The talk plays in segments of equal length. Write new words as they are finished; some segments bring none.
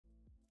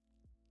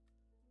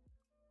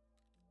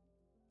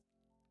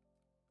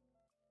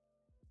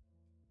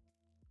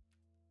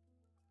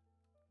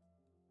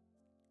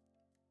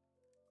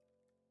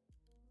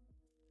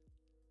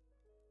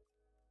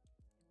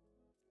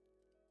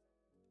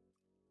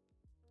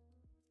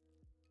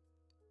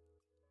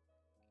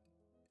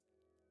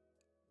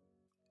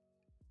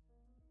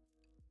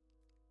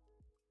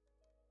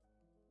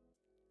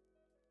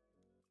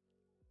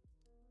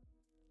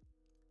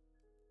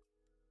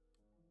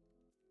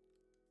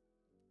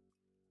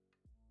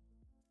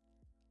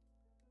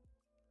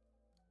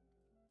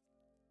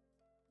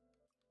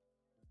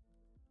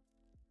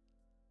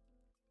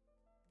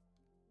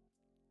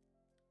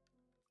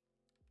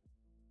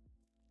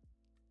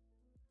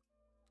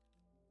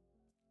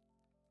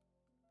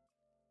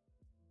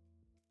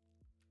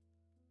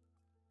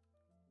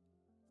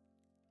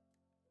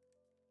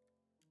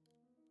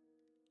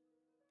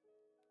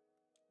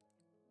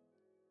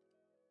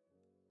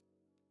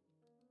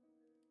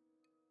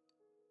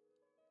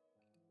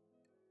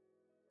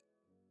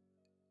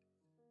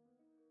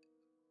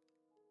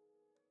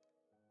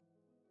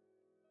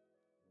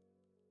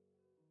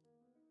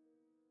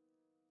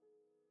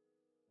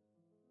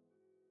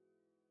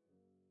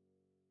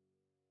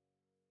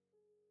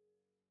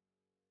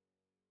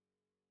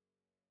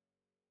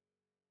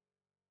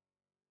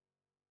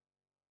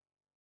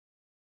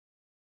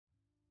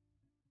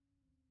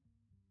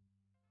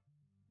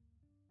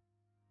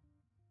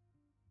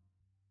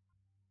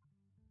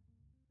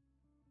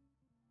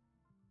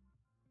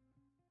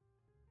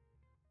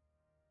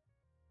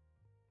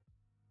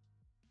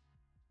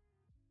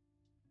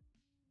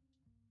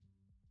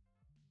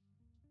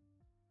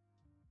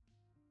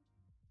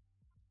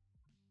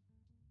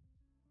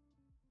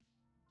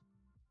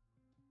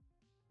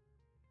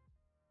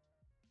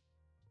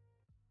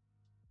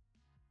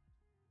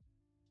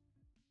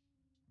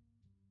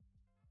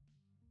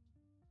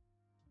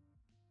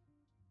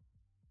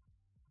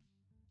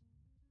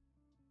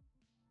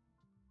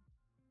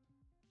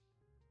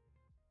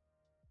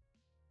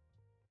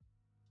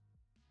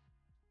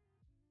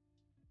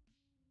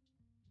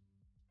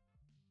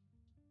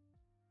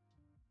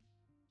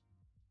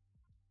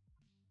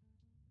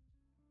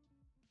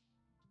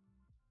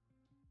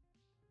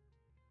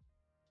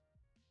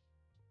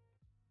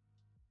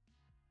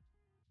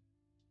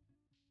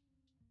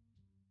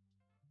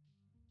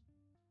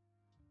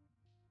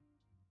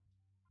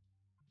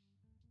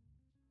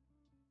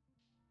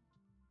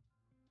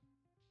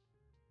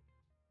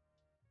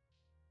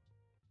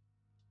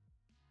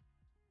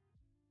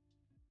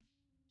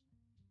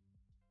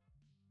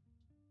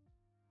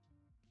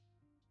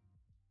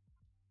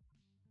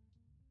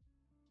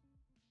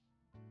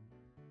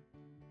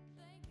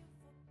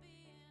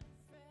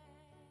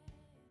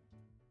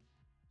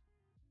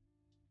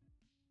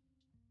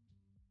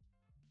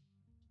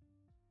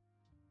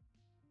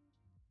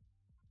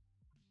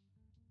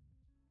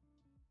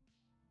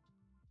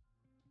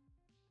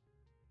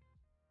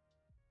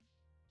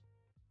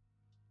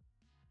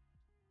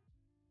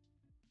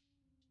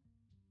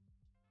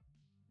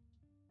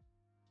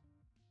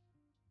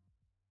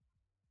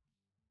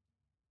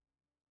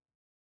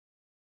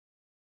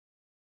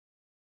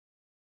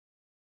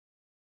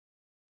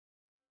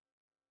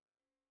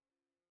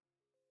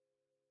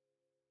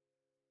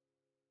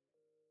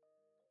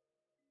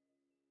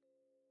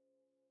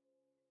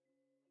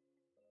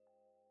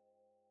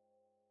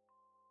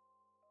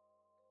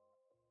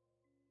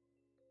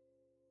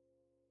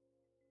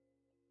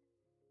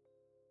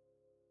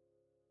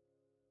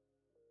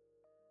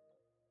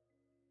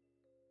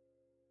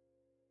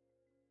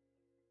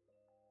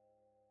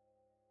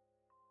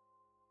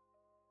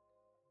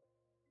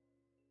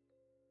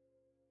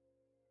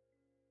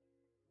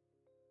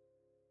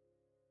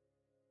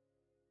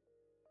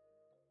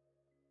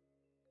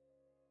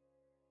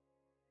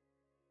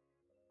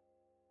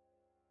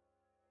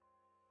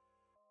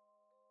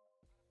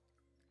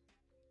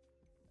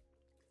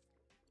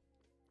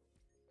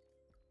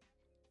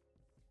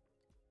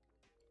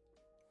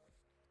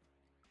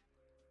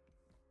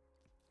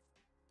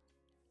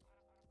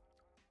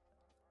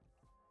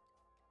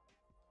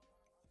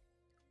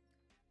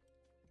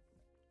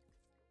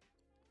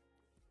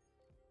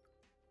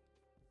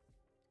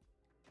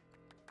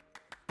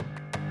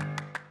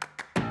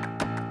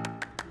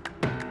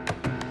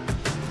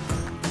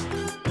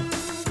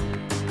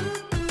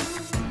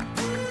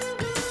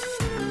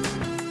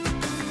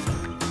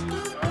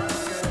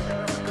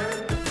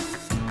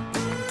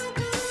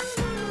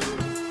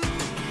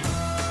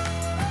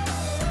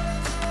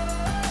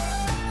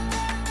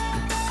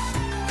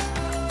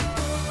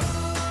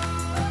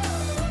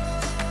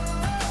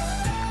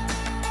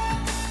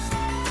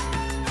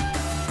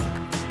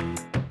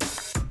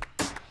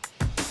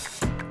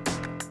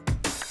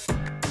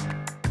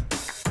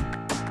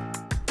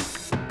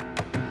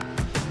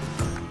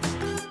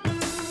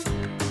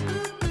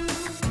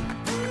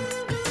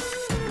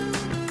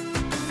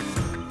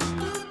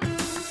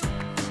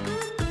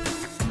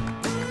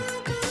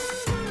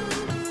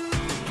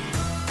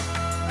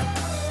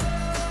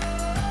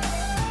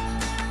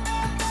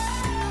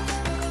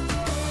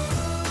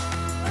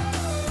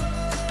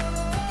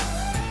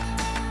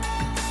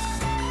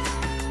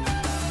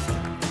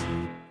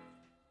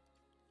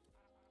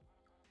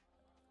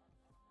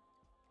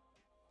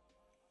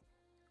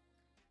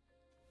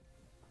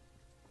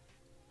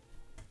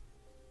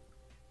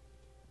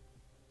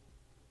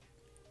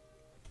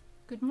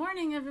Good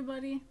morning,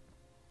 everybody.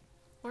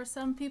 Or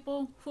some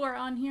people who are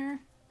on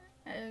here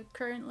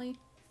currently.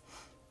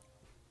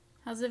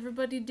 How's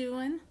everybody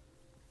doing?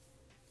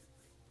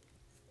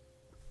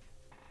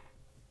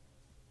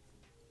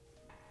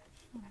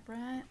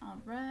 Alright,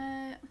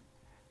 alright.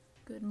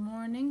 Good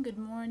morning, good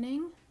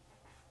morning.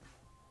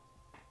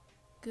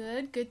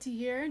 Good to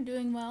hear.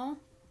 Doing well.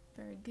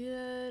 Very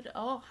good.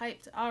 Oh,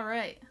 hyped.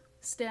 Alright.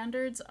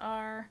 Standards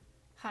are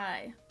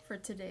high for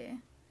today.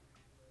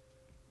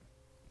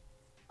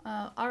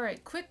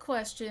 Alright, quick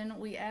question.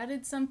 We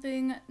added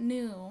something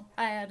new.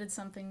 I added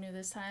something new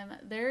this time.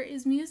 There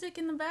is music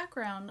in the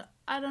background.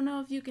 I don't know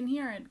if you can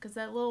hear it because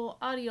that little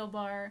audio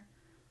bar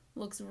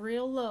looks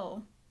real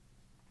low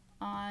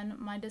on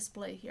my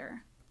display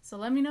here. So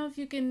let me know if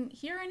you can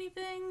hear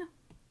anything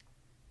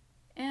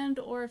and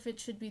or if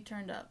it should be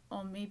turned up.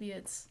 Oh, maybe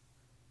it's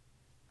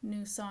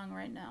new song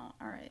right now.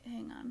 Alright,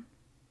 hang on.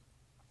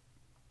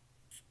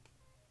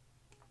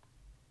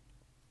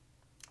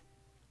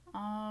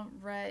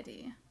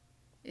 Alrighty.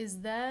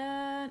 Is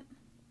that a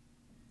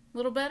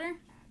little better?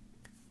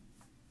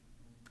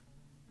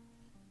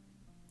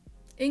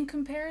 In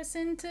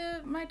comparison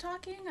to my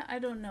talking? I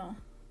don't know.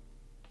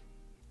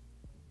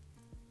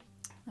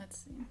 Let's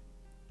see.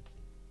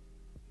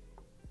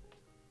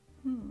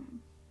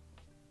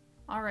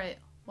 Alright,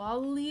 well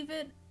I'll leave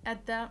it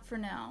at that for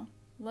now.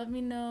 Let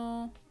me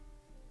know.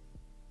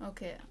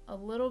 Okay, a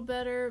little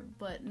better,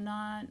 but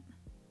not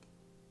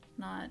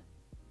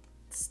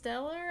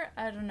stellar?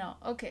 I don't know.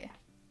 Okay.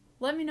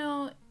 Let me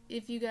know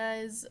if you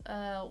guys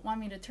want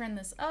me to turn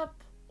this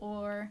up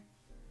or,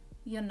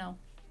 you know,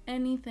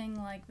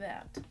 anything like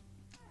that.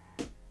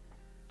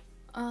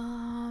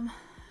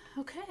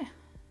 Okay.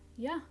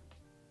 Yeah.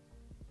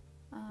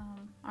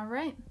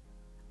 Alright.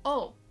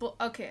 Oh, but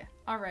okay.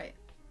 Alright.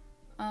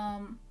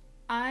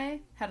 I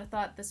had a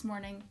thought this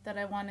morning that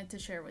I wanted to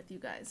share with you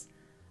guys.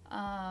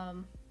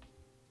 You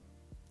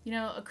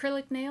know,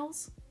 acrylic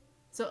nails?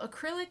 So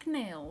acrylic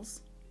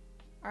nails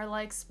are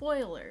like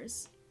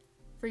spoilers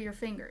for your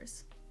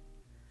fingers.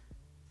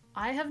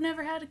 I have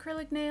never had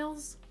acrylic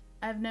nails.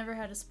 I've never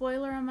had a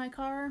spoiler on my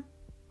car.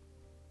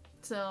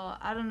 So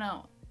I don't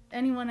know.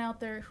 Anyone out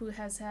there who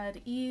has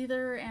had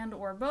either and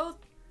or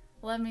both,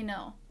 let me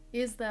know.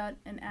 Is that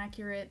an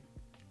accurate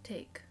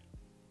take?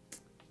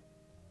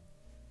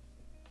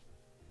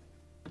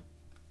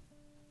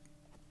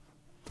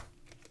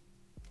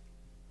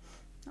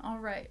 All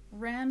right,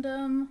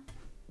 random.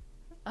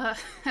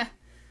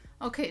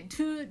 Okay,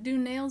 do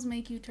nails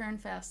make you turn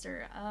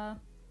faster?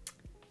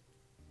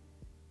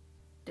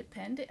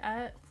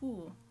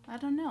 I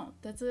don't know.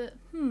 That's a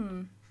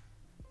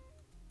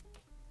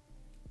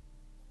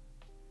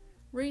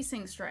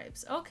Racing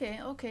stripes.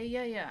 Okay,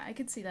 yeah, I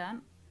could see that.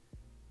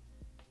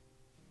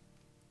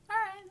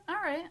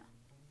 All right.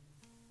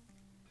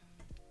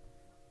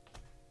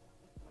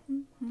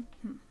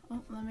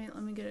 Oh,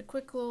 let me get a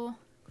quick little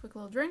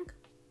drink.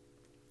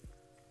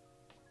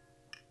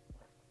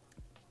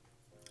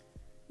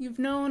 You've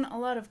known a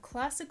lot of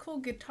classical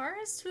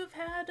guitarists who have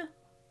had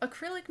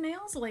acrylic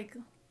nails, like,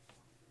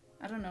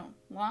 I don't know,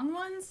 long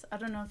ones? I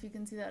don't know if you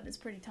can see that. It's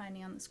pretty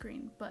tiny on the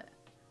screen, but,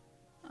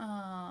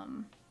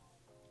 oh,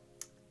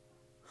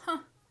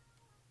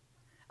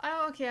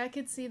 okay, I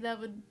could see that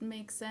would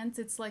make sense.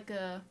 It's like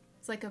a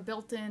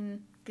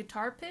built-in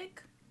guitar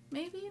pick,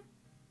 maybe?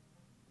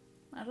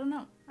 I don't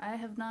know. I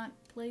have not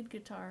played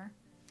guitar,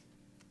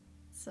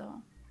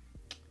 so,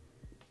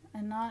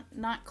 and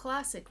not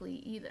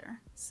classically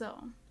either,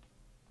 so.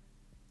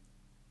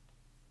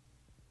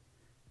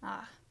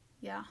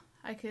 Yeah,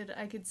 I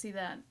could see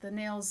that. The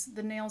nails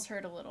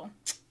hurt a little.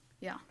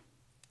 Yeah.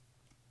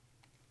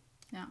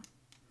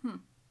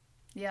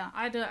 Yeah,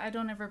 I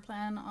don't ever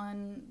plan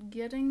on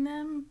getting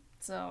them,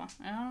 so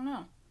I don't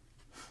know.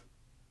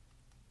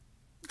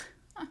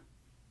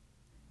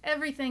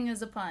 Everything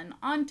is a pun.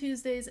 On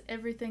Tuesdays,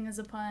 everything is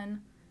a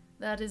pun.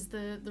 That is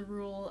the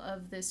rule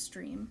of this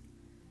stream.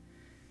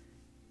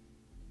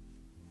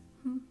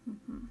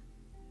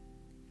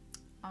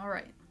 All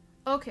right.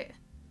 Okay.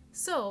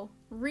 So,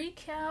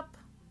 recap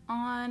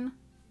on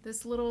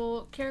this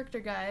little character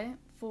guy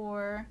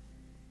for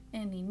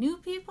any new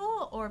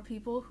people or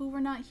people who were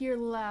not here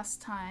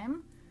last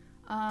time.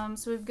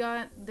 So we've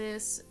got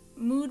this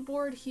mood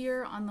board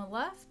here on the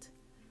left,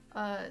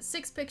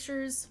 6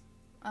 pictures,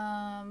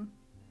 and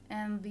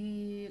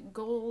the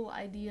goal,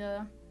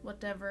 idea,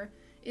 whatever,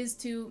 is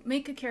to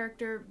make a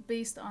character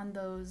based on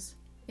those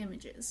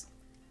images.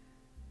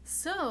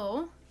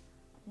 So,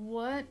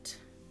 what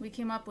we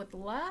came up with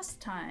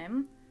last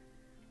time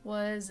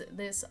was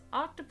this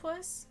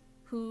octopus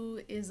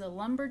who is a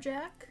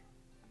lumberjack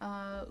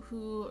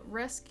who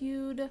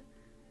rescued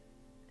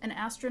an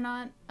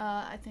astronaut.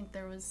 I think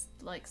there was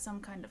like some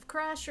kind of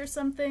crash or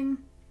something.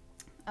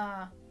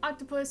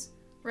 Octopus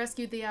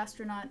rescued the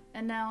astronaut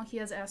and now he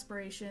has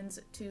aspirations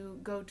to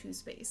go to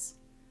space.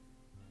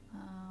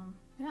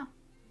 Yeah.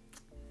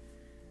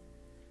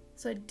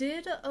 So I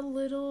did a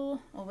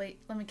little... Oh wait,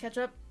 let me catch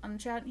up on the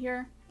chat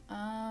here.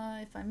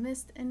 If I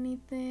missed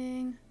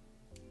anything...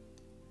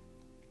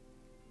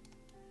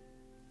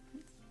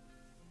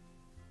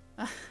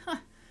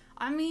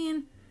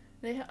 mean,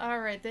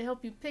 alright, they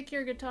help you pick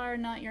your guitar,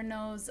 not your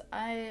nose.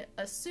 I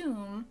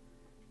assume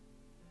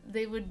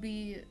they would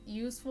be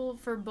useful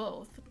for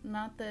both.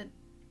 Not that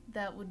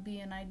that would be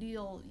an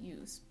ideal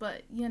use,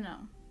 but you know,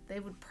 they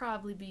would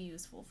probably be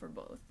useful for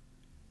both.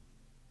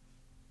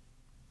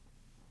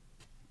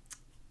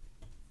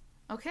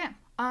 Okay,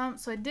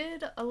 so I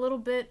did a little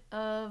bit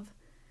of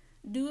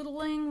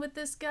doodling with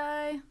this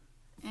guy,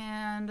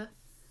 and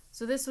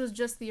so this was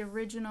just the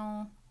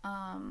original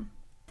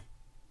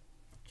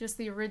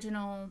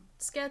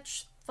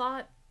sketch,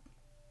 but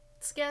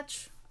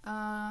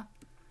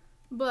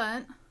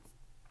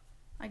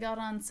I got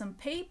on some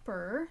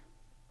paper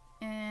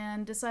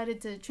and decided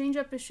to change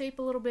up his shape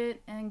a little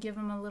bit and give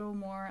him a little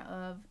more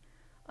of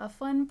a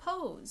fun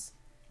pose.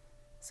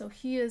 So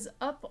he's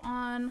up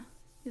on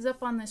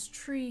this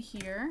tree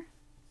here.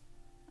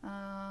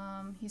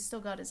 He's still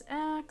got his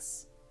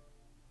axe.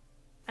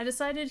 I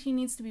decided he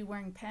needs to be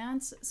wearing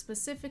pants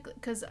specifically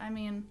because, I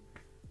mean,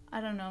 I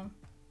don't know,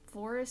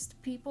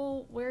 forest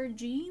people wear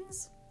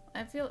jeans?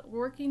 I feel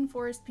working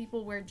forest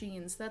people wear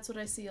jeans. That's what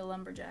I see a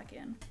lumberjack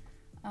in.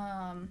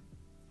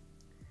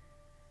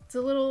 It's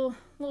a little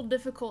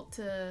difficult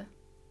to,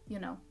 you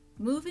know,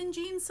 move in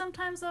jeans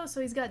sometimes though,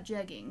 so he's got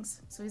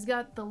jeggings. So he's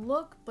got the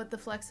look but the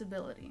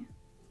flexibility.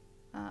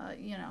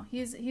 You know,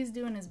 he's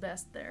doing his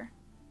best there.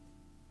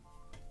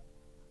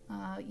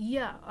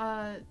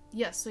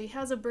 Yes, so he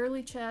has a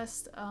burly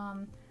chest,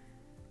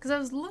 because I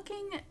was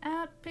looking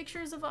at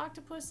pictures of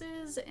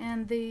octopuses,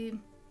 and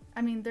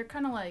they're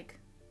kind of like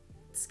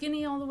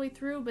skinny all the way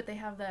through, but they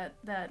have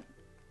that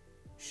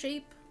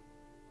shape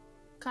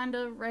kind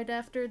of right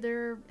after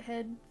their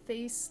head,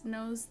 face,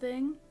 nose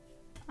thing.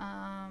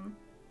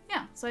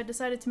 Yeah, so I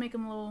decided to make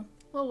him a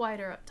little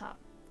wider up top.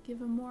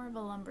 Give him more of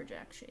a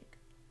lumberjack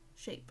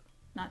shape,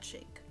 not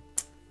shake.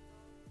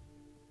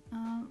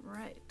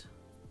 Right.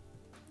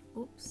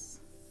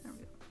 Oops. There we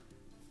go.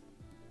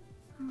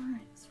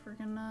 Alright, so we're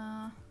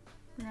gonna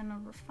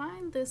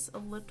refine this a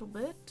little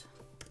bit.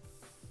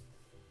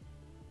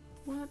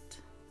 What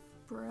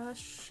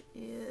brush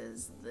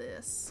is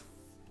this?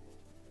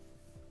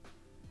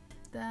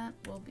 That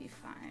will be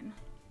fine.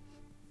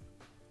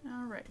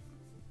 Alright.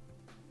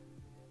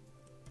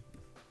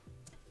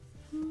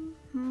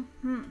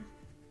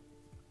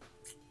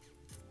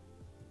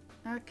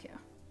 Okay,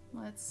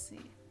 let's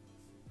see.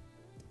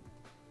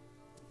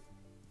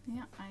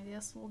 Yeah, I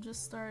guess we'll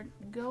just start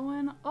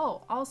going.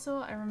 Oh, also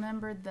I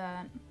remembered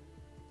that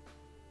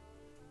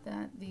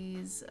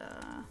these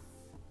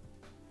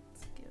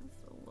let's give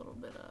a little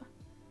bit of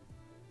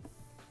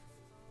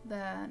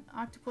that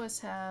octopus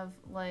have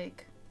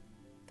like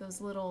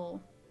those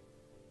little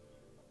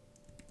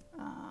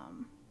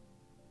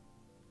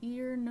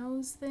ear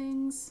nose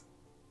things.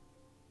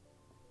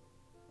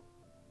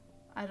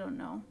 I don't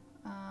know.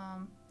 I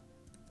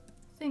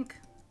think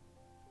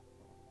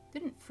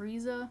didn't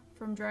Frieza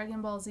from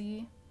Dragon Ball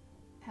Z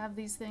have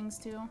these things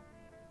too?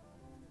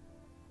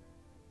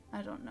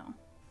 I don't know.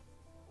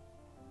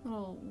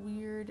 Little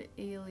weird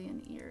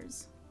alien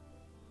ears.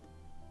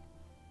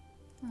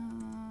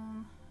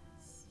 I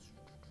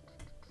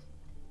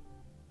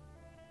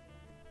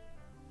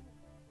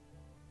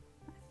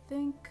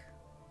think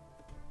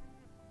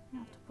I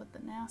have to put the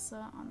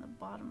NASA on the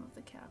bottom of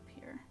the cap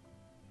here.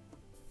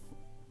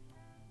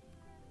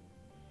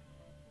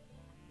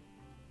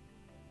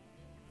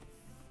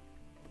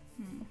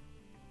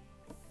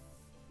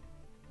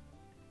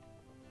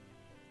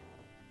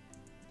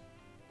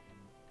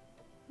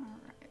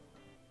 Alright.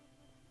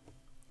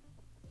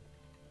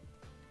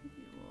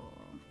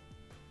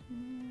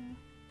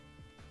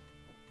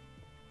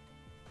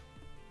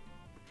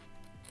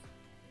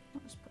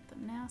 I'll just put the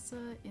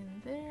NASA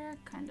in there,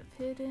 kind of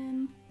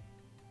hidden.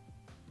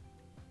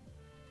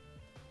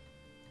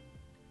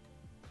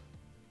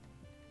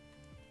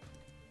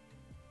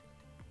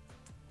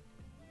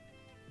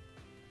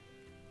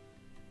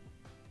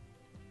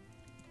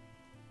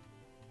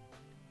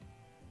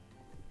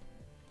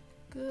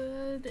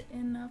 Good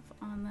enough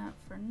on that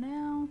for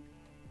now.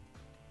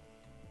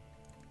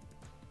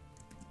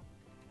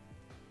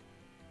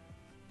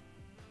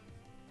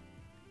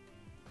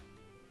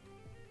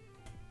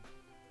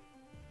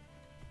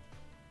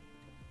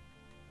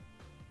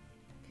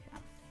 Okay.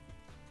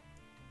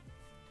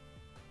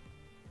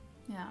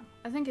 Yeah,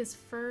 I think I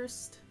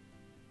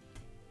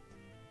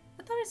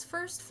thought his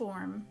first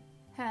form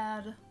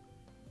had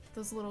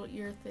those little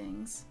ear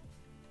things.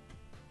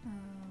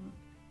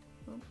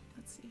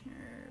 Let's see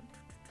here.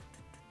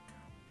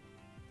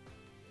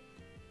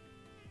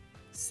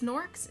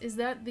 Snorks? Is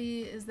that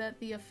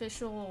the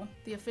official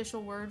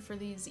word for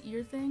these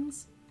ear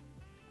things?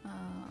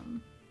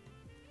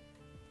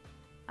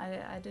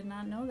 I did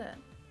not know that.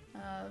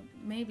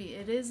 Maybe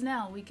it is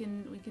now. We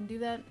can do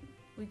that.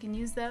 We can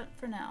use that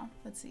for now.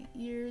 Let's see.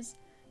 Ears.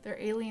 They're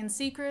alien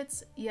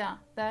secrets. Yeah,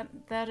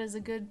 that is a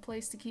good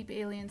place to keep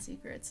alien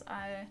secrets.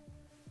 I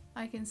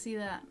can see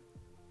that.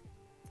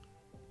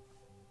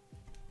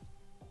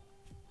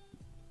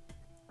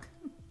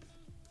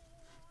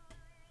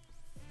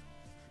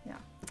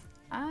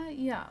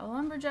 Yeah, a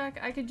lumberjack,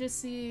 I could just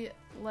see,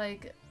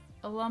 like,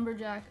 a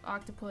lumberjack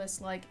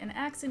octopus, like, an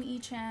axe in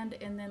each hand,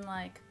 and then,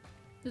 like,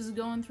 just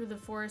going through the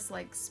forest,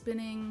 like,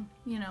 spinning,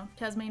 you know,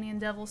 Tasmanian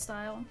devil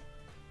style.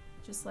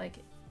 Just like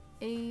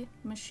a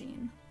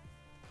machine.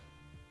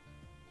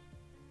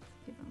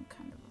 Give him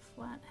kind of a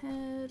flat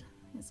head.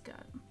 He's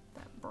got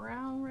that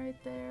brow right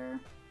there.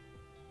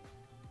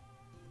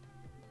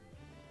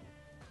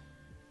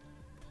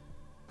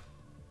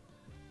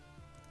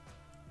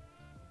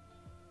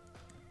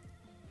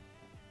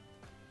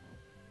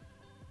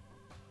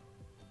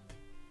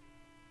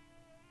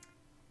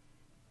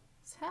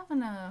 He's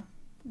having a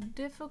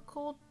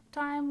difficult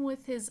time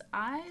with his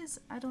eyes.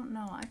 I don't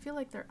know. I feel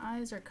like their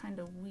eyes are kind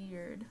of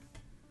weird.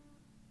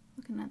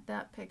 Looking at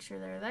that picture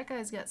there, that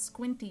guy's got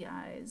squinty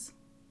eyes.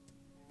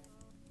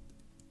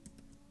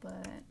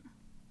 But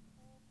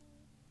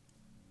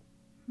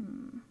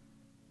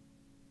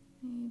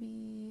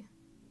maybe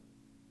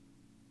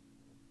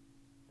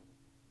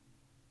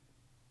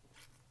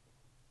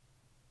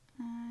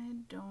I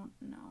don't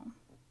know.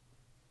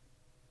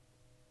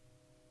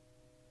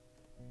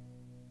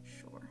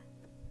 Sure,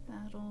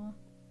 that'll.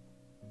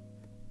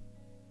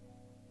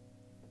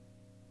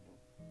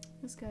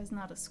 This guy's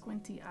not a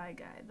squinty eye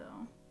guy,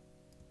 though.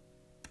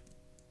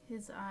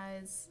 His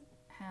eyes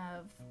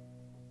have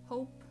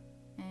hope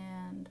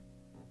and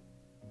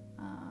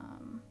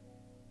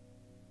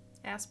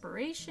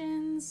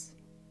aspirations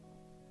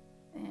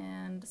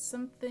and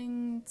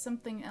something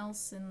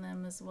else in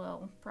them as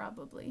well,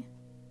 probably.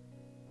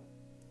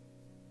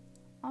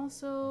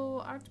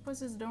 Also,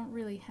 octopuses don't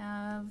really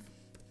have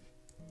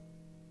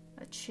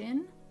a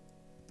chin,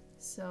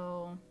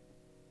 so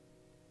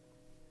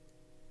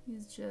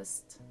he's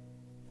just,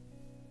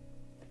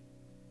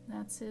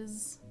 that's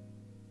his.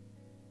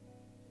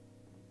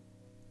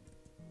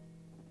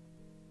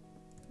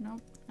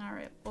 Nope.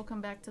 Alright, we'll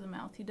come back to the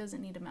mouth. He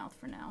doesn't need a mouth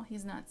for now.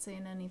 He's not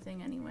saying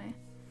anything anyway.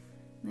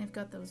 And they've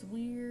got those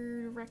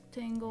weird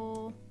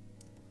rectangle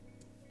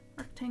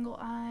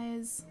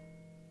eyes.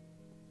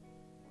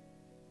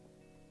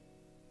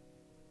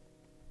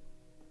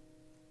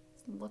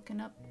 He's looking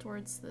up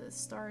towards the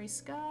starry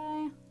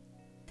sky.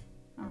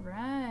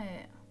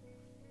 Alright.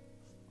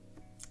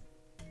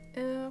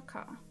 Okay.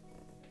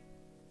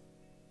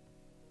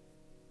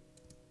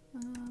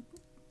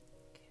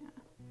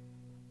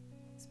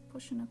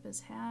 Pushing up his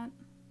hat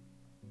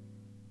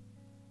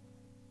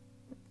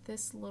with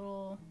this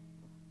little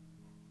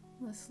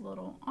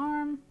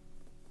arm.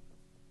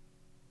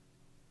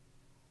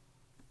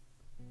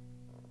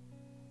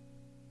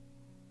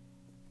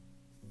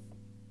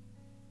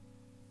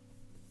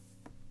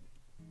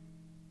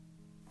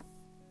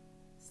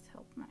 Just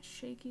help my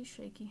shaky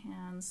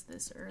hands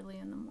this early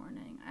in the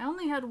morning. I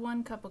only had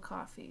 1 cup of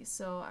coffee,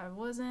 so I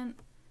wasn't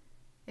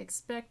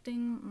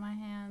expecting my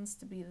hands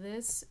to be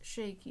this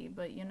shaky,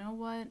 but you know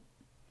what?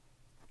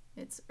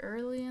 It's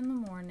early in the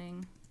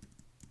morning.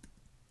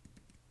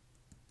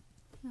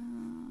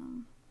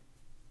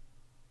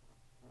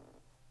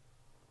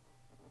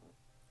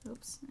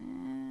 Oops.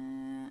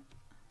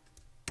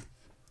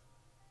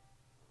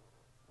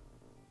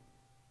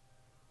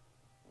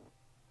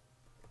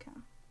 Okay.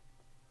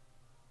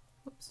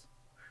 Oops.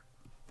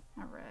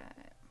 All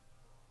right.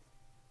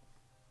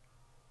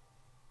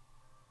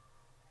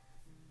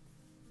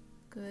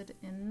 Good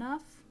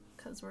enough,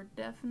 because we're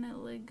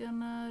definitely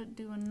gonna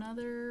do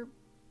another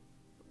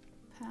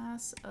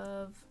pass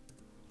of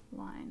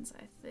lines,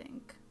 I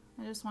think.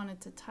 I just wanted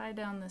to tie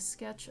down the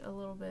sketch a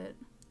little bit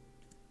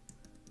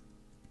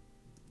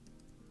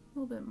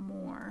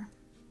more.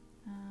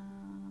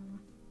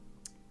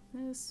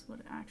 This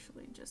would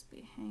actually just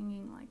be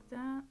hanging like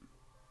that.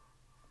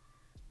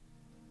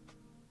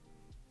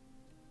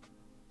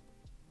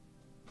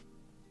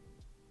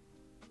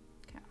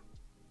 Okay.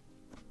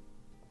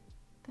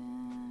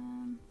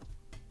 Then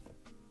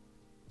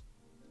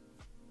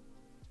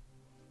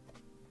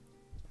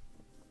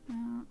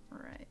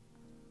right.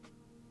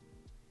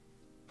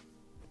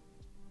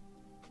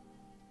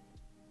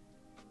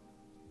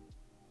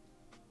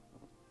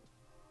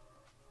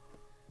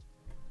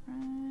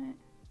 Right.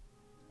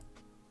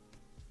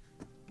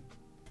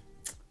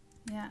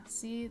 Yeah,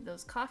 see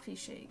those coffee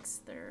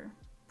shakes, they're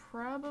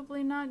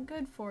probably not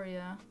good for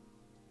you.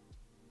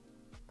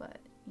 But,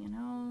 you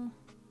know,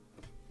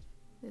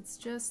 it's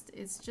just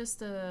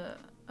a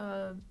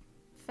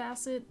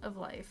facet of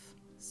life.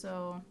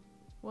 So,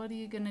 what are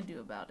you gonna do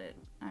about it?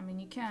 I mean,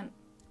 you can't.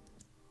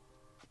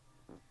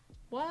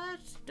 What?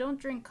 Don't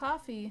drink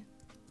coffee?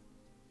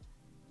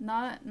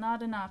 Not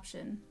an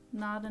option.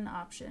 Not an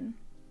option.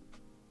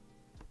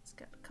 It's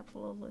got a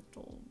couple of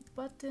little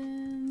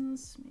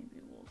buttons.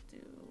 Maybe we'll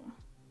do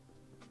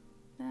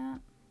that.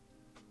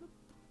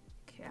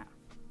 Okay.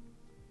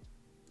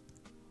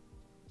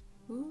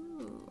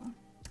 Ooh.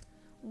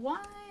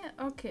 Why?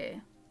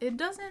 Okay. It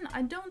doesn't.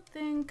 I don't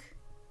think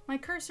my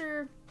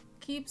cursor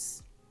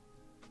keeps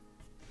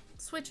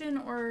switching,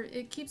 or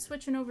it keeps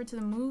switching over to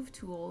the move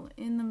tool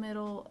in the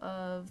middle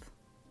of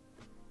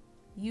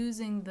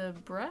using the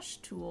brush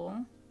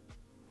tool.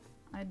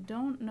 I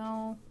don't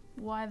know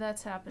why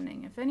that's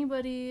happening. If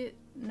anybody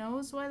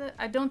knows why that,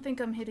 I don't think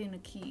I'm hitting a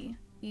key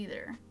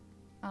either.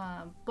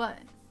 But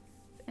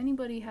if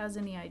anybody has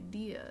any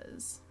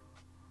ideas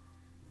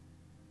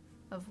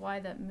of why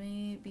that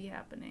may be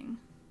happening,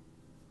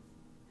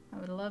 I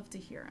would love to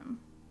hear them.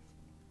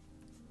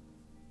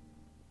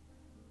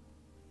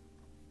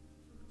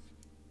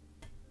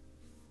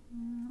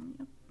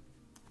 Yep,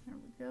 there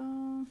we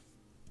go.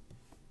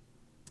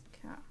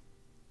 Okay.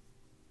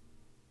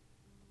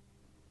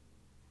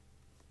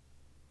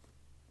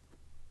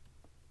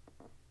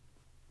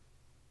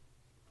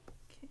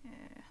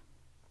 Okay.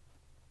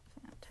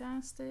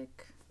 Fantastic.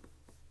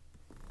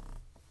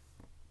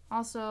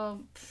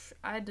 Also,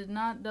 I did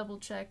not double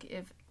check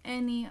if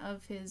any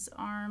of his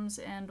arms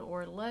and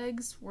or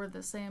legs were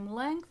the same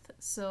length,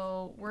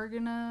 so we're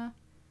gonna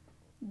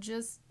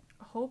just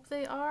hope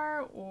they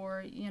are,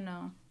 or, you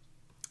know,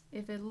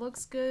 if it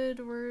looks good,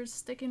 we're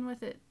sticking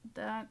with it.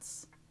 That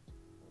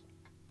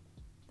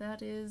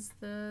is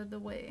the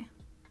way.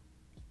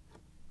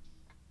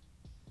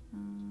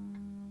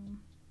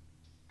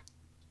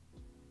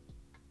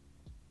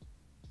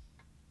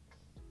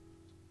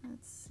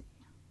 Let's see.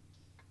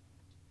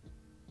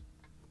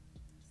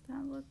 Does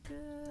that look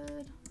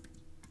good?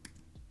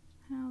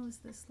 How is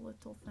this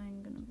little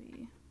thing gonna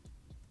be?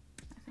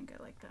 I think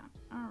I like that.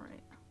 All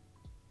right.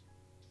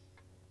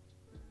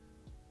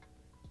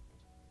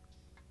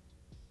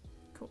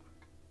 Cool.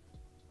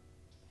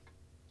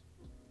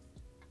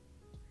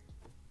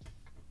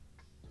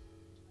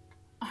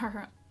 All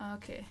right.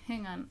 Okay,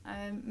 hang on.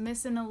 I'm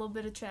missing a little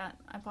bit of chat.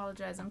 I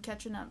apologize. I'm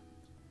catching up.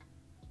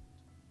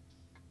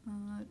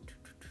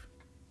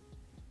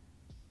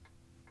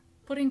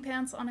 Putting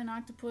pants on an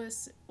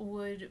octopus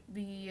would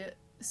be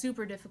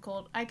super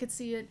difficult. I could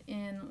see it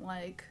in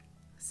like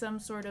some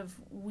sort of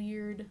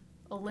weird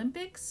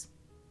Olympics.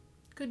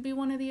 Could be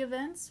one of the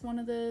events, one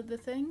of the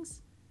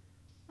things.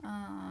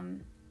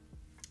 Arms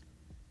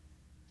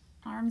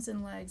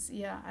and legs,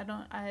 yeah, I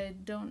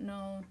don't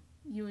know.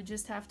 You would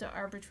just have to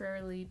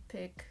arbitrarily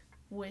pick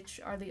which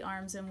are the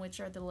arms and which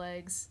are the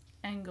legs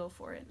and go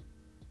for it.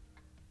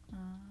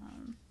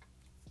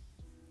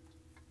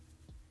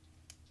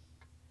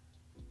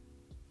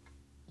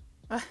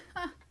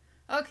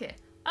 Okay,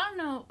 I don't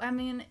know. I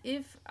mean,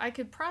 if I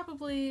could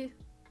probably,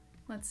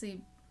 let's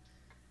see.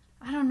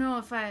 I don't know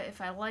if I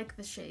like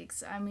the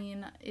shakes. I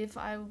mean, if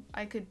I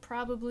could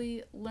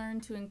probably learn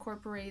to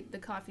incorporate the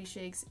coffee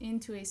shakes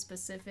into a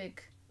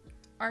specific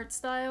art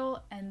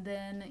style, and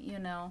then, you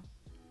know,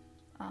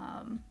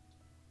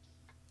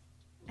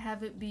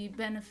 have it be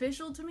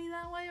beneficial to me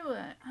that way,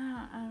 but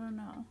I don't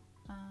know.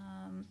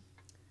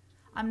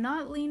 I'm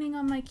not leaning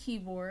on my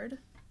keyboard.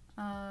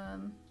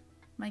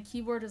 My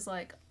keyboard is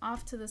like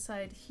off to the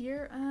side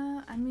here.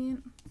 I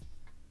mean,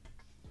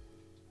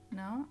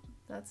 no,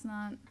 that's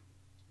not.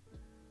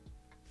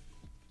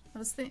 I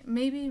was thinking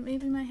maybe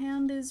my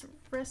hand is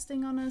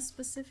resting on a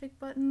specific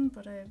button,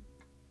 but I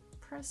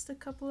pressed a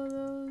couple of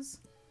those.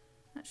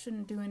 That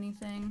shouldn't do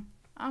anything.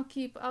 I'll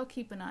keep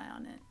an eye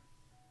on it.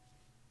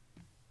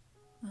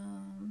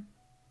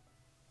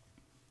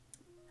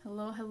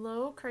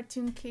 Hello,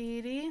 Cartoon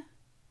Katie.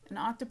 An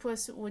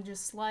octopus would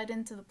just slide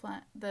into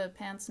the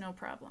pants, no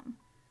problem.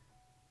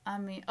 I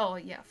mean, oh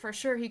yeah, for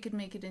sure he could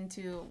make it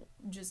into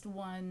just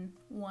one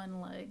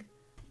leg.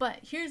 But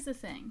here's the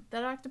thing,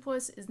 that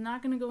octopus is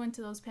not going to go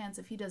into those pants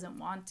if he doesn't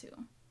want to.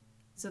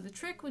 So the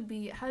trick would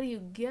be, how do you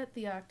get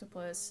the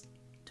octopus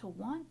to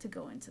want to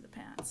go into the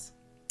pants?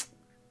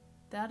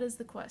 That is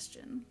the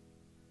question.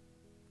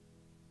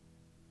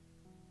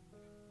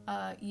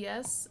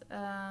 Yes,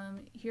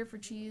 here for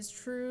cheese,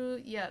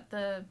 true. Yeah,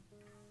 the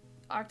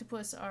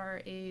octopus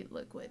are a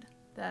liquid.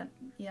 That,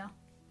 yeah.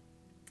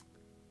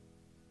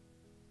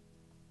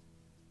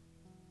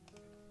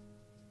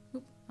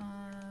 Oop,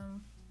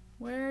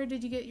 where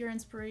did you get your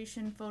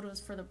inspiration photos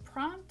for the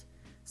prompt?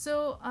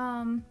 So,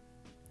 I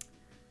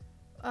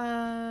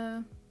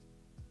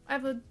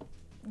have a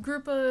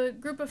group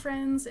of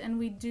friends, and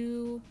we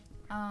do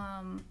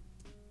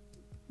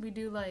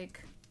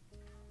like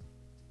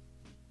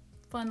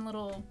fun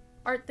little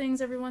art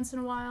things every once in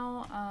a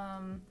while.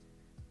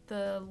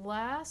 The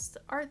last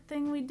art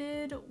thing we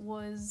did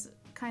was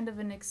kind of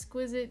an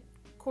Exquisite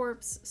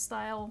Corpse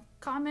style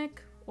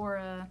comic, or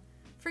a,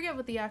 forget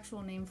what the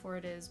actual name for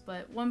it is,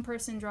 but one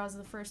person draws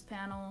the first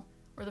panel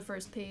or the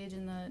first page,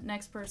 and the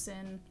next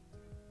person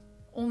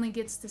only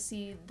gets to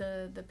see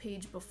the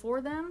page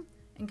before them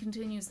and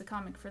continues the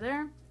comic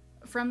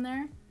from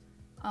there.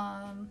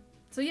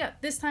 So yeah,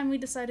 this time we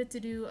decided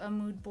to do a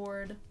mood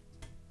board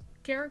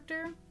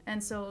character,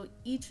 and so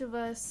each of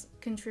us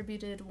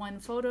contributed one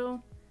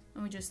photo,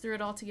 and we just threw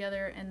it all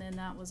together, and then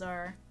that was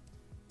our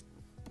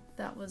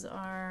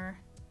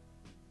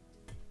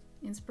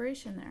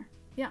inspiration there.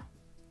 Yeah.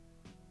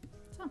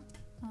 So,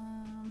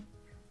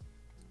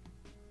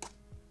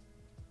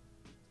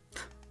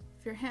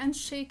 if your hands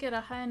shake at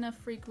a high enough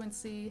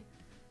frequency,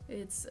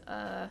 it's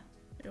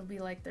it'll be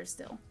like they're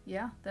still.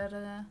 Yeah, that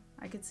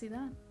I could see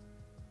that.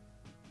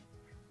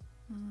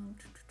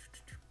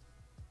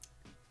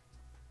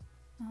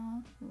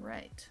 All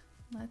right,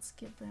 let's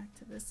get back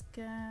to this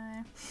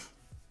guy.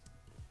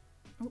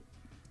 Oh.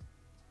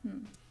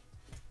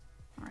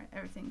 Alright,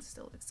 everything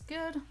still looks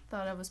good.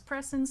 Thought I was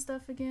pressing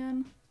stuff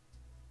again.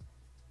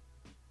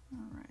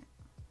 Alright.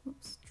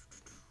 Oops.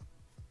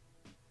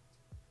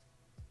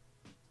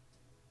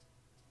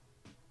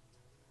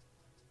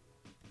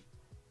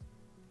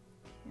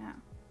 Yeah.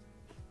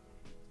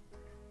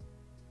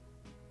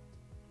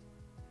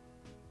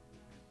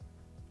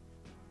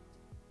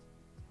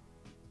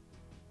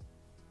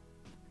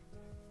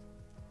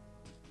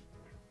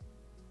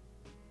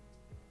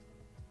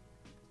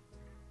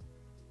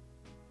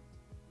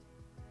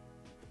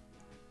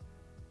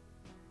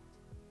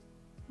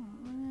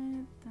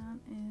 Alright, that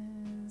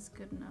is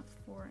good enough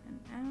for an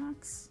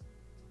axe.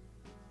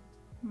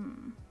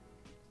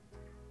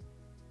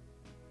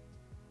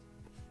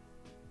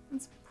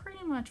 That's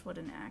pretty much what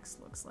an axe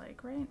looks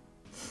like, right?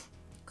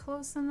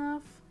 Close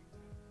enough.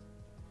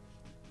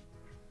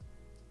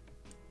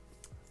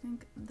 I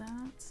think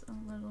that's a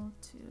little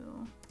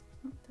too...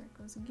 Oh, there it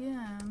goes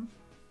again.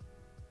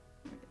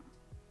 There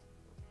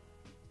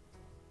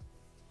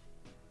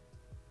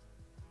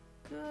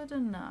we go. Good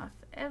enough.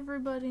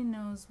 Everybody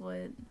knows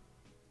what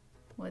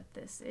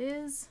this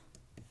is.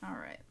 All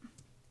right.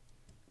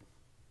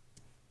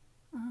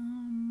 All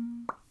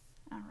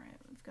right.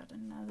 We've got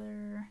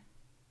another.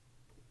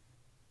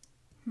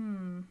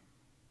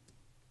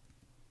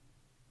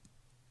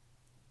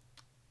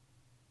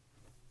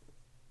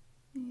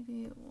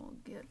 Maybe we'll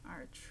get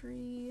our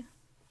tree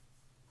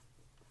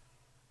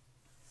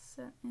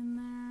set in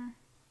there.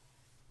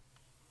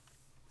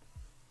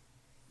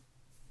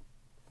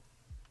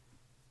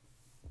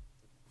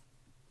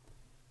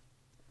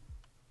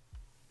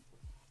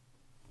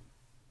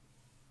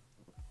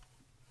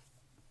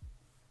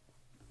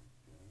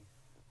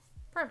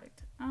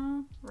 Perfect.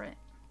 Right.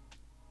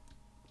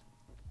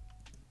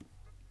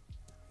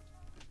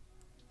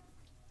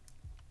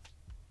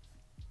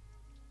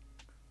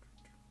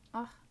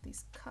 Ah,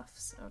 these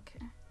cuffs.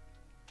 Okay.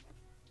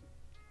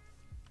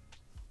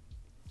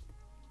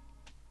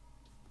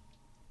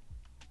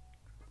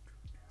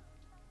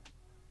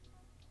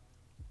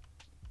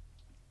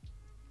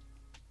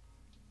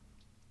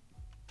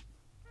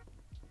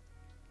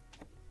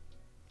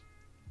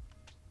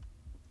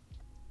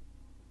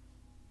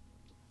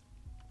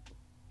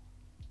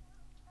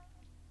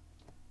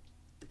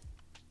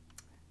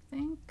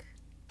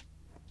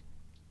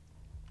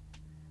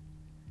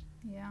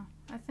 Yeah,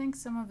 I think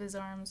some of his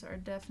arms are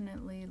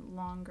definitely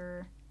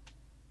longer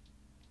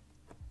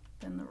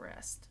than the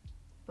rest.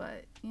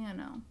 But, you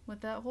know,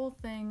 with that whole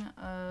thing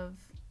of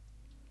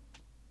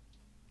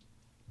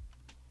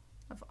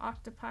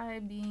octopi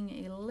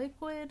being a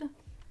liquid,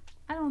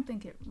 I don't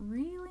think it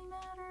really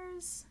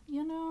matters,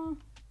 you know?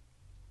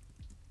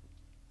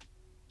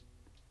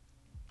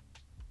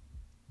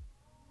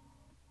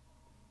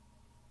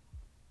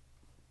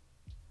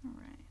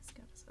 Alright, he's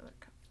got his other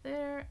cup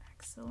there.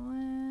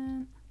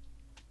 Excellent.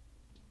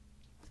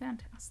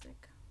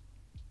 Fantastic.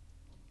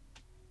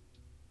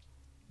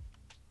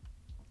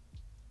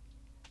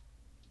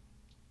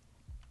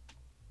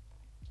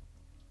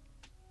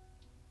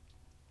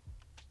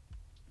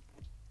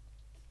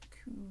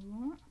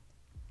 Cool.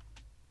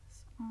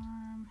 This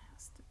arm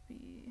has to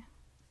be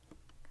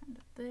kind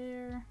of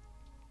there.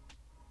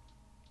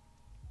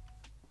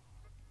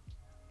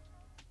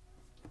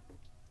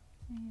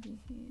 Maybe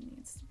he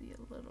needs to be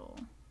a little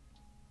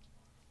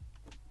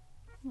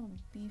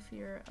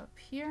beefier up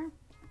here.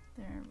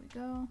 There we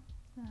go.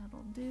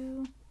 That'll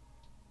do.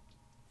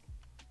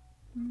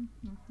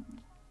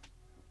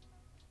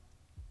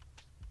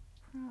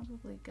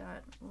 Probably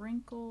got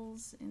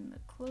wrinkles in the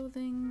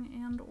clothing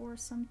and or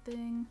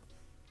something.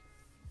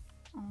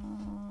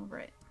 All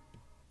right.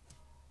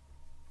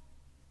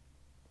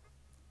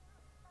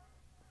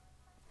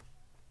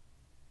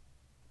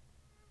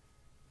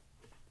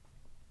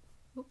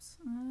 Oops.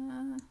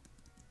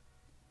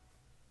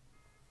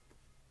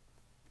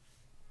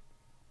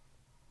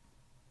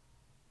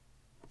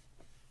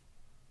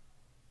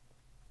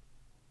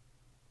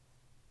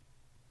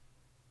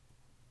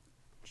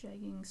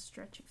 Jegging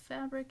stretchy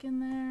fabric in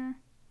there.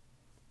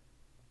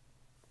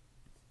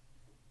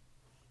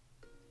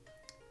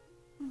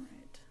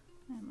 Alright,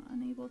 I'm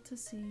unable to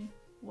see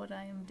what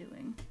I am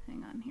doing.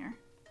 Hang on here.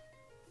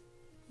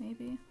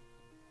 Maybe.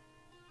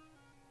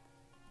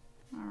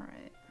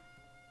 Alright.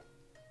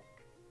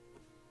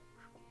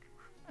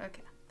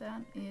 Okay,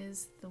 that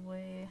is the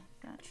way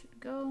that should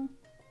go.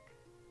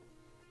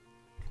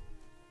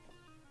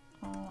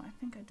 Oh, I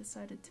think I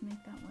decided to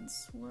make that one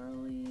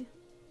swirly.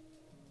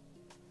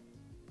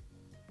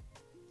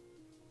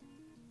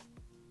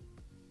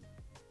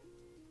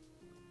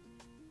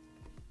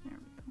 There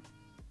we go.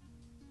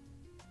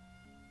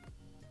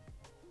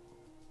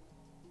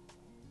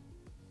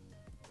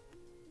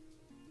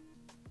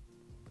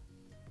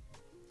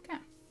 Okay.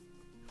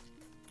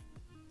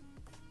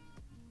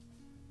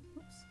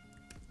 Oops.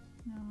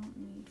 No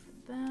need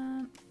for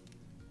that.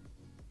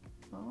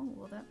 Oh,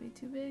 will that be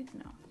too big?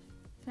 No.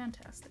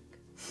 Fantastic.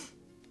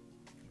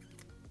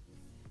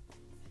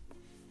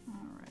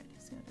 Alright,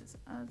 he's got his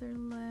other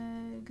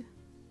leg.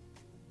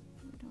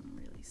 We don't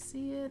really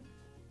see it.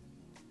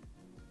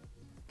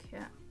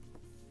 Okay.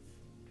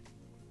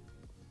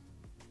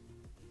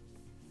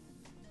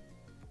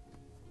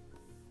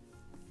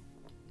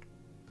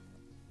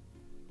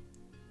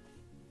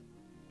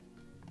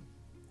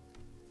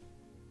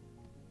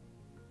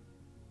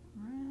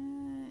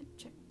 Right,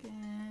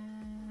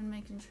 checking,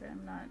 making sure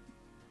I'm not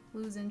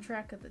losing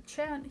track of the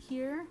chat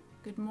here.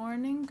 Good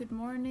morning,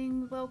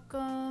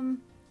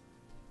 welcome.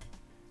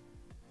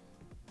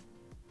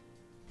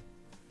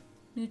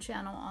 New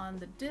channel on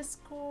the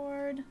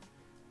Discord.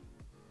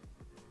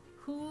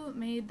 Who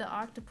made the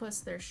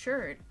octopus their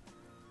shirt?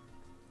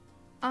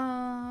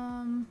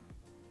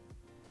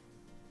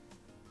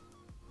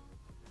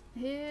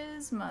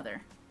 His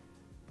mother.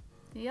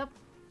 Yep.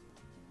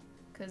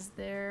 Because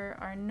there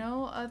are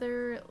no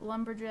other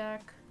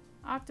lumberjack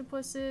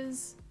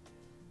octopuses.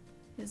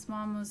 His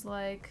mom was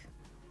like,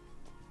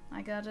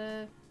 I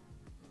gotta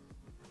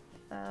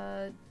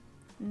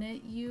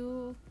knit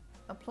you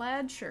a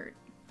plaid shirt.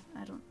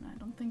 I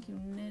don't think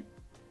you knit.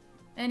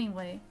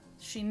 Anyway,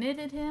 she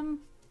knitted him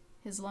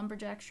his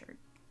lumberjack shirt.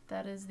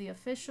 That is the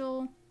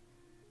official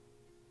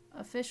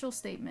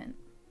statement.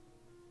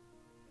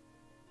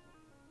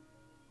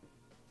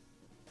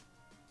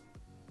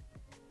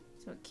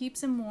 So it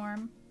keeps him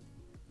warm.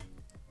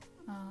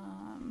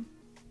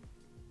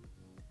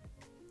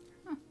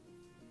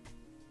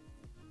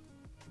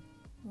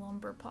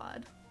 Lumber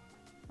pod.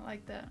 I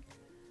like that.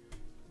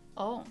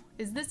 Oh,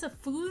 is this a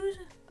food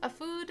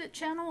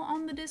channel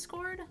on the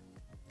Discord?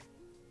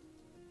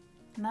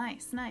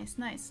 Nice, nice,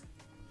 nice.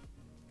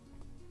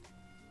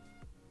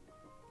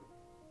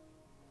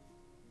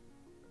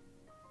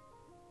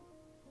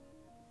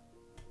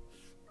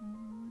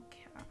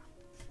 Okay.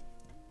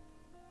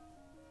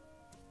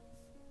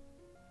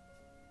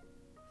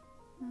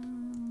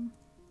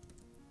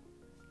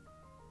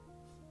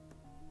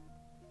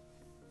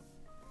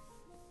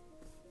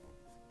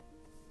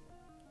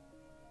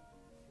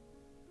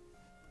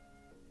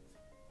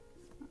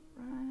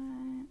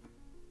 Alright.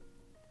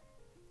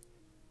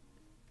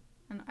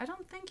 And I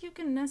don't think you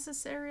can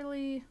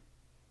necessarily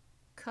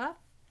cuff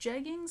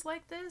jeggings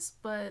like this,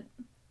 but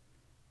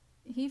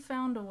he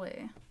found a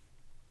way.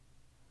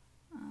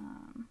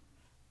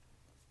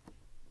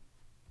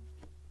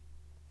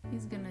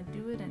 He's gonna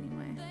do it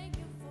anyway. Thank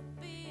you for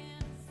being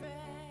afraid.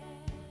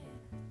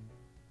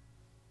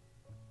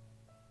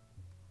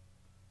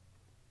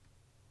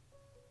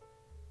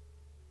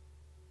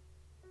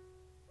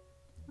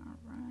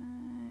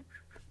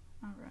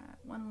 Alright,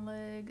 one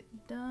leg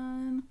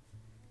done.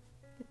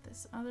 Get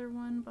this other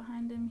one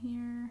behind him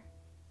here.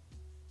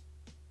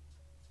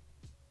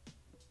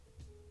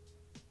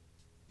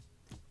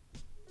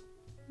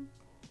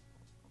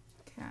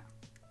 Okay.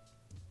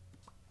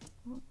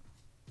 Oh.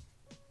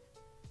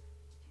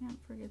 Can't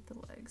forget the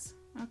legs.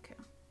 Okay.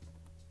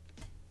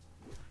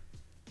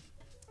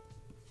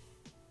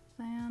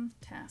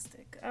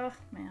 Fantastic. Oh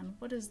man,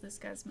 what is this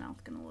guy's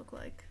mouth gonna look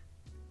like?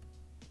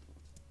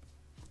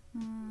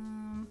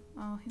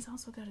 Oh, he's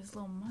also got his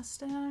little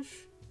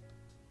mustache.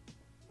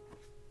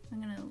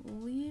 I'm gonna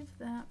leave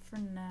that for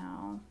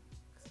now.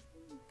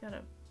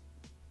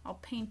 I'll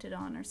paint it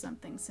on or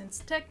something, since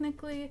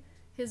technically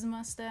his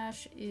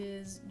mustache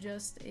is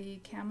just a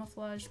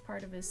camouflaged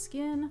part of his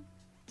skin,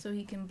 so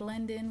he can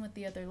blend in with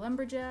the other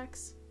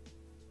lumberjacks.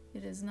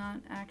 It is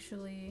not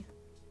actually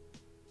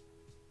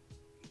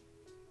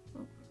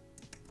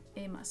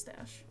a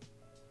mustache.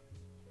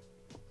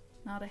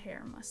 Not a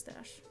hair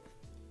mustache.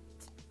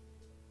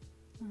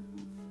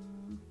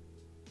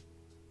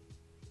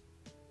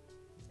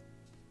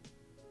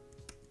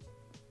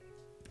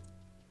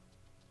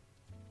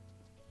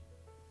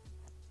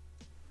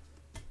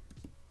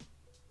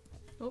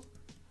 Oh,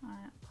 I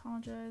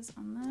apologize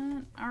on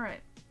that.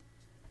 Alright.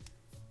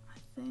 I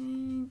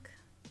think...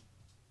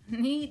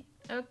 Neat.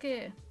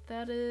 Okay,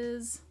 that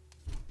is...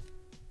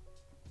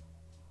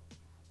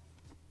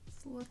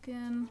 It's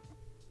looking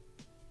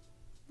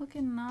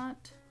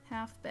not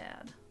half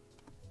bad.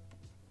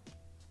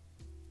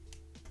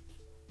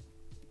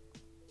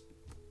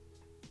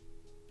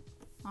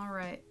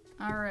 Alright,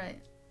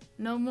 alright.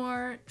 No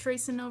more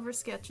tracing over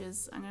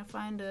sketches. I'm gonna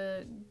find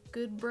a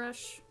good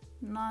brush,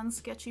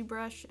 non-sketchy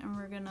brush, and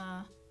we're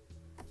gonna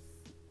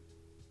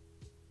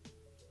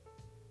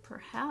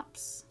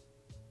perhaps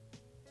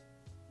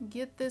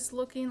get this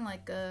looking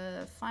like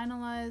a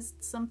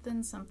finalized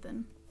something. Some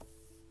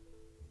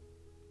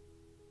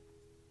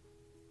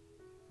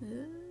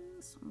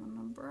of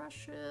the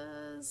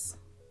brushes.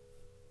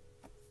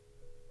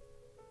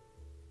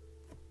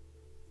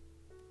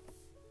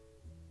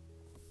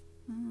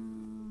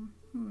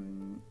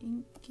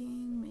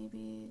 Inking,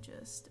 maybe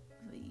just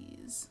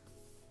these.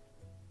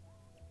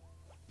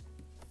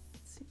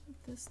 Let's see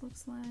what this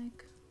looks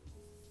like.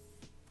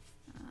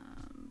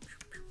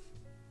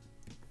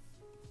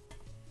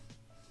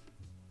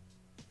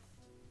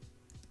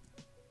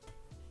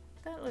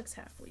 That looks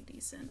halfway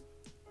decent.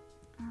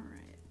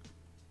 Alright.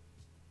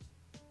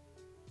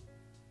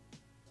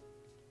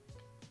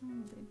 How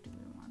big do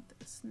we want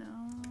this? No.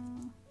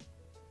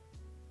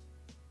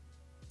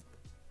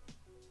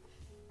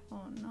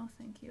 no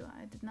thank you.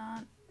 I did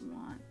not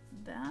want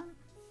that.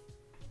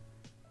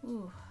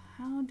 Ooh,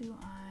 how do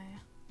I...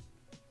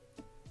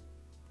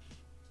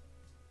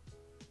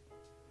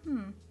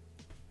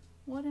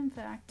 What in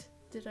fact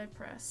did I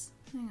press?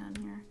 Hang on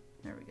here.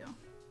 There we go.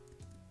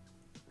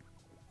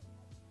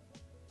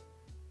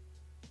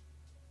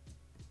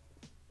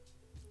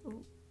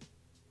 Oh,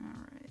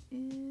 alright.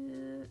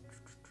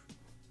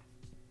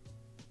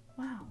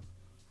 Wow.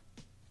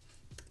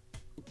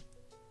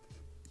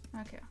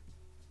 Okay.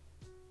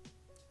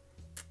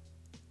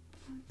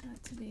 I want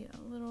that to be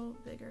a little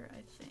bigger,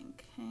 I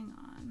think. Hang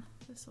on.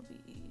 This will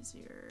be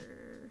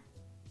easier.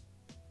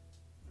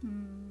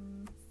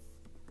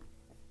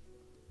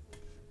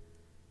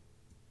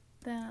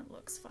 That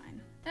looks fine.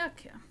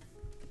 Okay.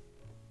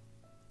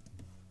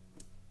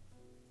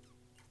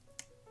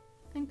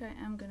 I think I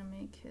am gonna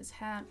make his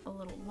hat a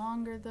little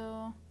longer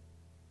though.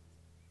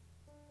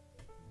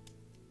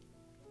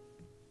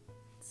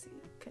 Let's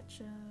see,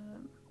 ketchup.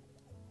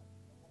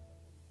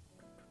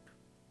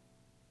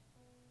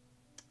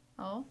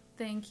 Oh,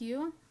 thank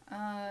you.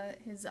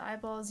 His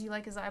eyeballs, you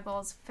like his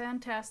eyeballs?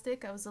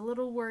 Fantastic. I was a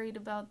little worried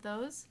about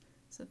those,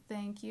 so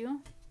thank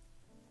you.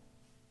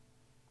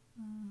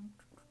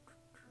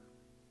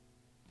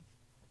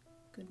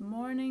 Good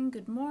morning,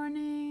 good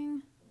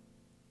morning.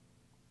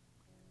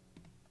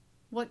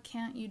 What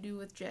can't you do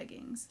with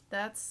jeggings?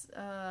 That's,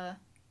 that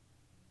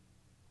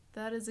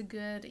is a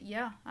good,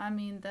 yeah, I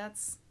mean,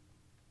 that's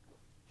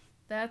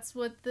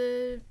what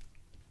the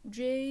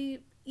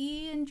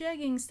J-E in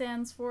jegging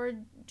stands for,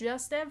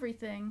 just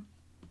everything.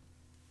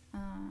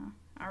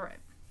 Alright.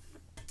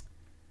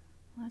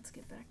 Let's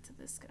get back to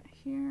this guy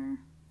here.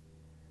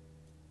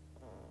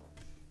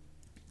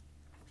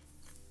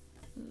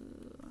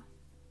 Ooh.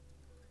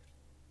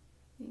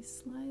 Be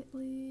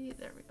slightly,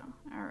 there we go.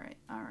 Alright,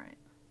 alright.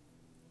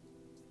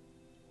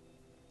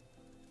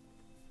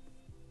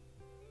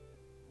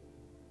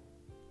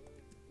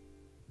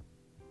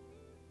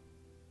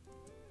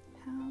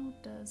 How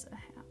does a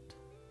hat?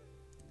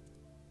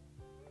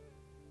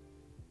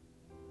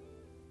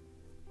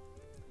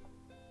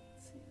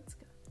 Let's see, it's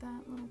got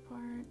that little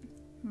part.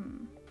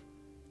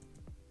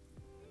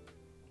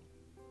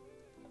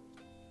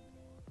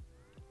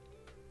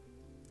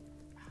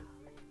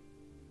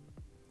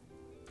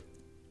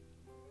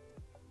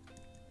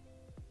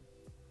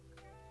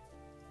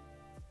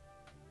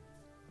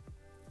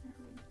 There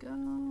we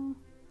go.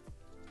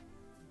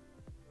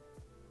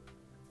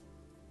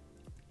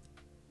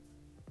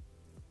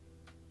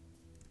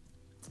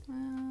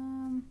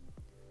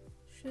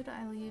 Should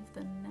I leave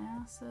the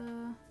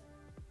NASA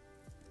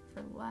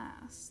for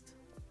last?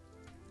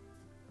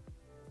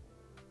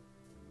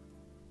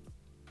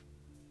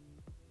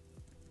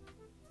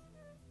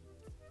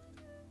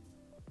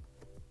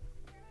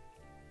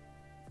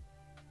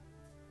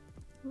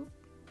 Oop.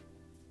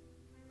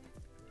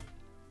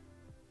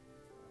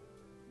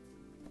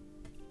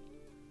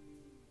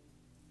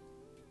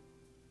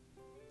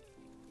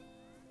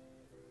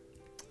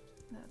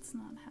 That's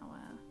not how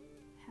a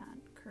hat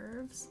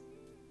curves.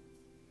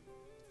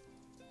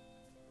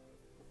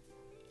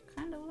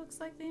 Kind of looks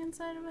like the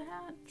inside of a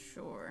hat?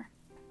 Sure.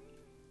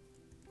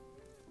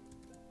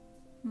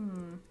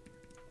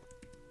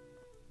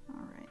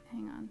 Alright,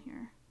 hang on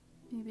here.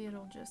 Maybe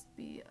it'll just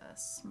be a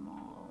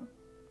small...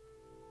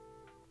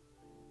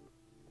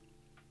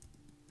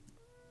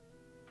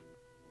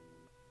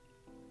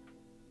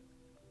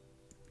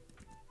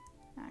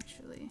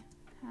 Actually,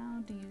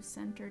 how do you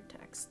center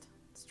text?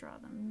 Let's draw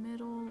the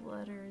middle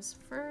letters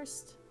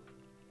first.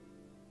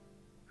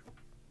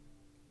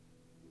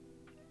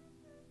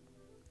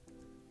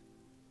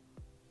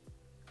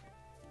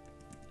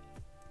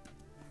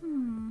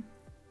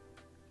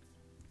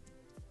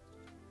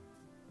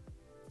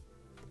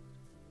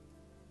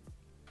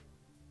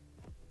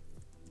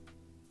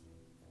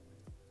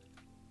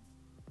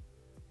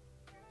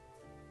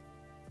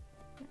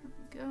 There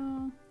we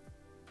go.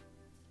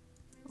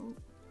 Oh.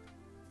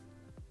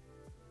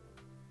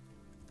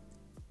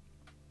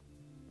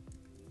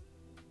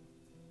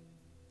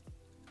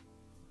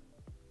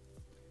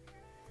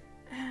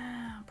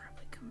 I'll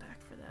probably come back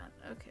for that.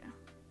 Okay.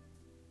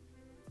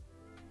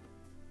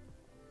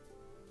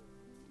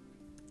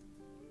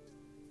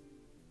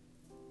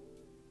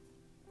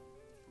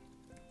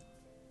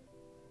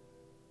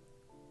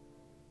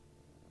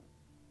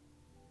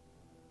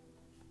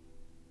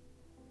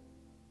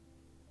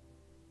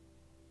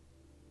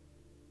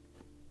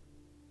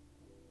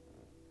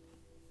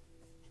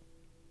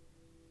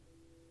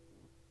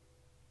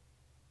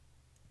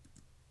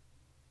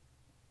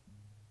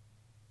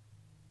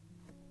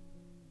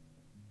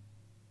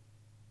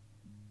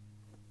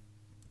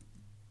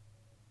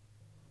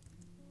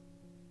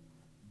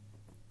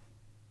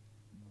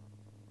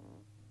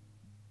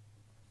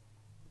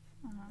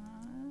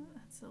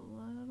 That's a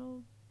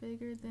little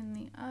bigger than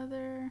the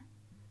other.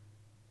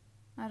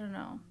 I don't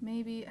know.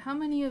 Maybe. How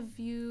many of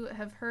you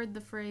have heard the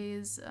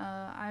phrase,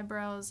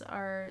 eyebrows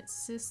are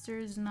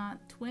sisters,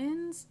 not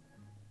twins?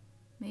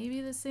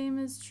 Maybe the same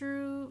is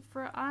true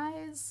for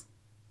eyes?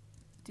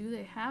 Do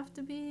they have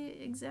to be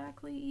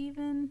exactly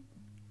even?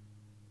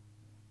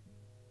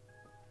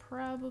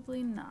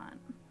 Probably not.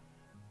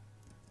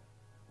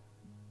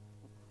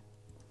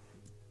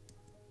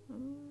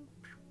 Ooh.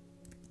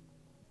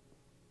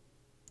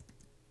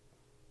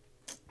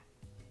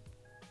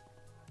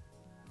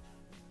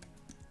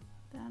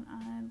 That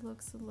eye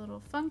looks a little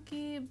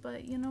funky,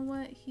 but you know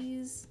what?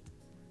 He's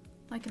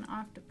like an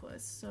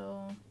octopus,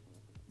 so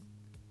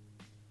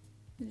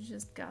he's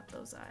just got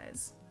those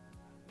eyes.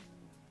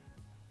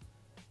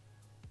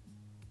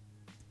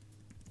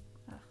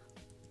 Ugh.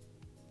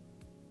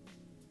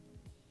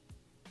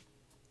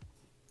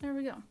 There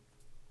we go.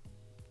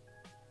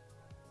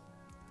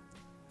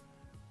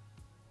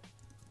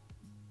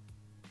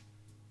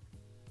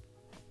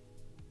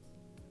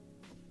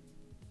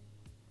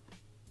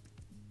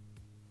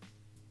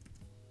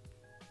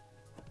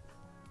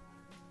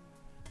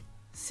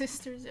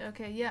 Sisters,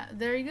 okay, yeah,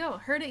 there you go.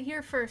 Heard it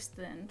here first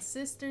then.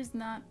 Sisters,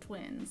 not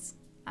twins.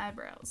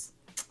 Eyebrows.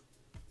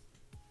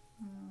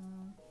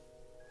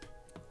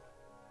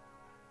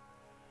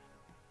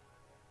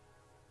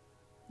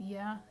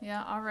 Yeah,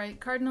 alright.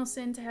 Cardinal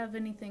sin to have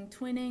anything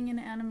twinning in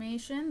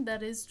animation.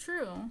 That is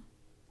true.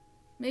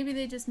 Maybe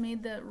they just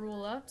made that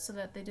rule up so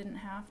that they didn't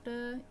have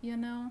to, you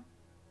know,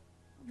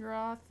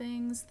 draw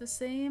things the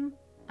same.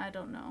 I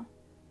don't know.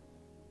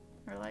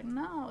 Or like,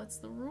 no, it's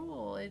the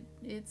rule. It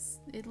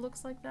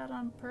looks like that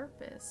on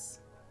purpose.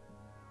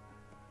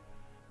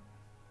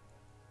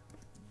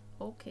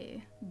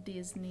 Okay,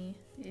 Disney,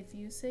 if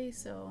you say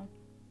so.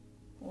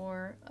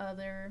 Or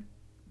other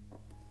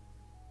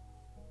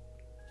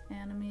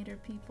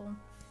animator people.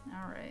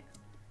 Alright.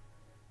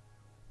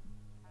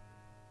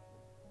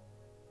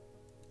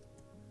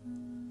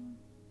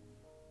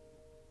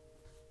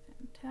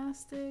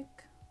 Fantastic.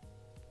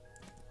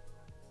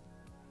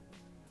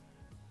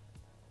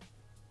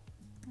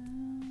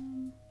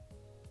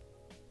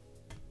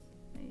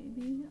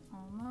 Maybe,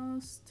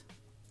 almost.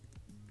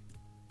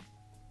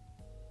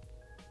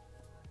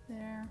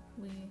 There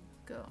we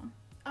go.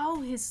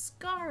 Oh, his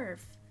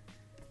scarf!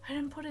 I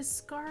didn't put his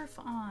scarf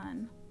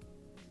on.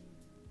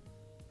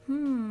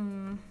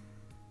 You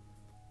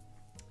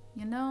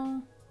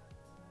know,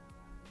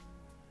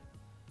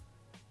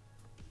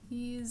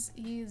 he's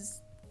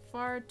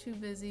far too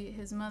busy.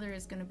 His mother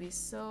is gonna be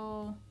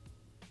so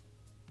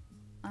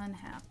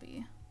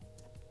unhappy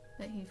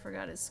that he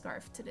forgot his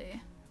scarf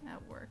today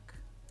at work.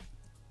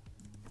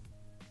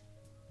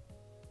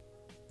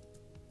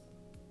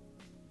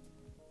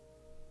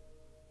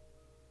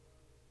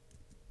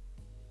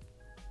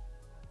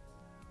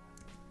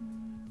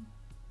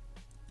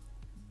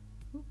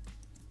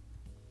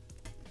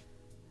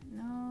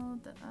 No,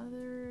 the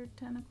other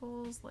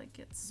tentacles like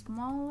get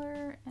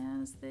smaller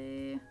as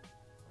they, I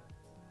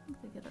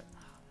think they get a,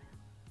 oh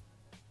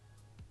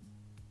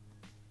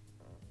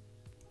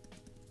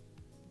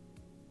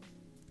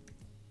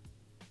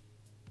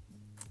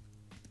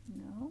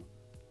man. No.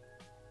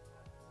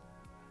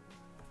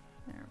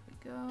 There we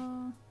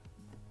go.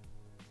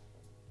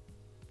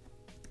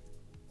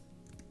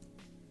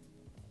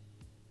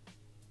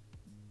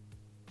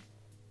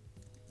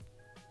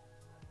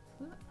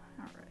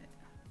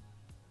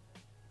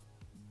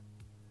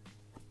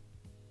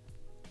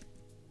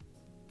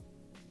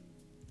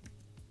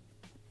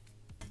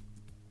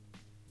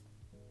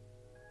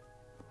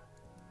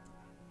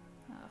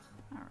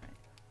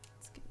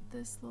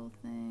 This little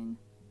thing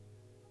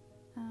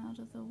out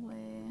of the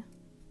way.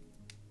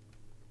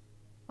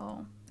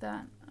 Oh,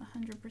 that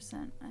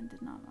 100%. I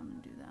did not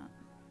want to do that.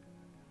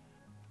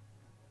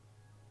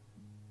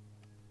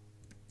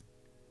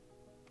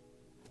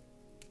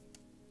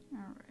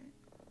 Alright.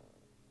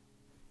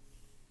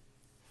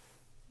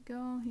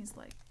 Go. He's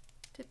like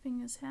tipping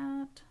his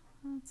hat.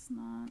 That's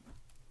not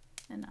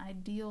an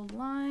ideal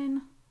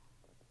line.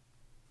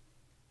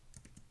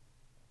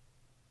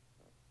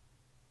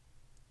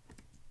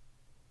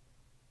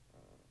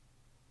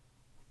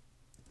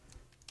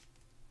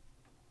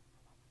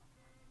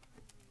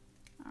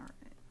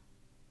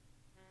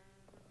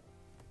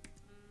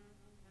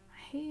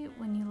 Hate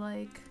when you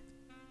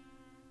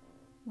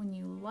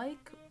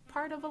like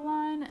part of a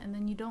line and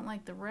then you don't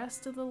like the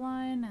rest of the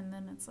line, and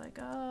then it's like,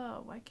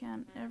 oh, why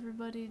can't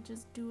everybody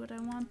just do what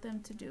I want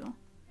them to do?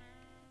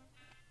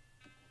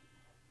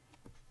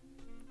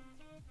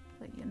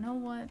 But you know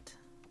what?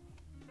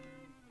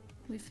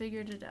 We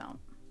figured it out.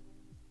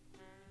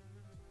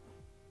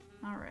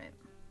 All right.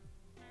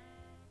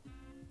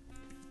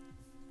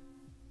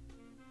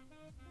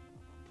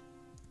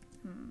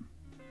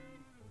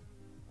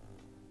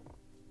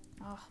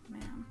 Oh,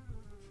 man.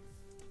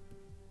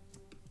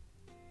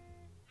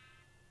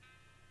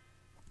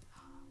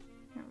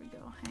 Here we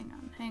go.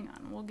 Hang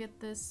on. We'll get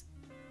this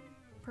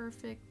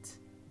perfect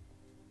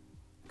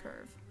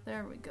curve.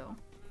 There we go.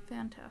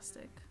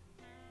 Fantastic.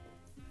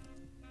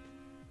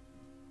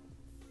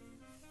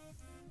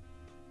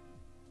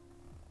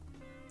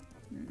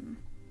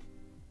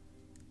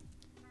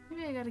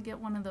 Maybe I gotta get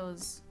one of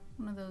those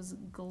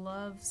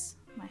gloves.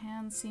 My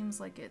hand seems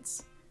like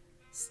it's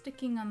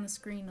sticking on the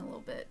screen a little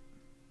bit.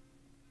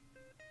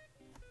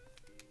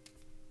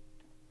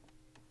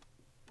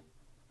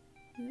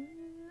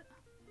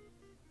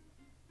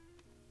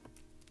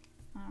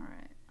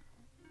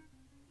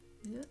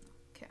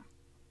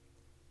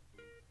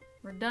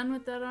 done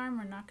with that arm,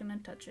 we're not gonna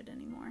touch it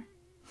anymore.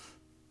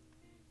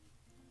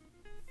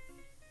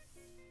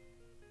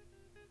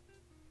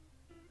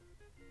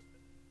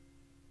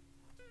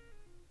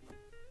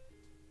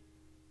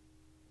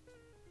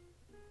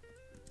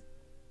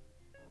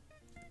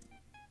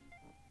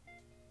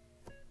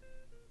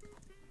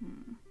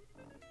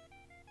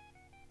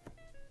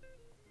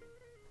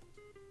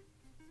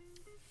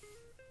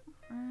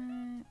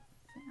 Alright,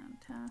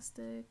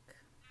 fantastic.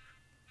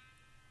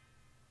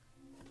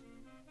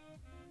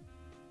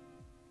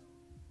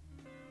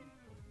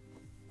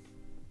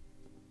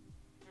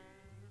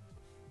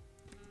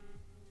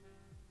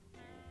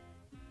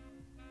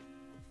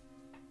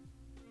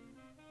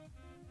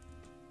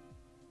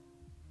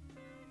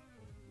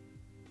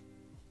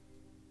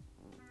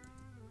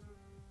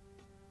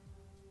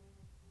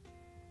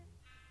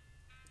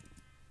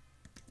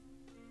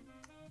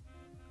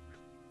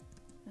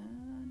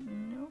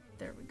 Nope,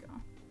 there we go.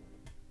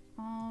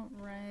 All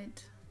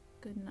right,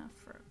 good enough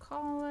for a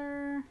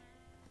collar.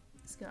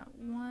 It's got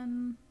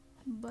one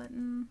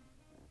button.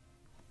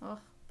 Oh,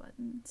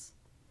 buttons.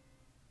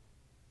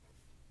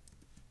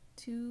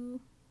 Too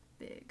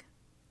big.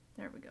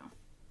 There we go.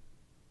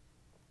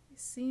 They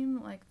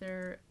seem like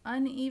they're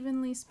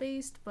unevenly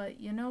spaced, but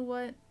you know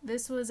what?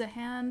 This was a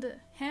hand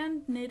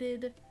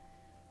knitted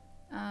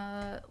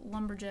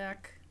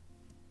lumberjack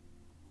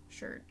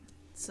shirt,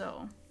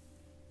 so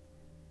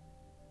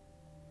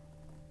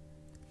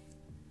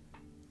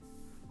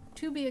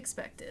to be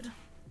expected.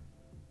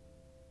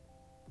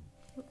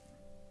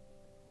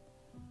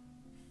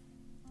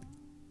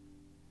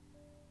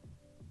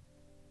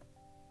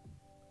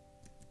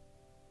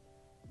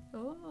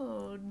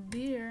 Oh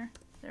dear.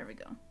 There we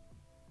go.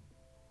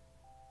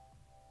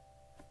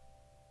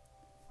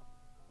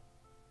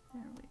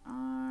 There we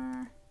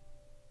are.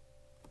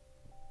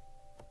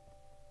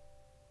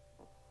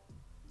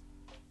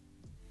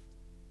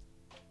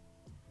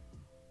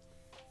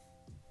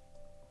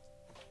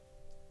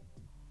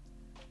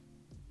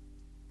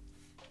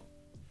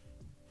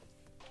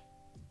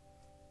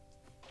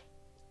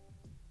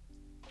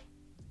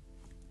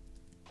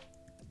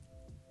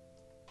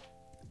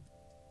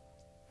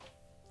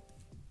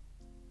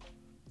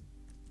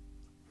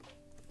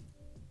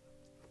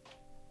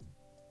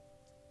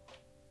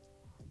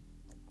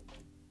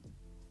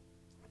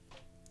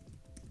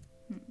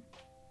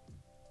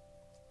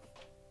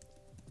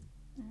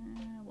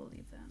 We'll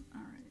leave that.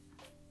 All right.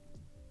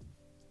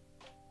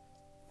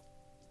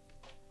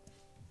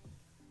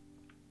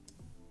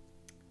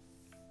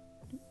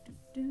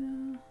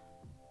 Do.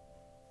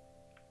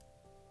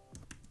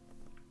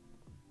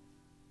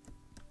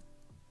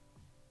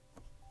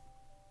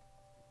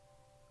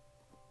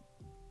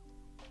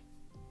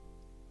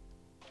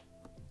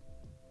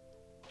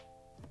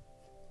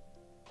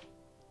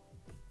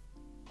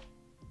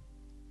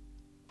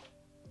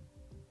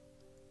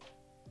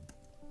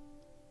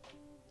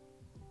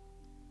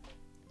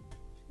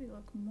 Should we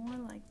look more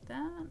like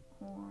that,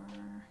 or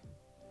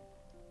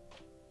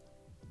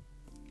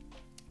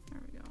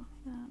there we go.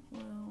 That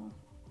will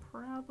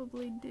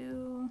probably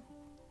do.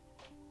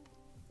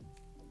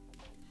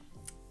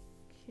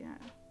 Yeah.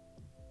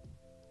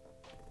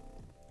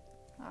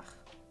 Ugh.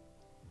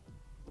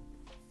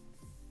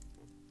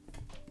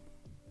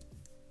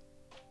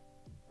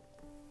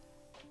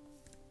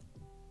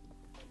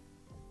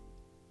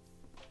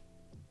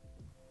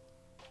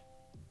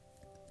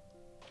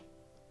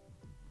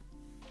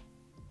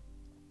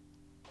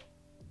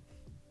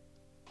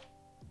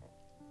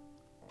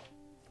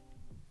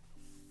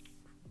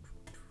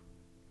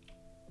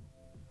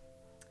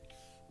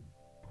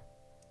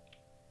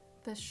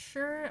 The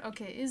shirt,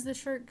 okay, is the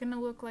shirt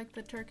gonna look like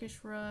the Turkish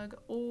rug,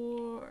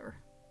 or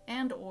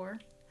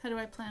how do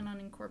I plan on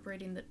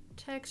incorporating the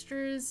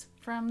textures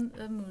from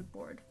the mood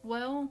board?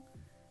 Well,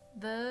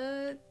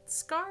 the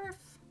scarf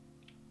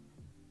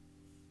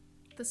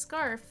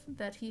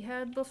that he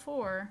had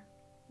before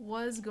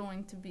was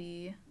going to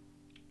be,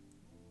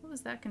 what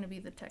was that going to be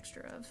the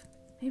texture of?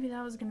 Maybe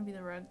that was going to be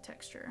the rug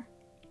texture.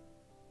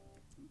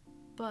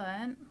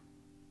 But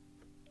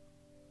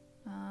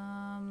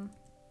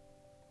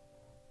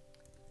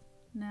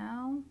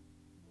now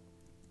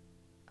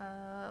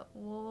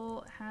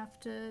we'll have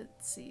to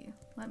see.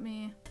 Let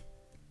me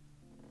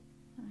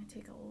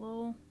take a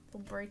little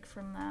break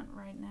from that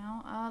right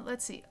now.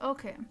 Let's see.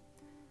 Okay.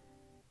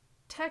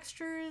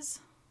 Textures.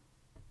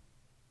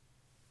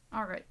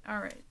 All right.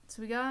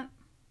 So we got,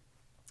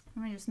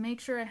 let me just make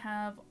sure I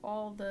have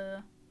all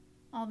the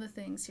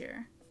things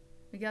here.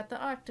 We got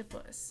the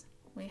octopus.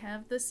 We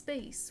have the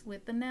space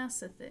with the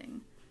NASA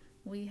thing.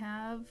 We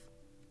have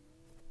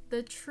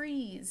the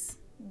trees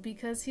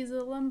because he's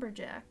a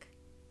lumberjack.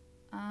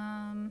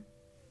 I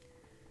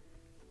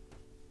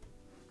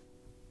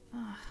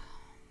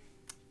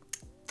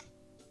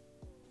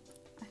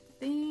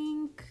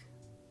think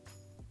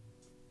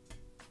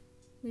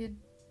we had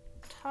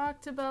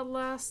talked about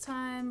last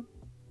time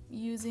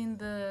using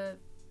the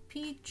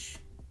peach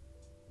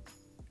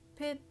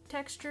pit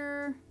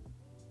texture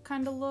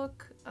kind of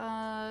look,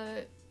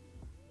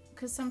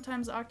 because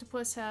sometimes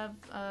octopus have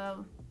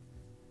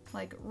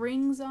like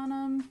rings on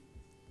them.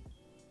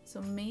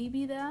 So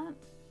maybe that.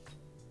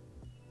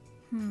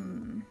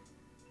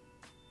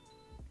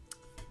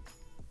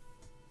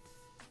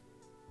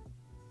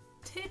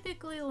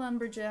 Typically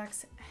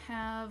lumberjacks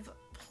have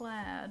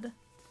plaid,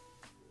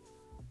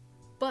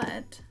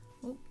 but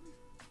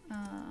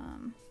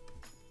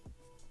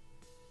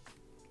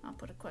I'll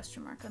put a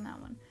question mark on that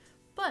one.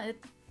 But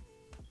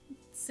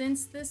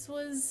since this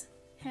was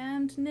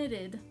hand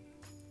knitted,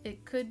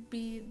 it could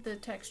be the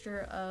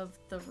texture of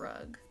the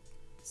rug.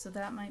 So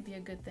that might be a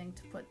good thing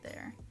to put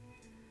there.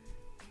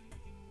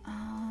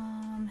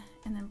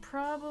 And then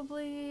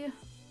probably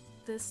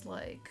this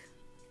like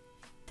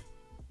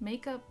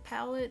makeup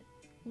palette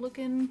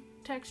looking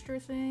texture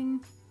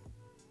thing.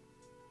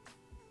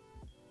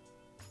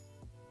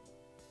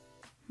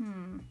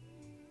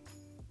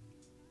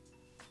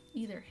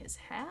 Either his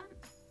hat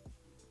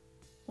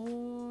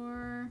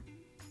or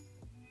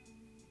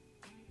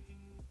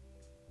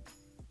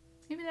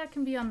maybe that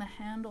can be on the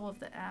handle of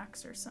the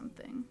axe or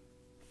something.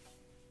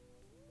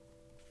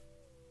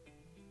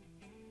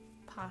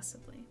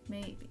 Possibly,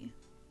 maybe.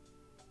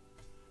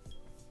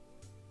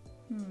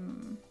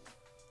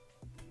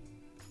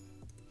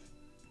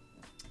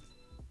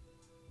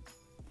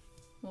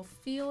 We'll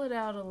feel it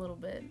out a little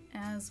bit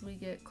as we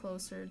get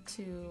closer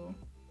to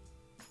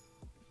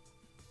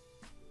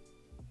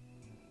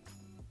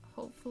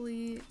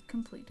hopefully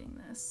completing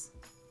this.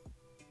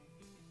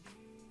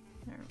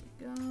 There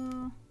we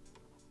go.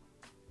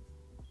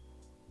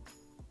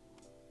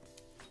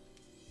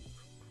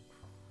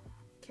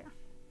 Okay.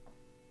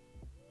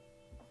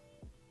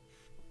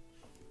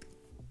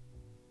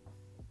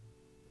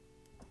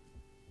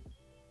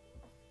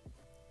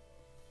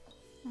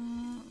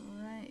 All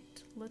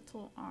right,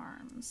 little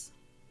arms.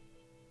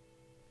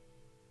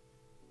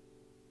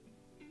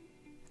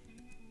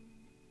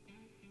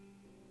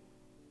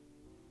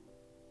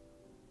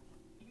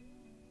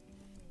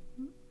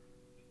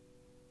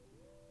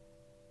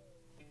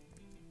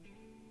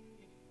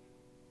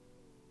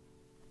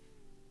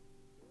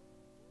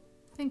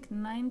 I think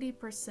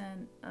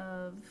 90%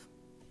 of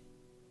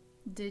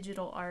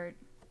digital art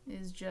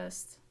is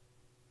just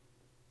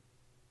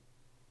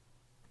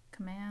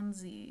Command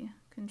Z,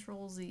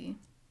 Control Z.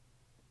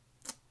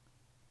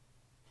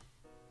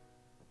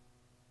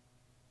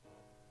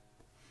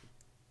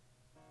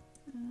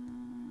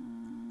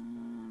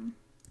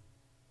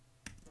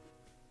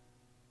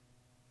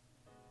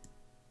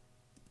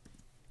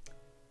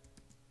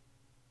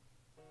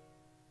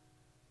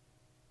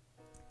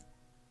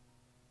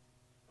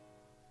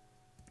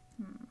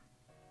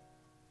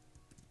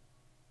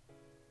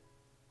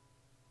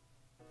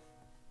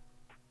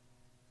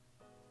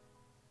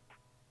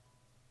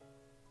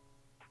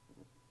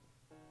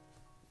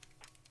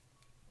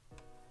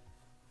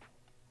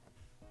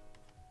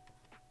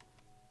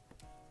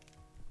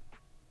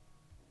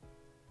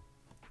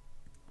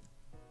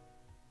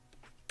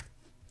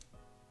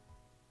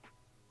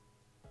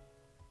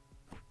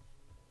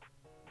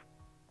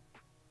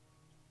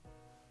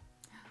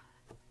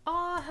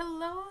 Oh,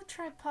 hello,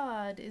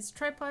 Tripod. Is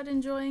Tripod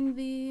enjoying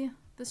the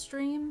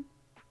stream?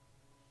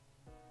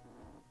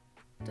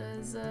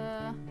 Does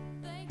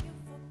Thank you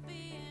for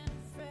being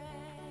afraid.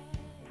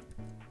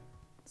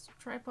 does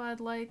Tripod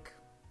like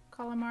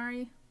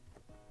calamari?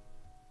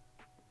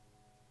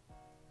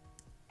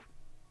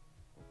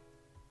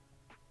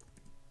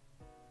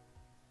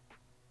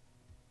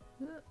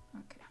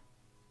 Okay.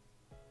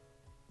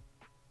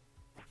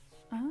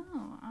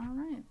 Oh, all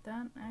right.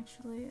 That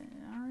actually,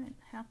 all right.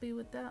 Happy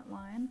with that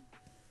line.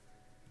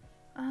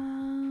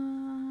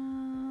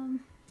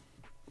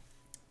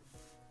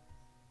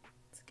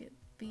 Let's get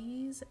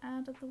these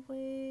out of the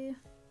way.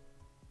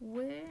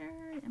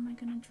 Where am I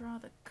gonna draw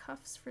the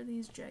cuffs for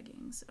these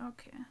jeggings?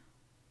 Okay.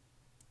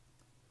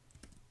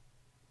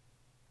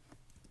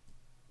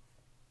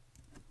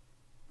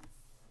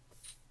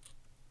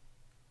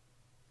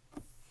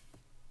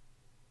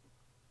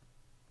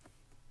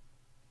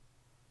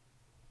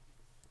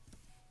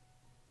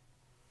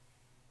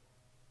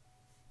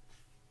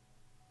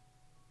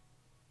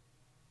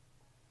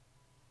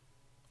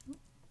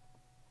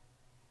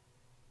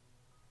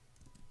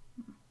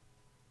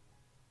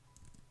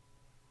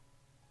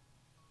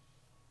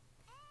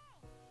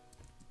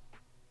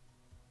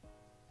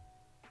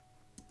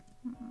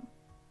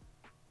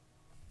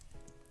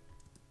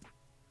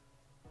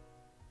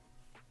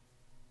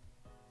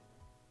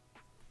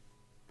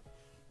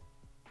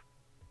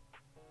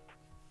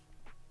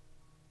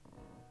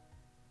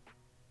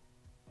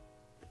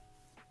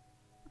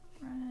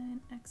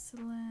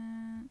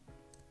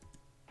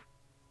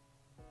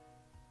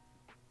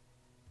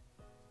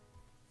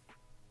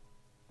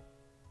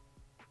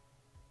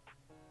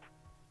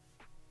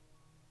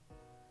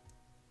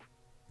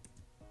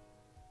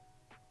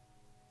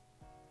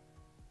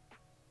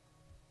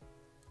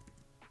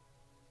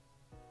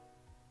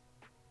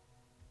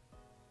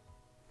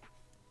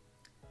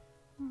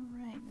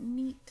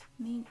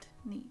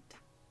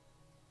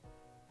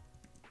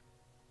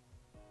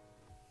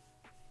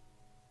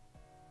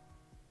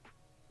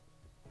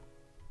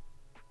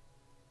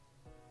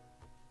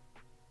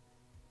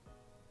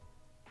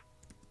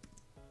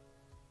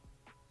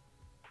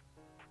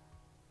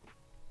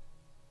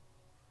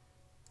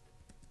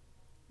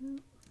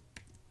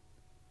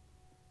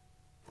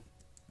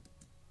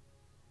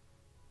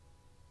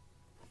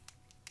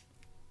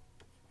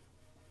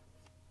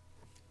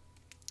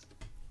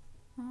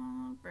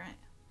 All right.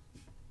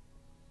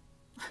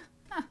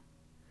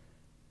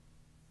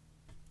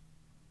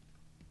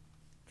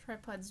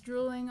 Tripod's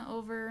drooling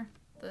over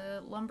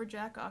the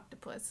lumberjack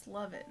octopus.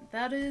 Love it.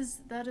 That is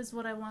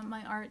what I want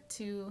my art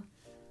to,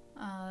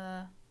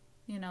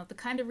 you know, the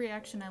kind of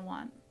reaction I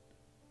want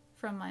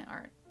from my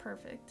art.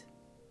 Perfect.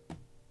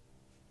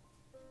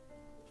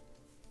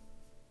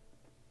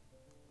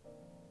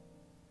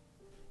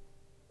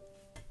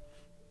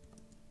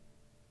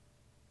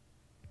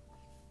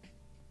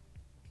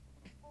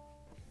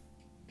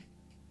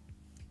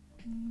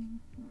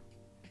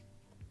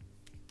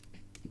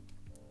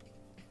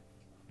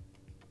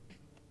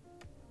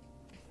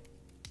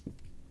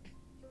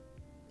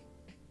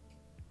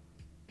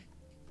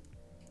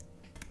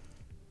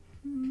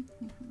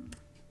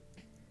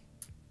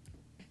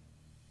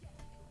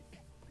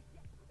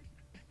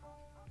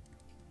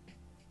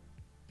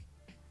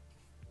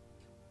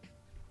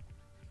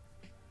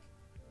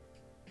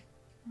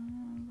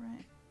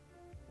 Alright.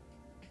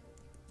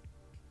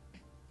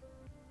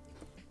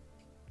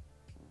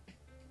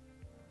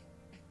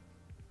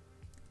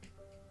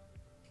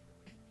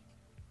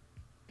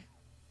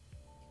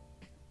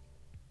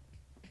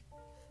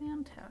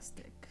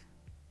 Fantastic.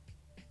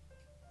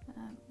 That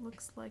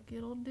looks like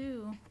it'll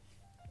do.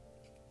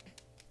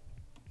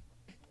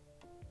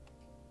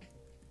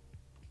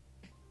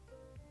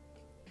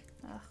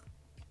 Ugh.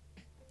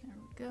 There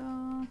we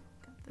go.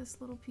 Got this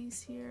little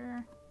piece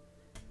here.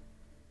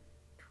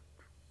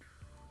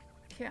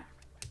 Okay.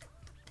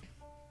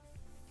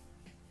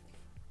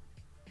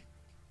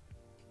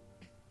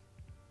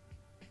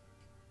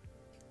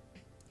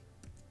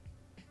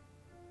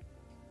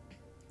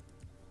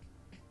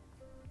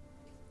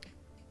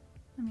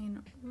 I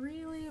mean,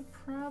 really,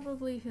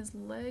 probably his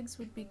legs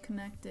would be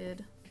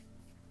connected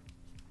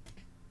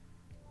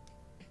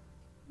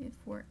if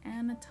we're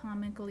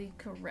anatomically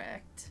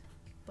correct.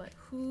 But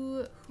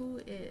who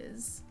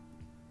is?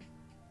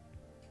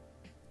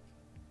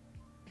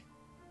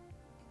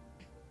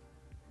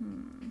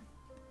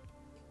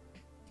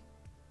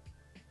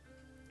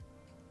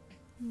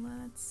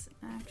 Let's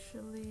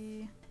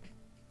actually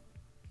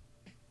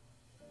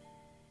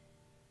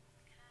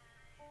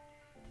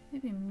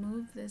maybe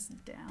move this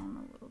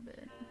down a little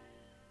bit.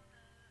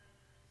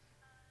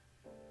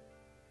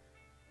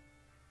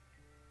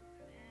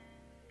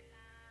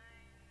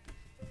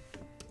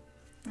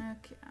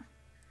 Okay.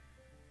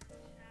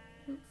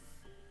 Oof.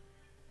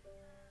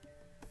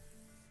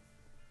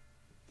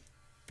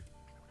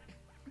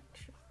 Make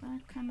sure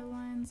that kind of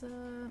lines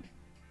up.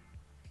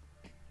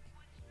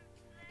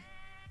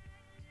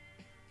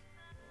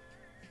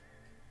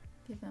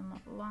 Give him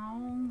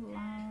long,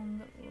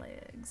 long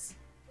legs.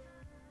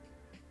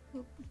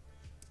 Oop.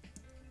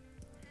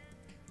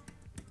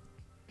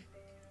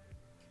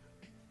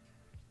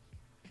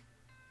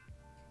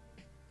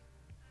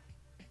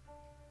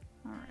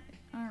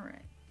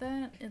 Alright.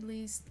 That at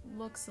least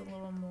looks a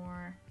little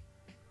more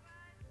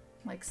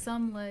like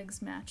some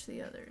legs match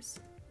the others.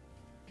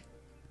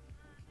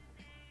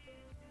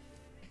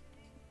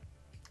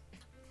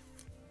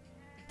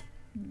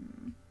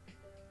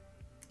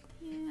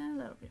 Yeah,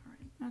 that'll be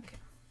alright. Okay.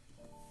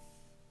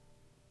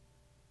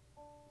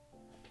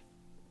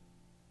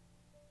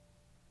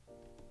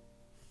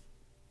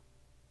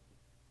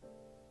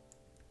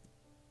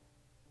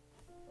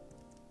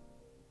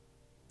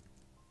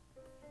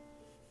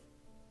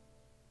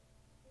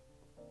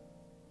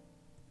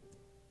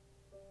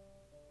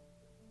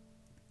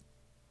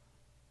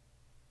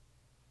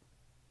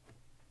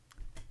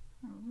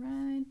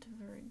 Alright,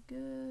 very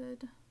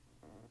good.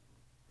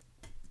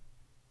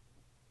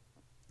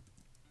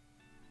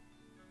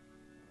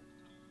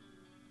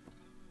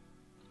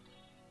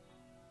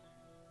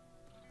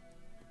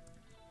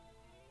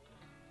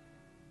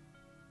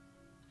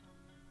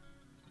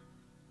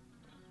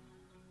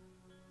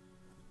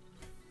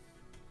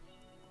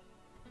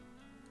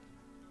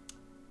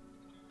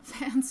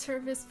 Fan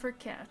service for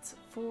cats,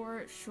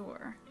 for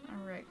sure.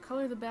 Alright,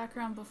 color the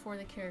background before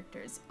the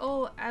characters.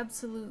 Oh,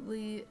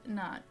 absolutely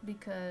not,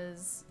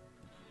 because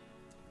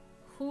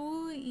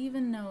who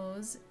even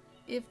knows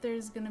if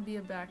there's gonna be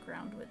a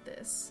background with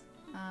this?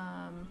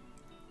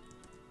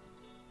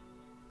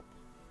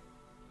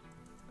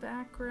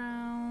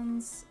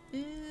 Backgrounds.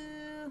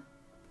 Ew.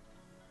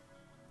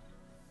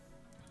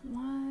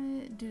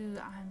 What do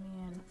I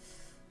mean?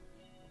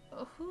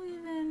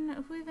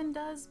 Who even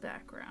does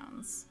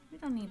backgrounds? We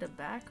don't need a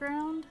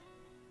background.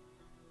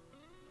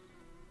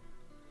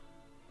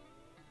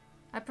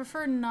 I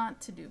prefer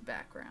not to do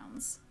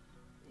backgrounds,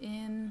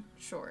 in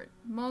short,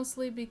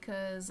 mostly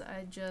because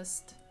I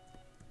just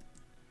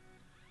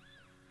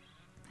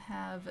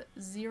have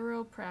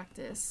zero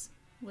practice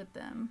with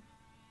them.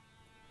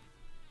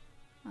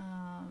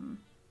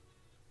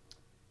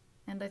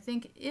 And I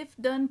think if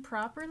done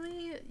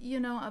properly, you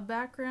know, a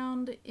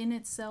background in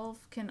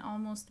itself can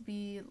almost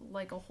be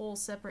like a whole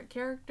separate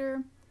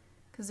character,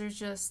 because there's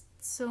just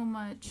so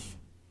much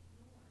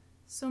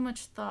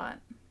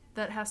thought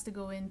that has to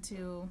go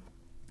into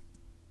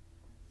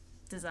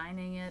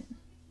designing it.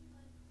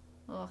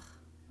 Ugh,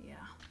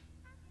 yeah.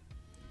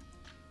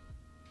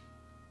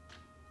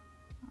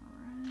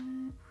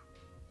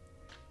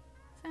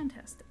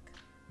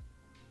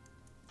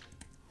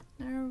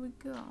 there we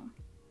go.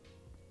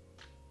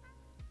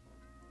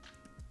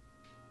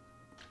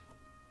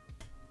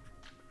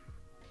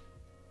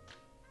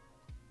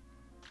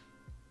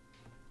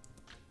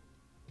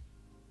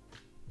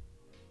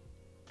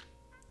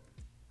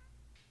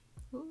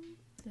 Ooh,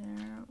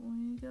 there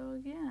we go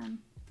again.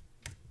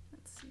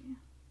 Let's see.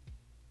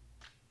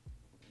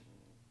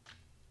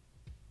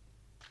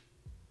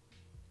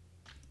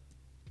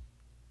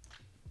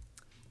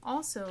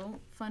 Also,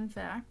 fun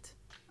fact,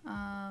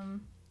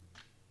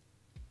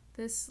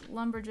 this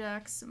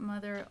lumberjack's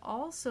mother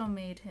also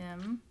made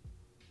him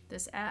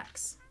this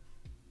axe.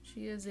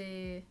 She is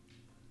a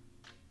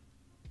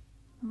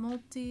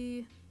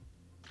multifaceted,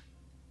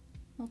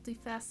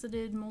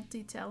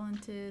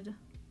 multi-talented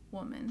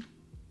woman.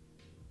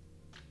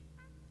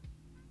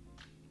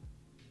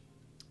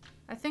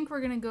 I think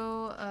we're gonna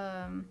go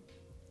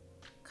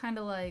kind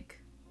of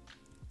like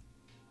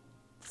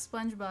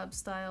SpongeBob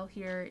style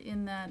here,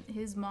 in that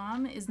his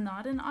mom is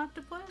not an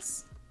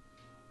octopus.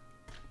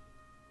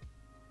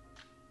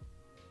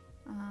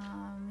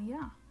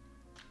 Yeah.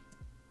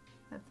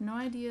 I have no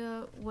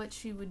idea what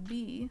she would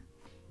be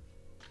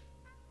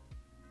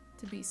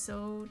to be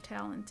so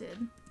talented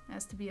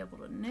as to be able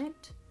to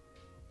knit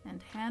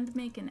and hand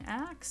make an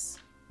axe.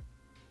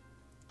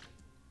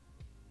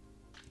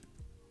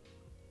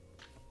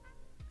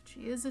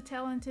 She is a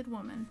talented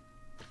woman.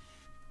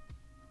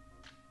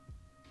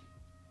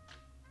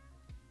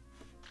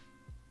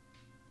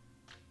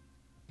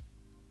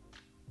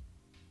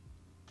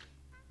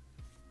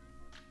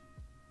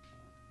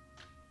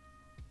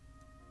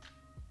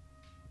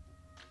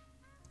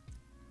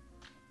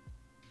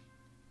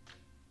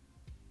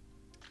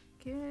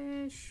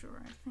 Okay,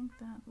 sure. I think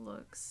that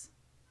looks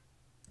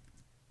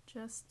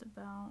just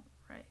about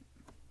right.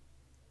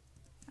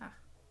 Ah.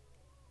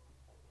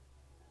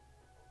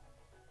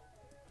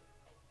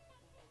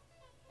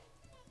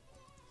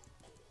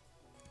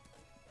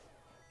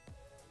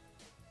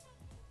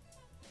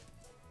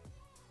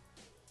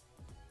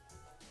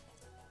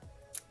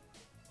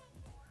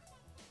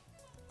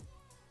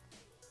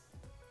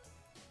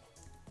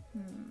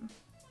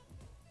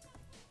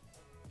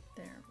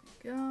 There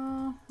we go.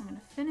 I'm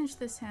gonna finish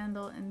this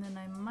handle and then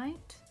I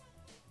might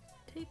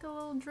take a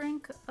little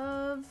drink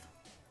of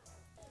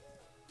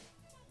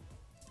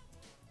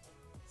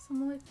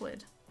some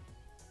liquid.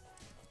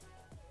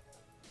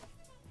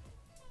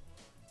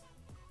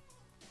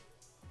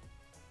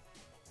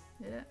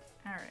 Yeah,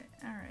 alright,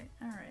 alright,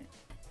 alright.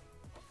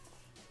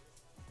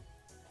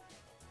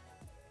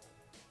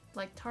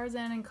 Like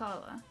Tarzan and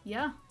Kala.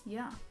 Yeah,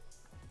 yeah.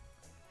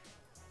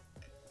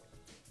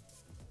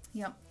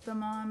 Yep, the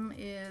mom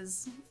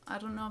is, I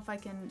don't know if I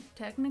can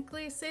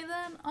technically say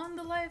that on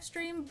the live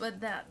stream,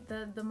 but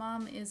the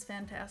mom is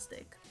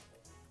fantastic.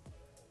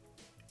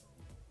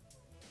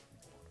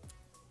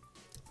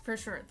 For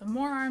sure, the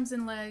more arms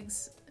and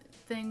legs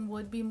thing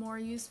would be more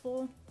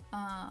useful.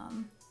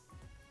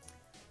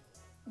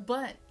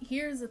 But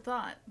here's a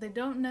thought, they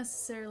don't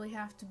necessarily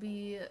have to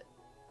be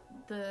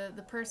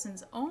the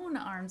person's own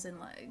arms and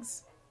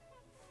legs.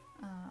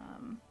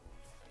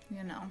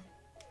 You know.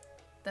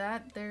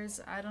 That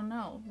there's, I don't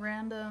know,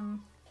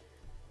 random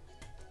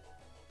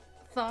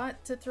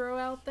thought to throw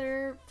out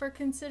there for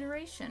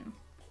consideration.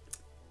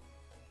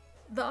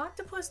 The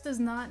octopus does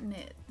not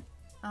knit.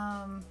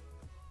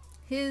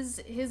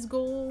 His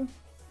goal,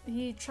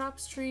 he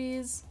chops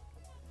trees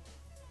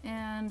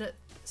and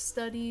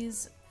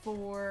studies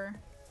for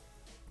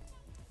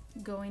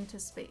going to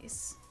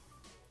space.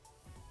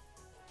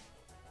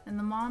 And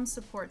the mom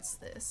supports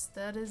this.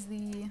 That is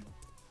the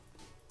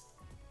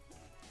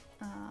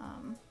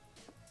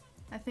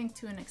I think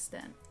to an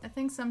extent. I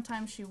think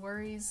sometimes she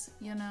worries,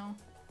 you know,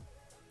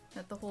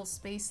 that the whole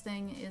space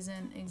thing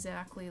isn't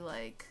exactly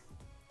like...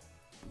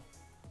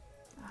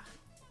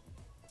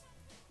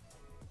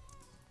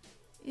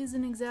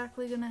 isn't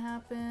exactly gonna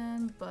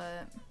happen,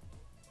 but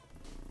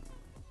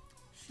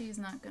she's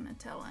not gonna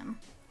tell him.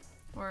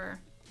 Or,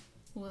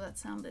 oh, that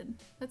sounded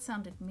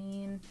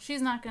mean.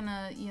 She's not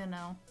gonna, you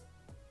know,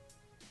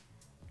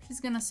 she's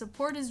gonna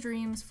support his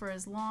dreams for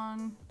as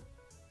long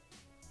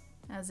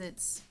as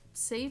it's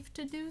safe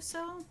to do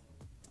so.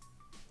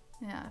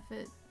 Yeah, if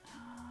it...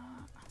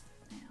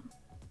 man.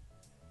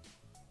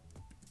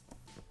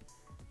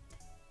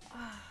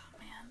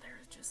 Man,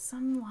 there's just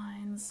some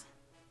lines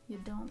you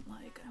don't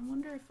like. I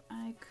wonder if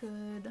I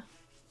could...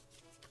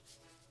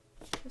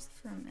 just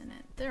for a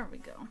minute. There we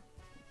go.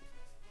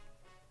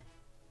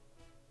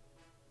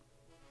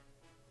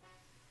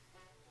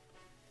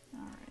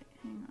 Alright,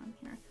 hang on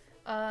here.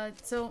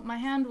 So my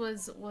hand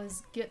was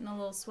getting a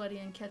little sweaty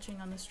and catching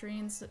on the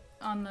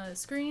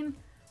screen.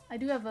 I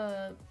do have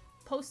a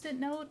post-it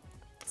note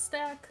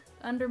stack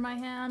under my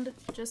hand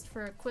just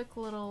for a quick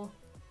little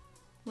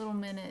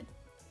minute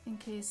in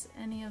case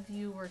any of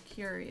you were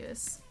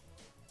curious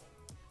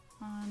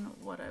on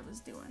what I was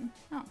doing.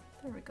 Oh,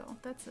 there we go.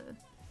 That's a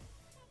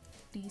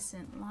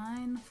decent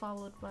line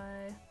followed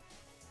by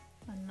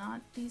a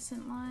not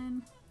decent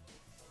line.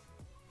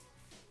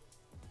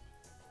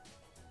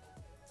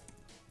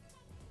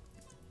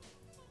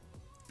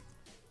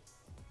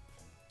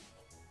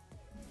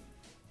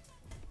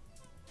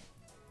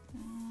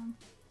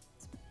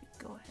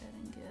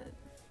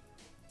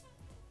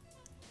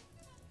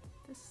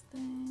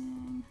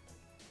 thing.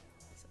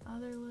 His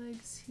other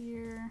legs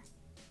here.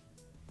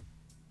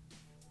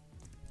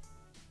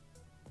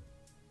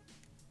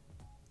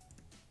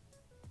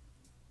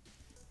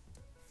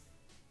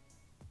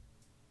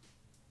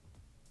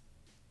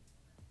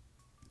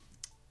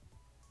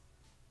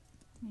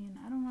 I mean,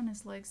 I don't want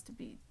his legs to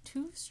be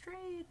too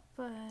straight,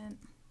 but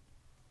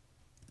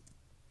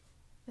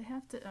they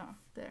have to, oh,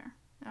 there.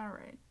 All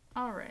right,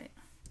 all right.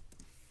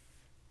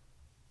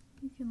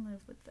 You can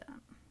live with that.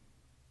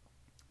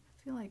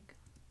 I feel like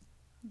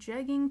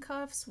jegging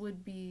cuffs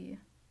would be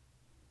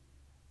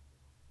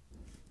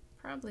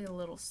probably a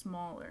little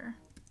smaller,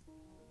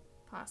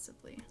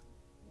 possibly,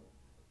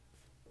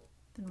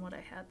 than what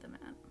I had them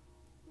at.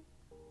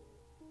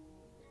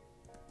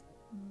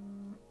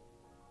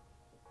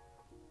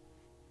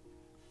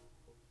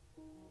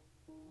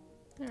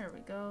 There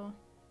we go.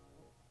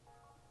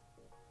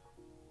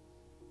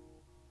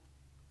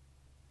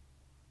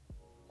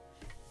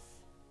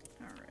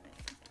 All right.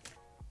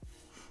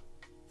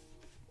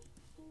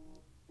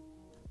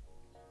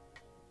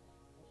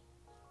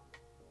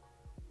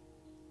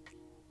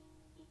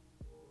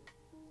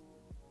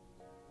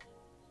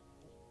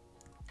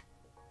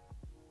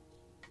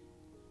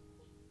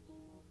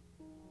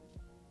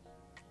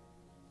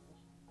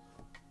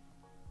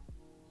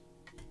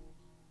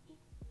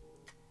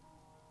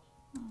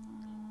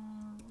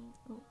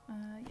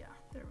 Yeah,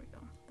 there we go.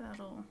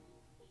 That'll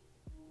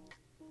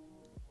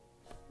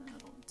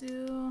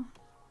do.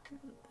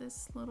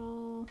 This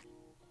little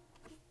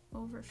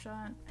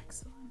overshot.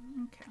 Excellent.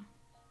 Okay.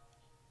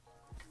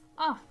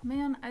 Oh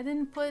man, I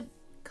didn't put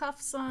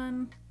cuffs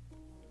on.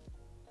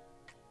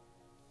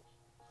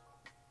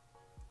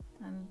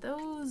 And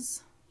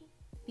those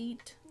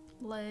feet,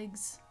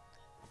 legs.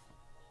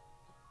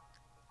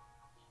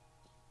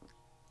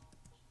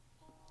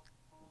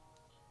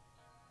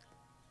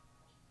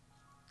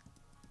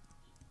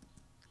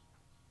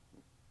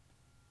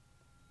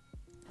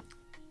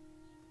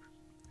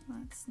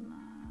 Let's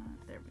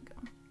not, there we go.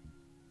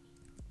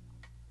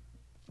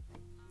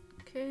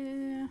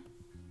 Okay,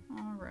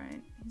 all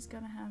right. He's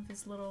gotta have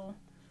his little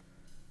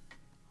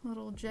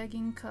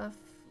jegging cuff.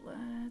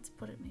 Let's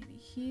put it maybe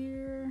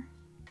here.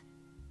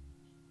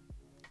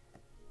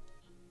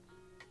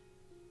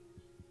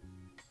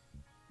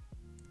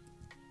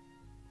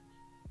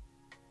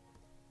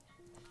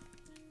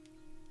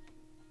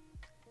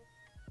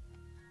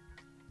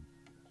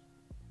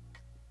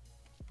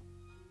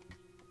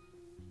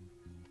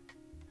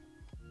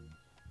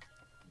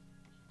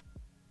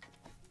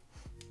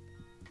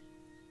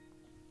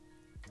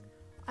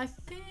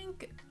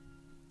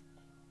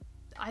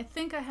 I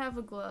think I have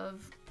a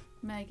glove,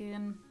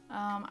 Megan.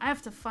 I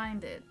have to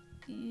find it.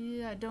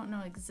 Yeah, I don't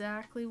know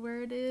exactly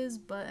where it is,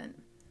 but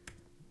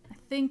I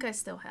think I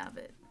still have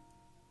it.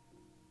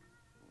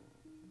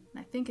 And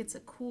I think it's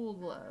a cool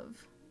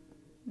glove.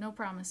 No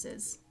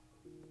promises.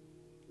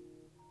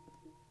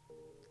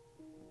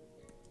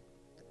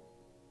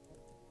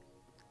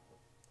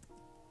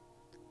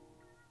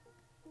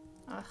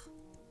 Ugh.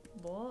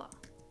 Blah.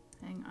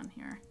 Hang on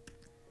here.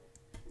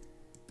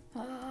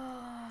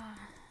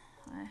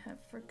 I have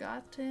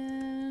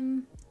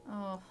forgotten.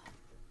 Oh.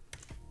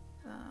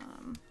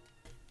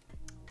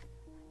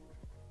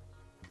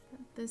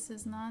 This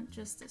is not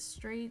just a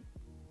straight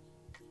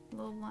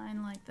little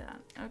line like that.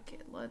 Okay,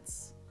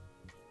 that's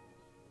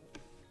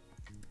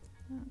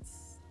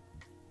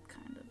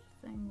kind of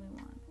thing we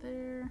want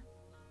there.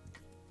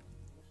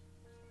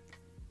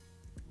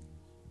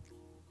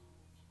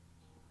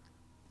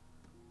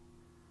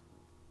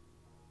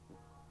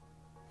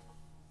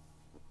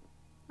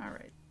 All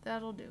right,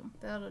 that'll do,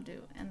 that'll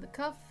do. And the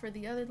cuff for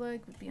the other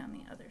leg would be on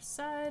the other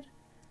side.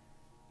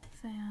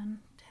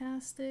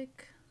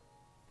 Fantastic.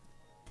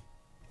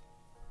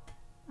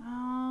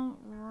 All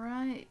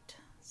right,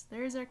 so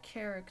there's our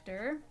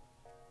character.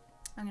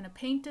 I'm gonna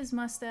paint his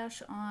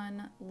mustache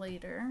on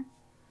later.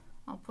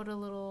 I'll put a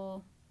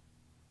little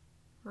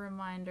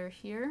reminder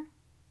here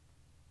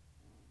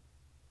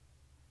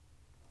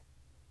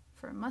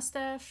for a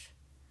mustache.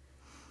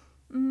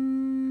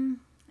 And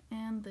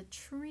the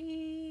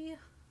tree,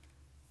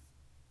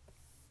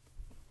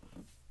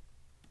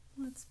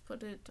 let's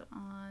put it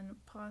on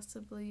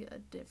possibly a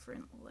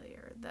different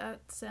layer.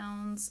 That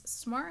sounds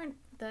smart.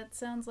 That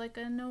sounds like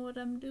I know what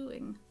I'm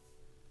doing.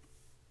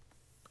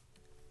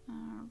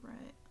 All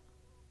right.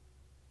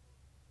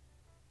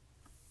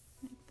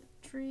 Make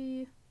the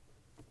tree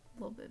a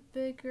little bit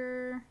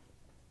bigger.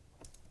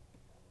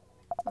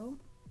 Oh,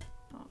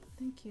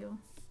 thank you.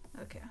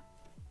 Okay.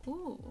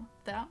 Ooh,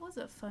 that was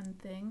a fun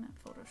thing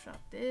that Photoshop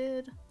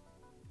did.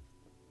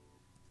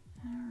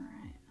 All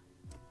right.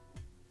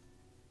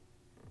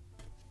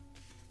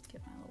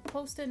 Get my little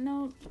post-it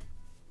note.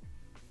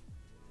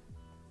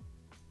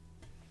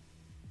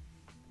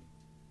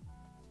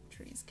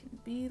 Trees can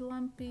be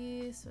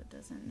lumpy, so it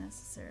doesn't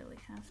necessarily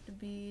have to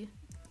be.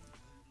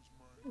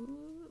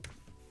 Ooh.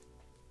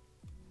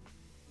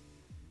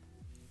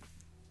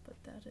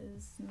 But that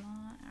is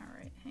not, all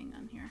right, hang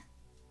on here.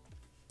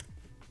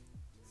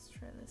 Let's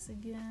try this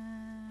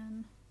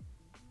again.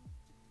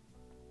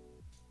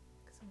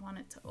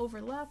 to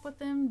overlap with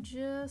them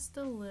just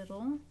a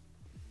little.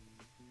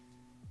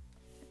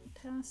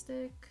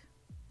 Fantastic.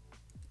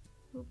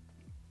 Oop.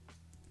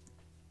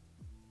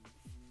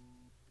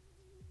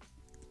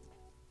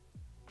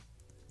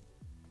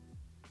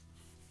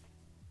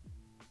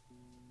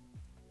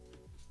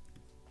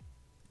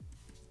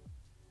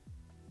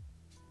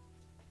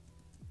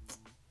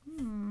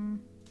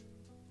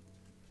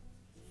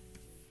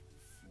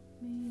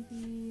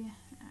 Maybe,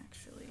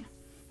 actually.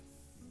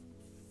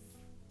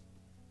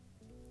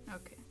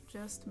 Okay,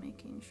 just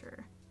making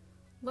sure.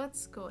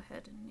 Let's go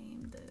ahead and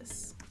name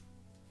this.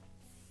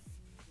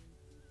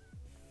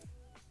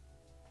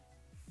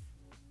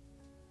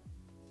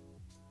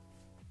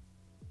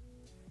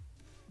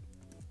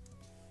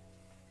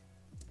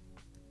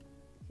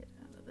 Get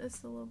out of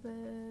this a little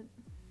bit.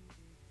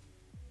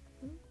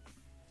 Oop.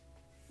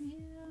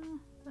 Yeah,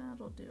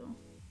 that'll do.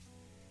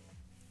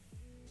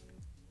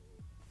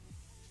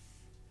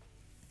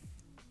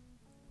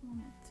 I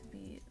want it to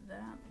be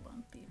that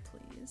lumpy,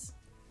 please.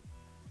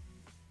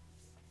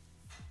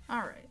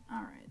 Alright,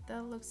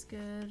 that looks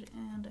good,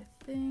 and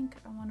I think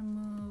I want to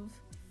move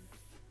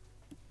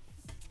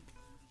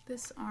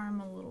this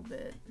arm a little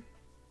bit.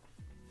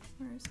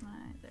 Where's my,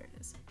 there it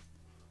is.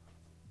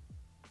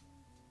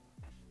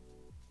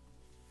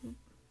 Oop.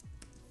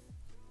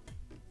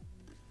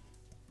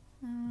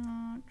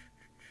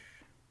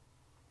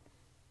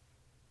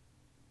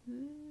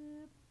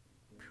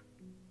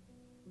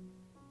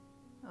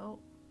 Oh,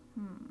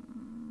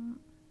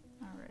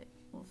 Alright,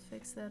 we'll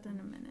fix that in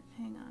a minute.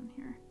 Hang on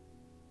here.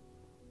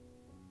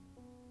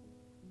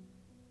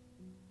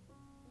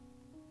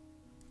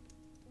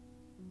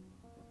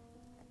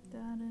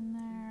 That in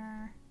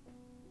there.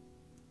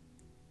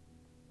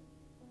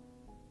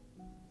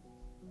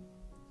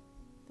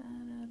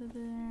 That out of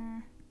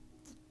there.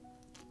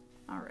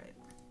 Alright.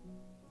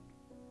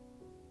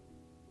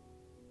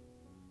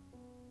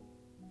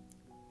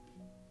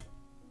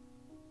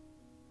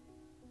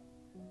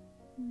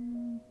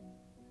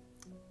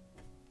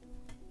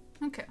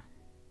 Okay.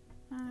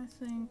 I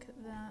think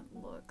that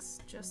looks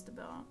just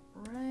about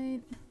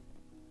right.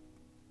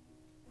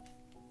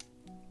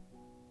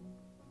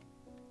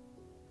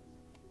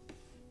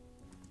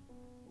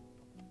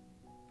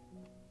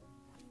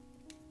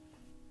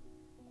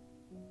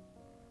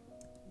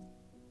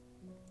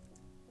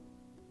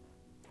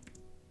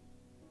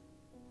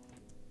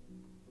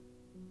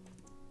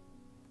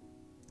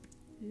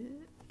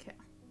 Okay.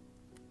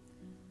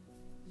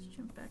 Let's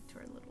jump back to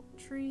our little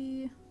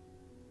tree.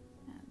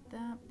 Add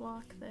that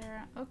block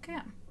there. Okay.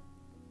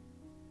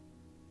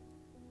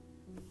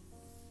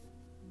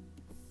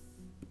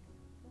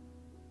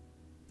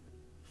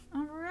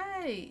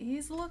 Alright,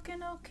 he's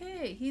looking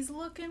okay. He's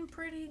looking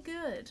pretty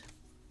good.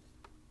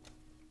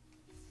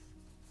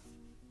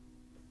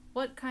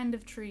 What kind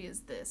of tree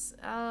is this?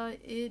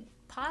 It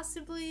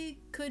possibly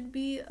could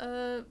be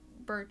a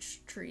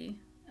birch tree.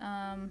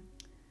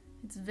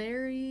 It's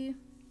very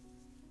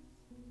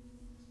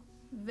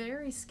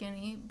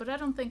skinny, but I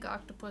don't think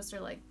octopus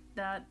are like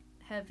that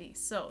heavy.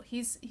 So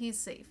he's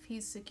safe.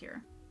 He's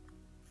secure.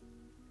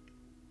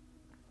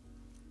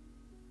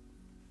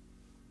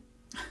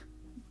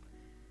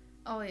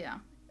 Oh yeah.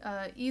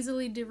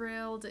 Easily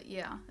derailed.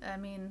 Yeah. I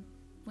mean,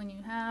 when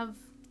you have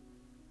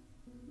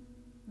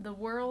the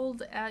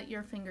world at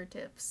your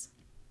fingertips.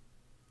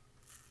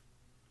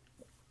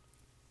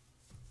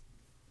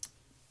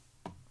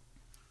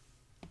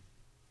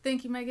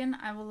 Thank you, Megan.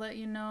 I will let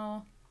you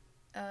know,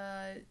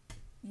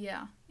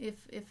 yeah,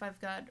 if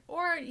I've got,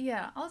 or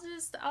yeah,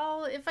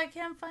 I'll if I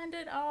can't find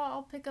it,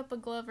 I'll pick up a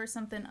glove or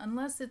something.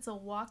 Unless it's a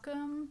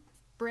Wacom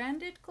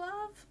branded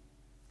glove,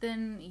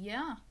 then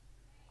yeah.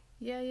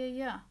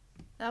 Yeah.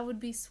 That would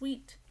be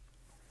sweet.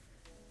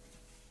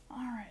 All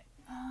right.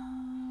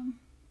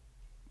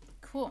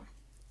 Cool.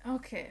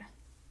 Okay.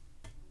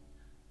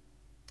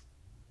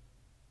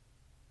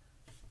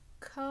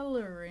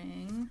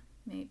 Coloring,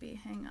 maybe.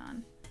 Hang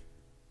on.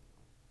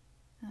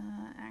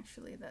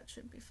 Actually, that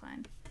should be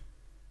fine.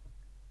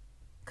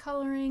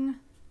 Coloring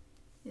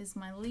is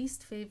my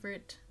least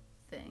favorite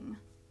thing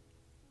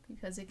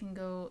because it can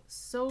go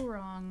so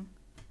wrong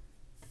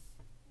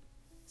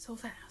so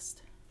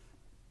fast.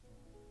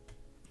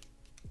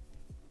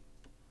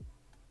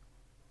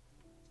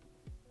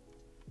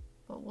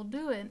 But we'll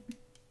do it.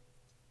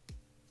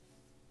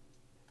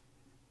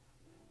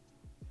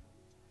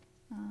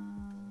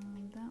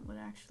 That would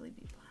actually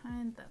be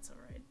behind. That's all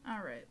right.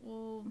 All right,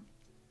 we'll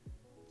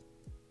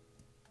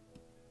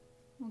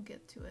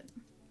get to it.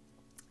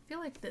 I feel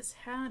like this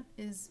hat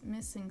is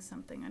missing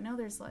something. I know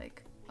there's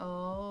like,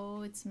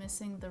 oh, it's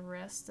missing the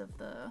rest of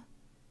the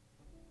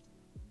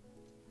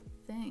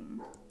thing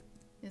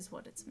is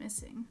what it's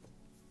missing.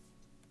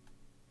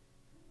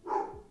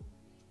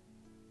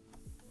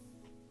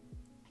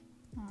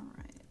 All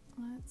right,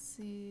 let's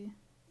see.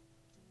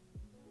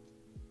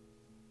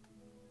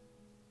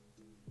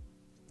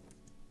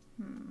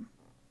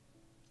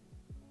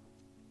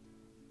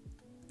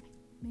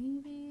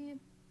 Maybe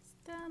is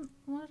that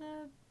what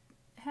a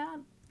hat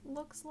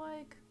looks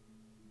like?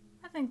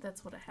 I think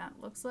that's what a hat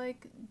looks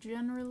like,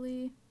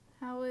 generally,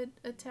 how it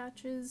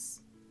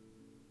attaches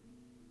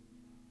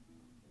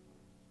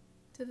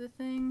to the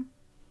thing.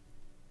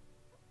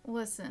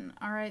 Listen,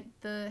 alright,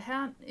 the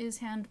hat is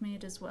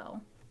handmade as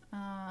well.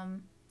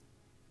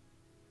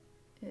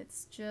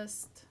 It's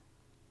just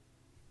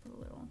a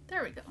little,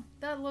 there we go.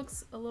 That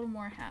looks a little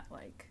more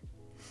hat-like.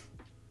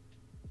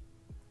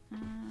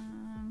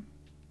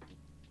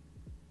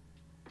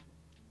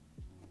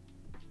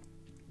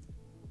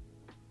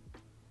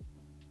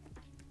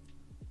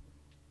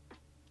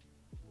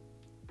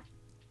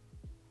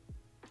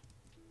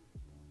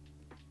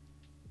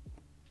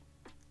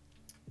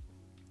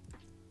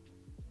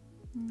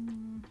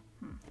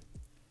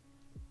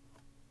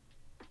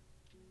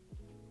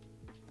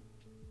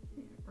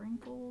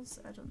 Wrinkles,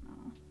 I don't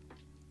know.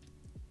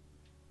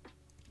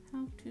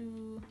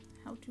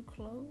 How to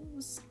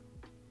close?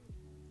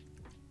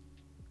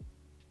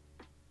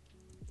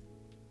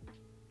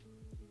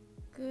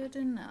 Good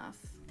enough.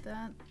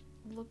 That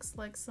looks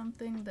like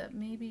something that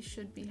maybe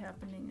should be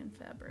happening in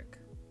fabric.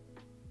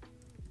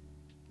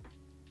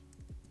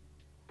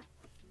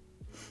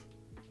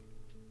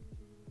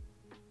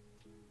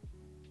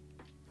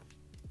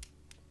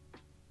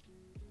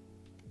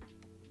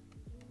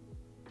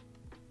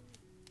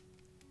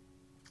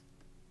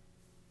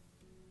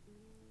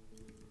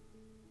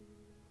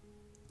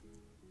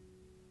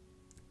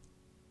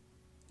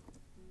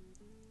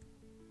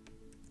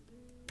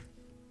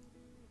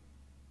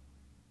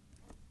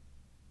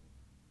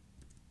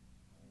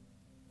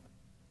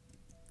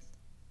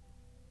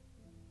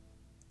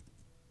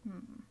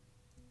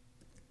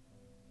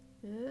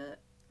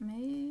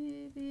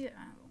 Maybe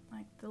I don't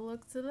like the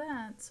looks of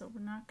that, so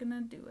we're not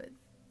gonna do it.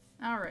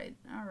 Alright,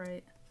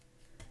 alright.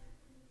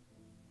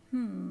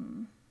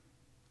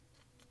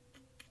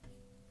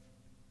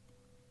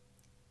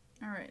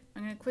 Alright,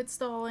 I'm gonna quit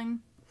stalling.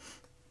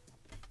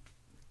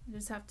 I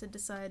just have to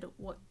decide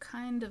what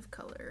kind of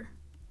color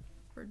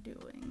we're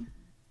doing.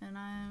 And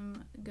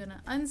I'm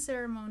gonna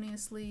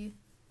unceremoniously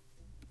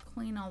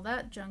clean all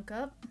that junk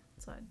up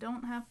so I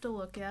don't have to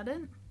look at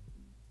it.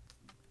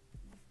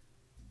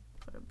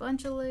 Put a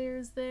bunch of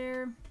layers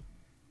there.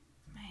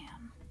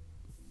 Man.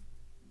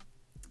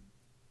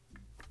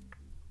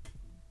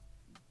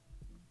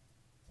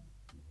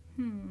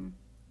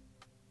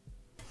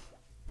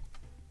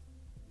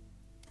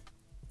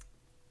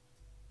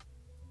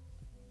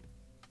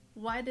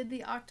 Why did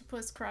the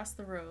octopus cross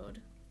the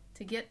road?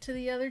 To get to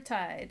the other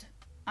tide.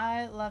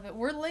 I love it.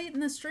 We're late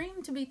in the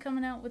stream to be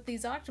coming out with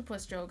these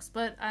octopus jokes,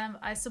 but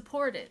I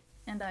support it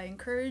and I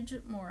encourage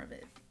more of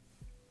it.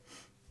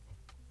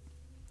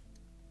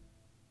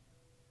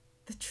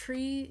 The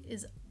tree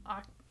is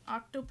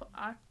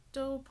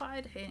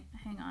octopied. Hey,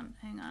 hang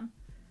on.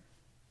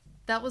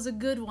 That was a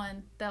good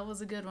one. That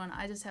was a good one.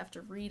 I just have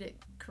to read it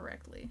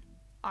correctly.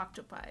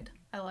 Octopied.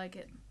 I like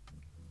it.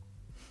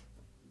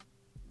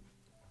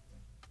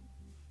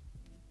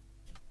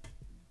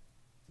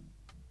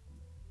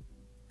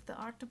 The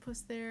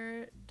octopus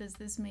there, does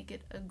this make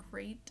it a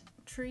great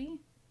tree?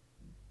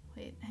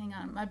 Wait, hang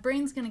on. My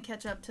brain's gonna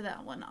catch up to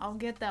that one. I'll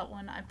get that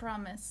one, I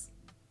promise.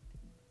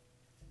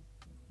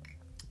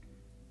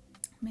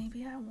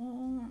 Maybe I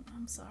won't.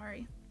 I'm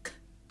sorry.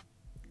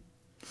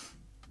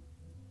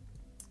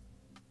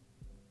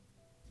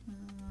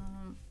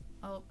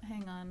 Oh,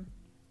 hang on.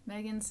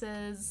 Megan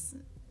says,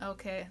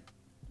 okay,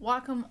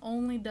 Wacom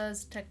only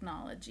does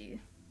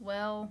technology.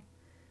 Well,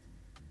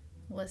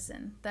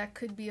 listen, that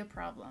could be a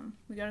problem.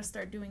 We gotta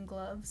start doing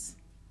gloves.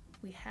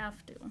 We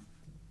have to.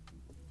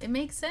 It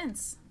makes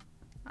sense,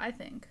 I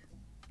think.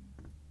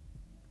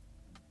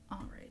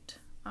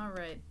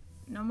 Alright.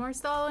 No more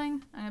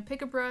stalling. I'm gonna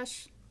pick a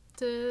brush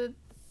to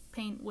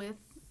paint with.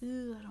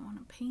 Ew, I don't want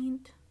to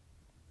paint.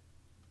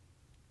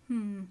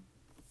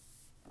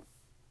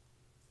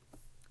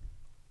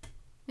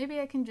 Maybe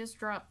I can just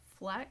drop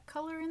flat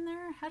color in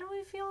there? How do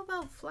we feel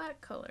about flat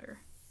color?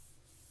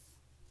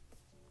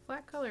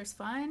 Flat color's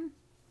fine.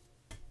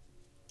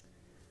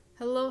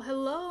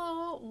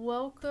 Hello.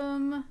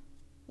 Welcome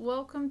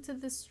to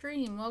the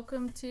stream.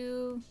 Welcome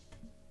to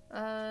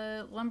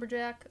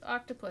Lumberjack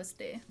Octopus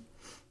Day.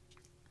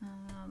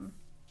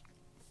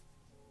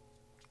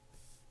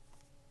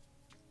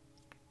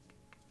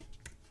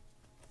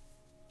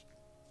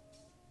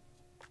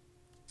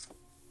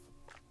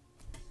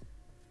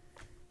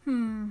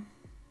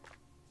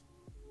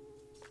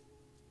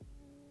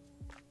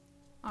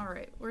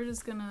 Alright, we're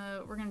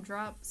gonna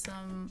drop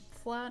some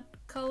flat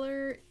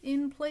color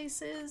in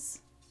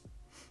places.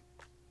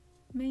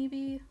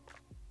 Maybe.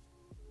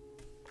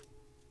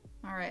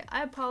 Alright,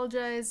 I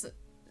apologize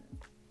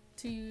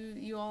to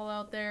you all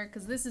out there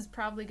because this is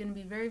probably gonna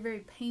be very, very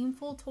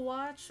painful to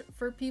watch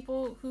for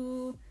people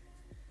who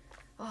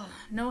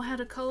know how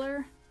to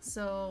color.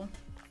 So,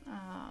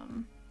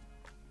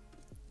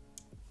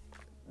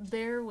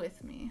 bear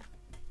with me.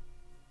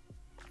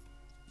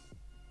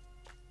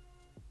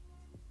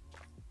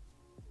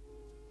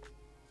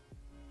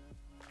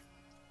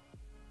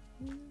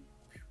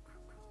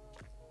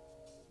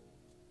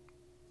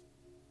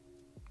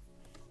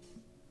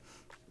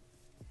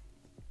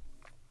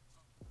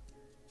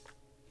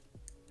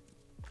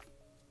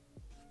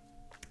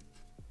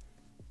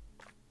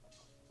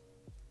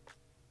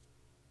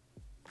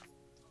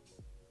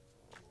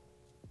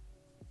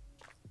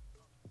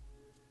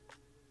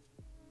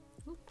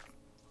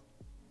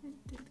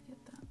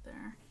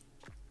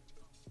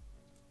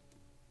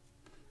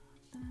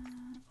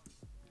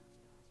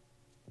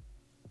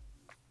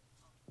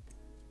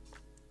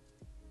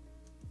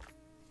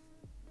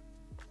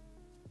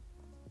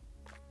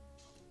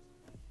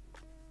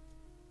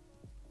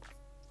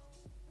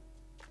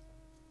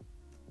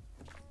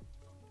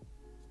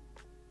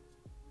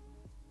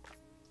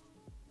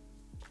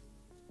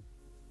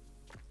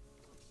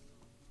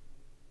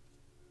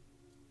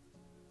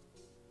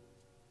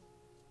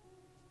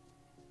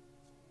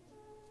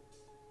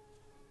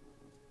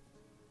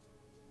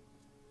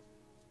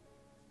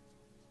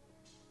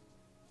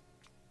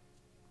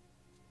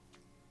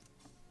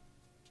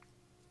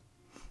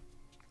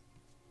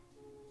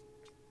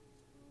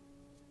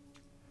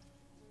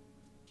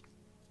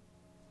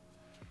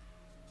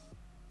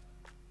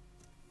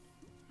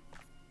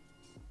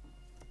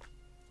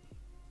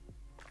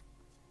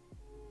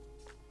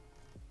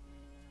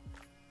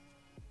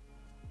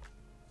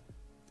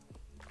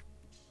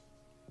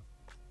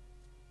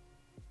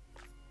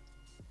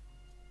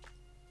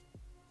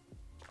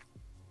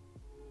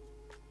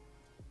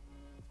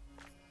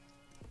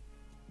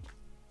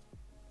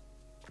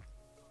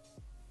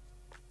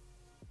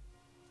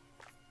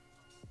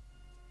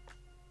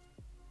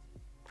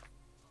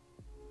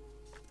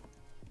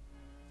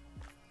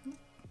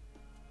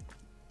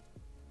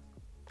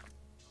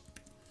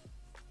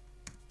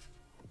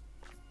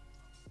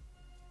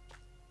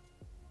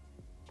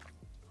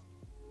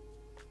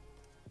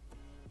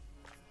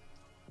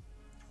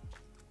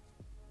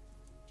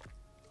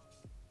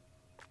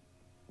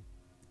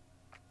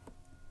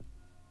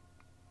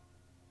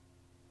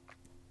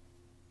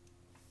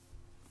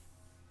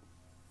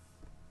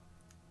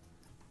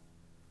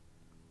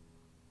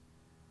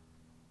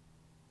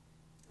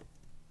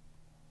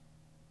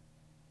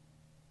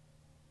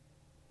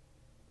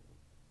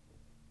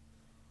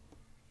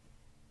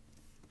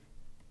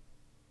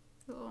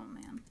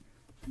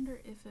 Wonder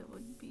if it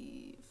would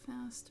be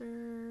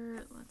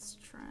faster. Let's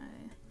try.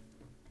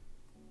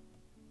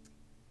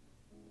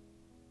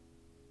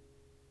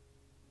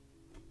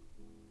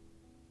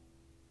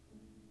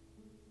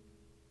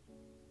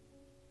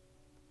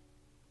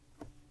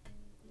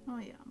 Oh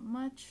yeah,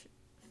 much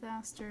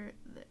faster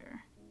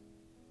there.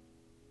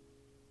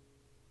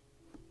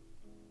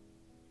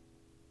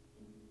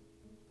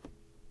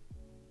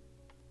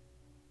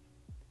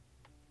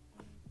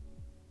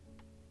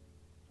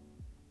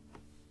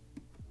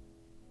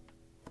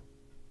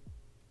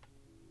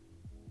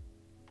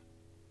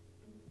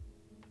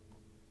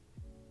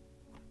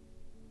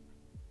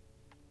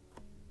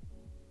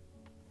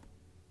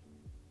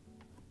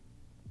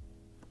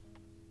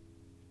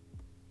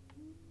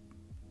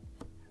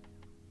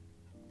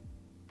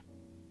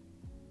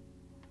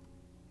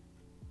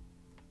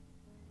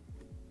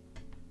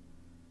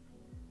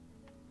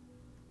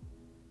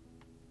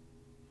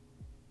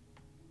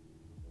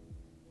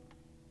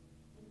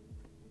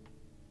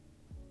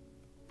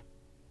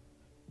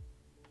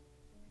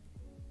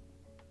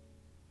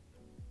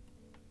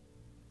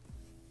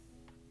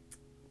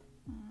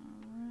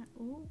 Alright.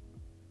 Ooh.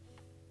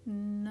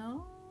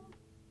 No.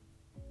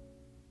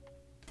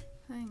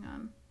 Hang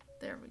on.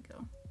 There we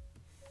go.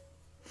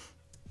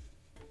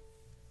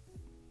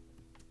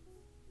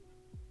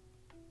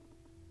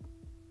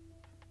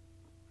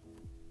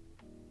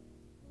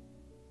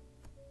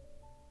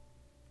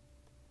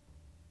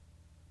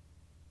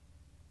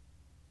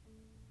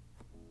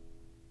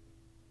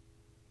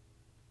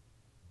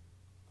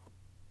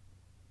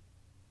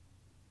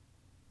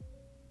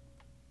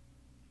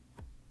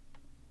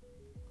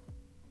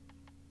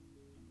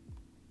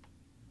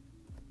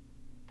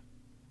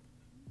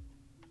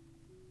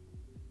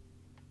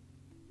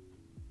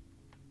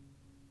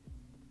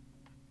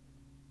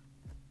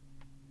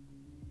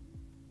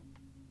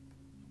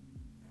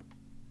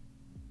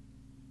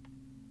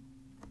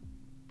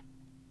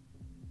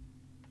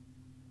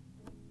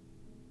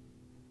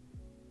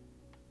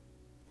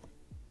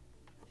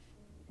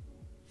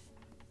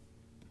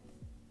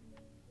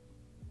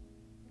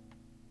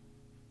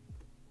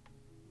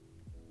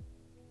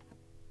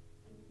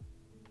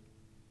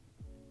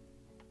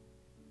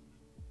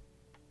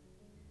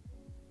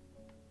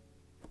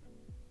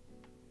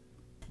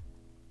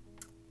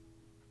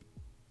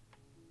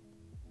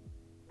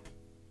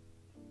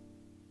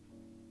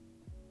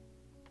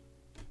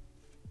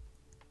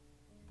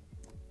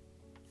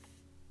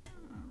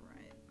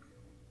 Alright.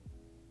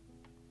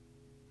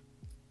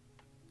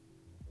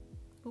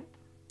 Oh.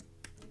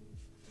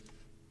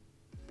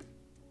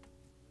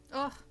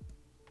 Oh,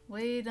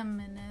 wait a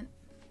minute.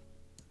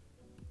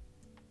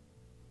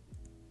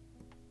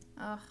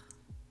 Ugh.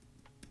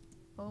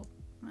 Oh,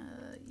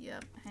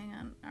 yep, hang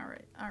on.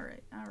 Alright,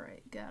 alright,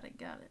 alright. Got it,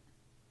 got it.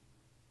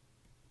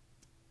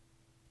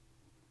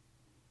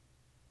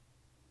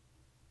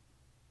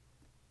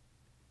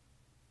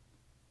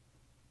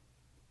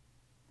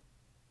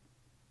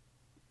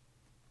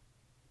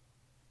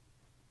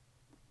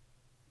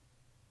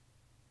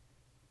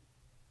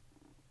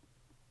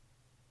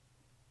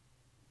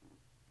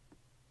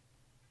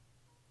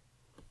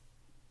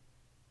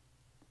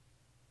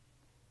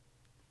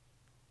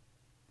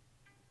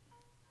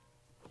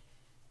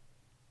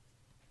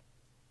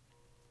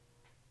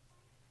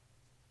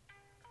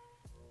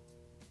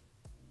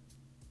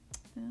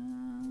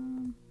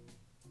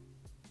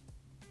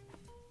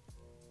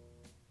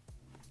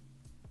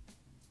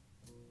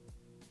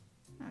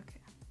 Okay.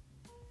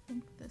 I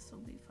think this will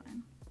be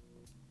fine.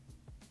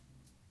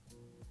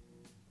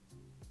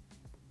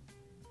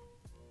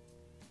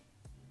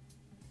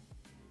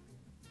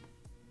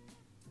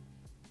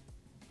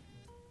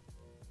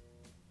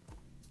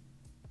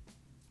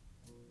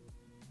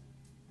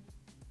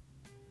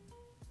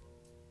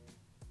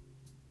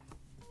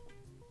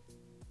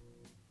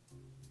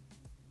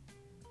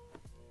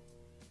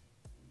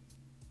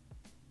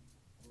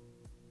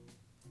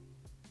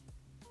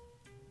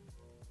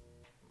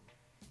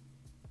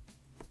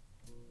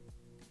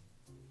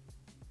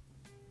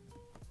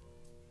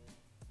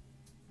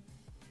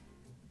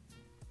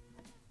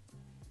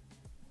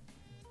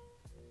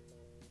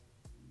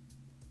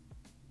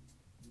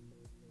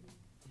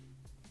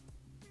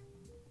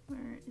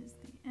 Where is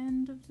the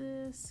end of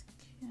this?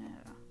 Yeah.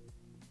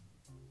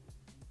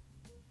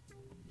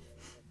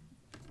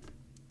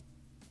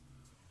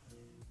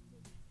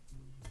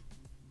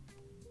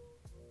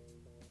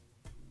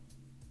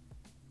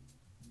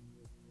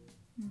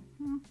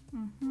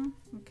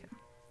 Okay.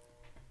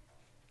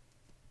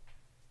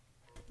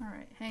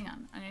 Alright, hang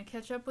on. I'm gonna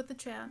catch up with the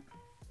chat.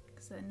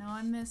 Because I know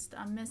I'm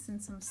missing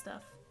some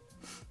stuff.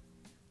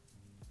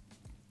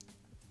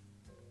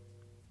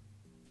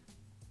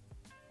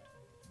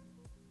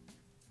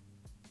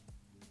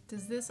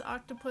 Does this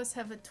octopus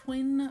have a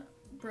twin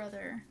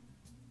brother?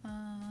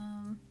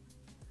 I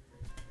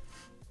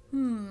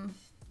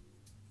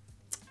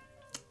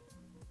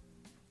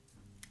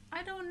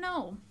don't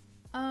know.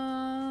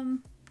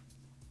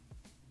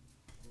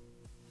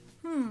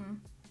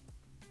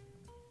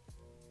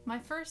 My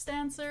first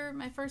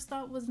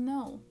thought was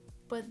no.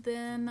 but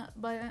then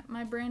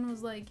my brain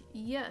was like,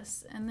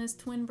 yes, and this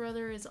twin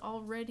brother is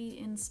already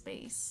in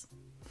space.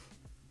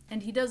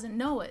 And he doesn't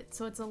know it,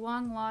 so it's a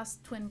long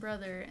lost twin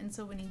brother. And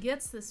so when he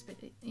gets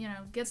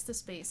to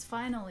space,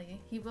 finally,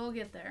 he will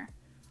get there.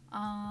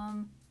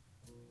 I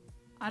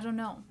don't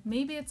know.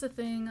 Maybe it's a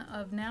thing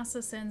of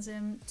NASA sends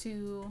him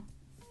to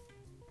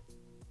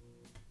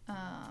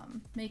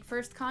make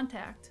first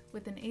contact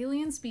with an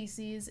alien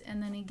species,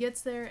 and then he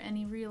gets there and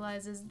he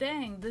realizes,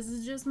 dang, this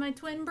is just my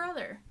twin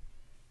brother.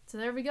 So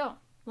there we go.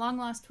 Long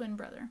lost twin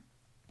brother.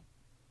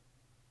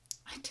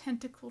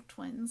 Identical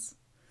twins.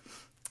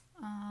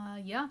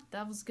 Yeah,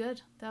 that was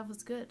good. That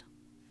was good.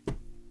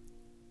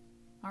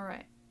 All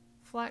right,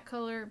 flat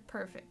color,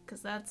 perfect,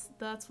 because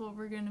that's what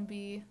we're gonna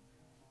be.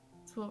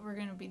 That's what we're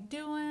gonna be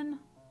doing.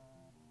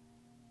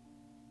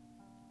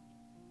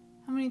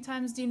 How many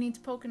times do you need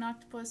to poke an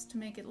octopus to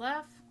make it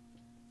laugh?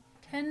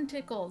 10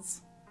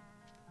 tickles.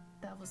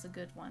 That was a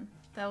good one.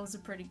 That was a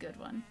pretty good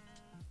one.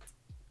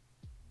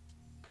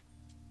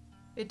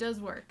 It does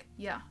work.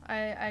 Yeah,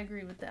 I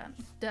agree with that.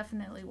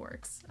 Definitely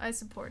works. I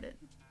support it.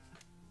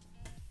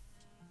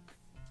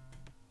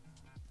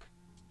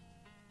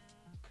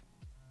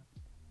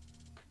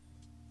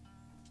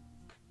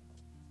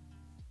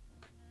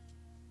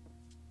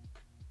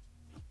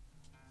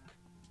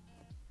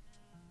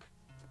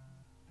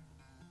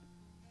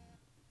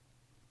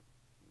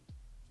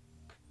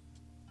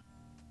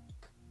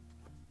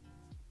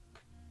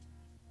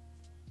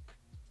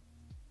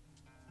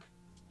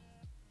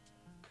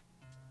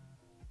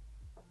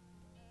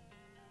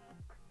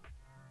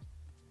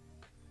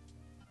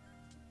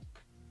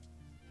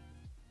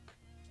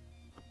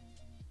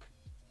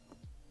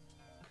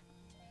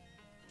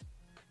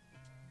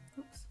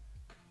 Oops.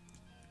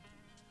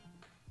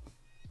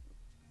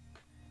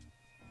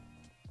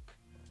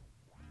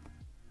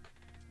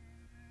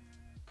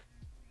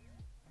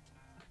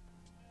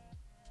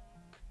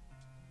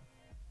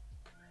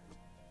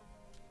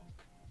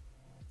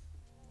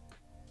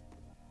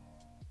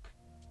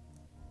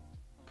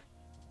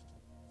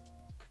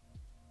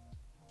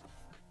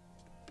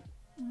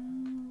 All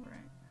right.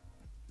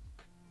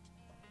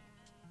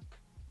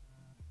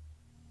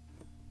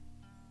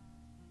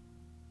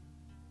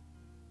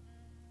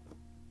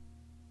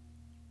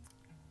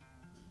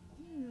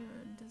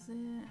 Does it?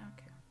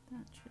 Okay,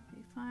 that should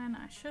be fine.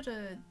 I should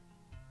have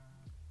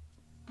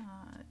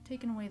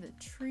taken away the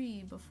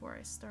tree before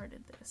I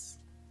started this.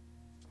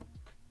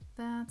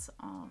 That's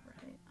all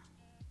right.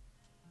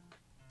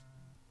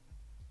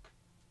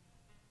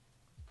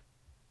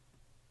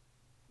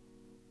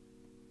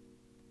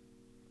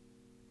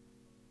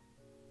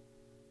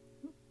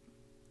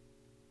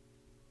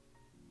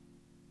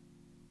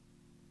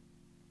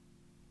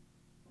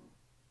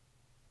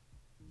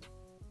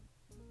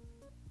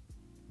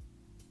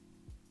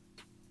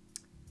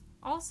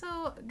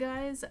 Also,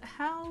 guys,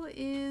 how's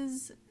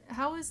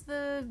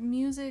the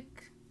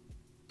music?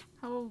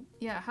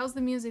 How's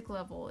the music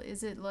level?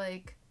 Is it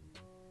like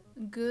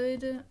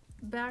good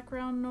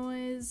background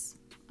noise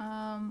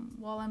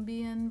while I'm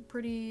being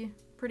pretty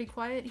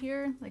quiet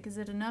here? Like, is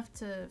it enough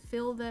to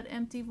fill that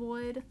empty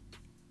void?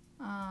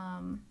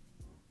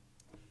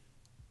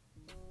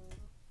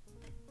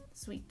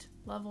 Sweet.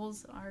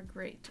 Levels are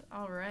great.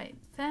 All right.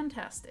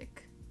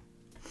 Fantastic.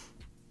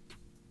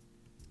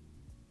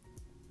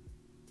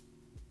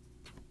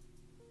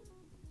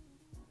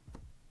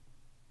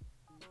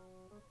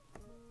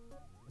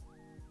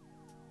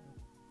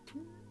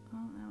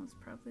 Oh, that was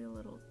probably a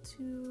little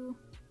too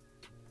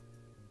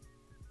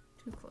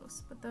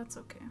close, but that's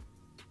okay.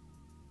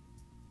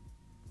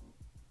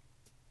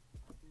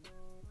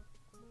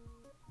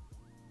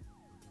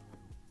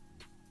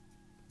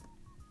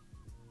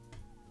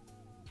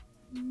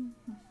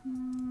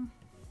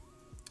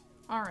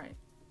 All right,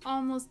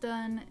 almost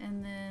done,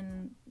 and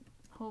then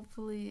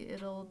hopefully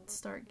it'll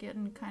start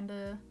getting kind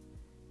of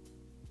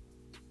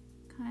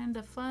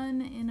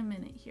fun in a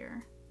minute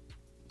here.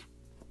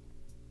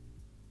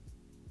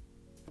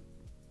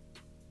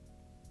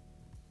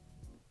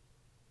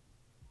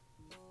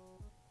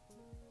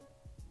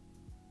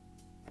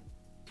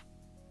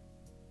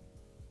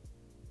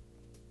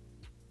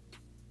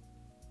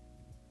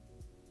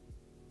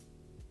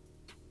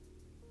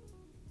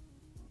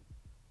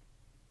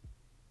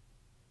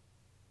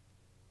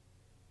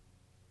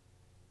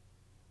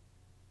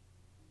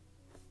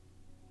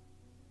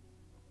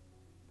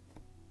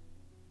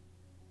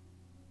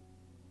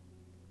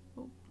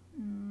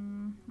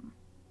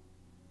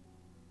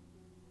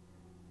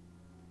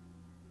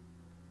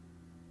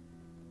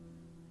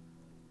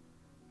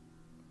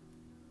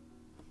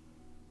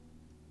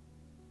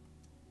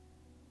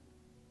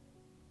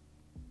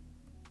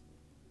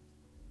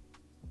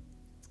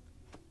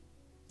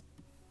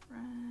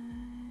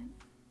 Right.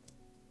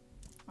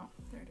 Oh,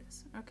 there it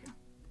is. Okay.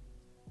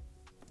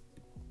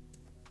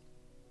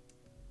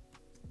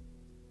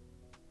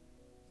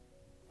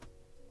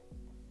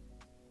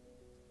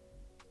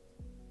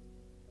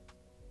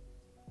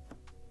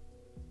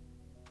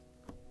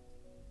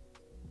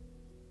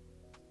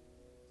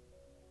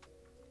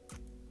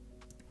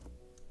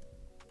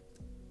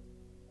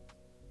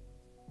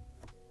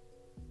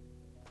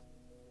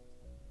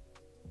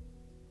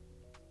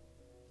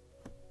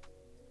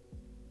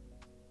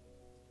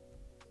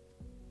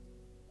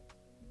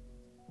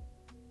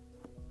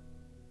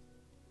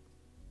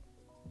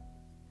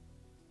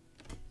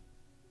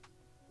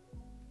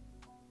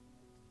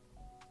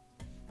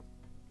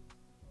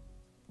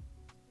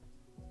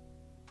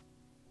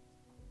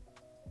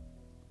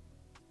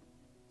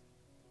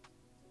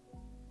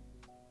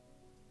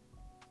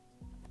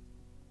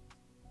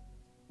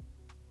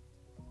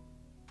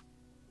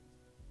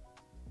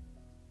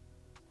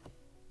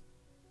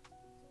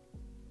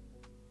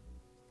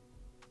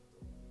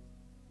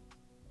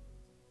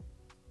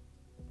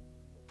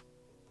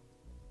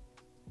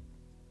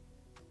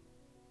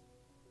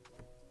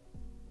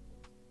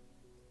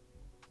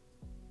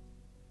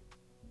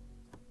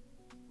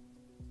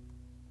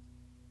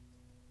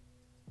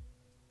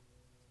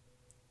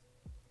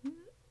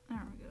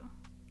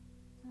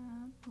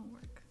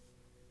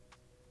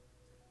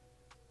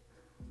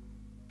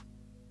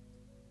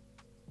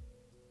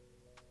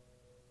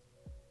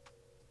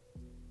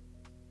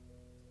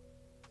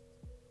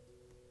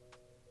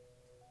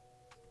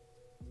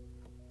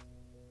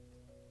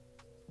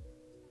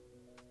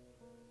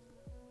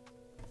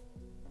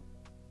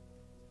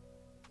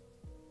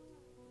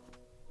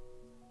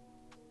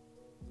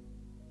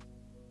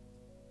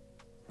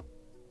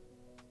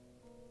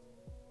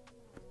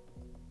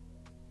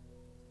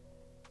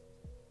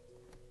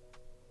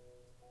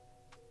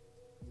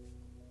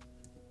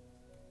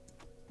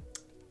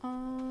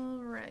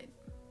 All right.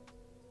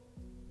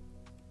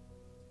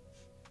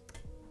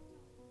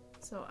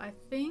 So I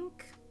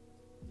think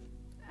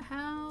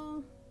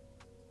how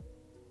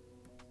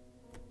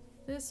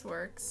this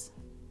works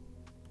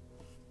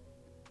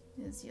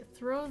is you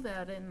throw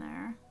that in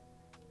there.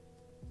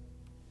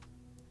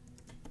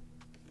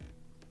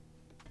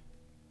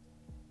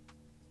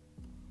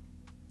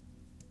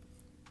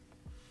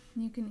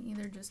 You can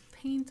either just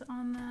paint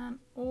on that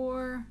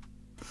or,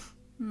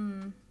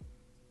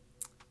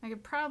 I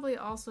could probably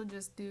also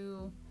just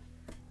do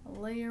a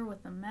layer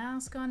with a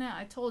mask on it.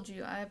 I told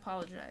you, I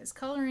apologize.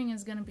 Coloring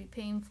is going to be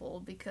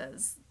painful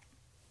because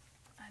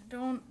I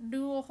don't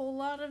do a whole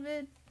lot of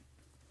it.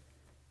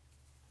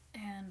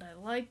 And I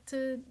like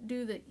to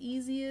do the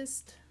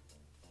easiest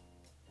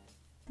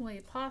way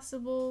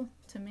possible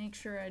to make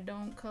sure I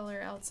don't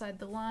color outside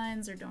the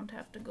lines or don't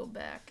have to go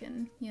back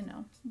and, you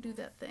know, do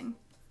that thing.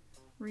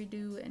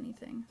 Redo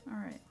anything.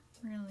 Alright,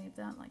 we're gonna leave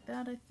that like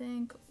that, I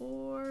think.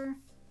 Or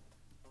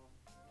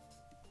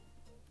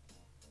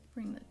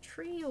bring the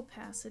tree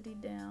opacity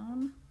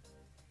down.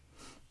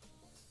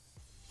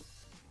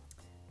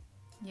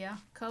 Yeah,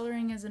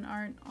 coloring is an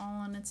art all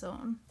on its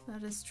own.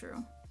 That is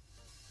true.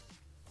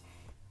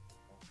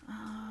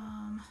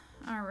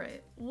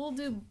 Alright, we'll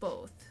do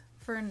both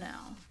for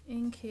now,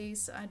 in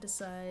case I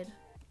decide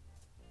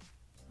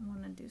I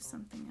want to do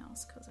something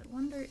else, because I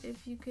wonder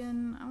if you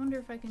can, I wonder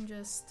if I can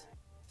just,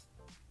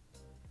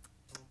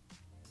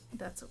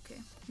 that's okay,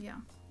 yeah,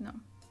 no.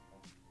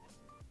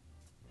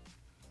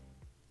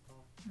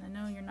 And I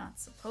know you're not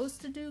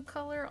supposed to do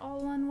color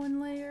all on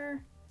one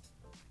layer.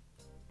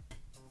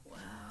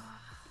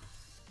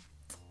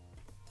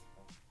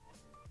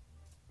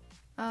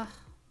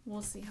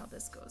 We'll see how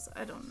this goes.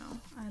 I don't know.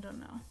 I don't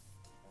know.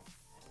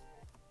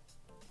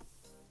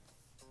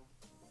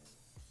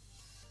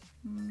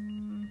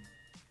 And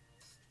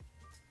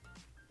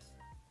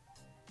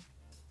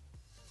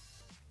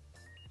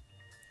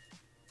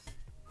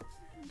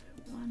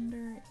I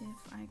wonder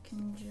if I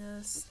can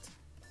just...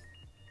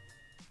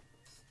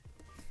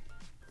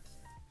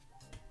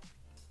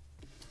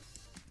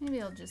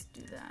 Maybe I'll just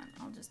do that.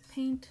 I'll just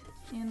paint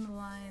in the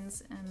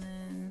lines and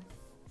then...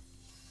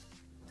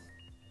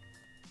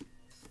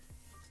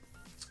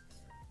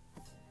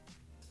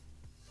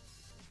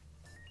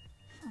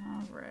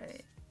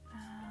 Alright,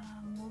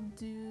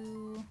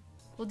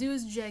 we'll do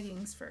his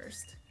jeggings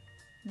first.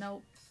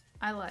 Nope,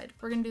 I lied.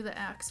 We're gonna do the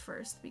axe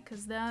first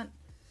because that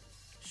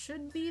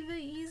should be the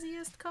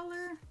easiest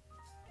color.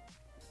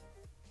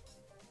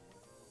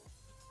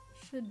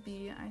 Should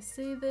be. I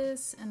say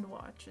this and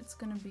watch. It's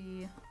gonna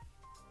be...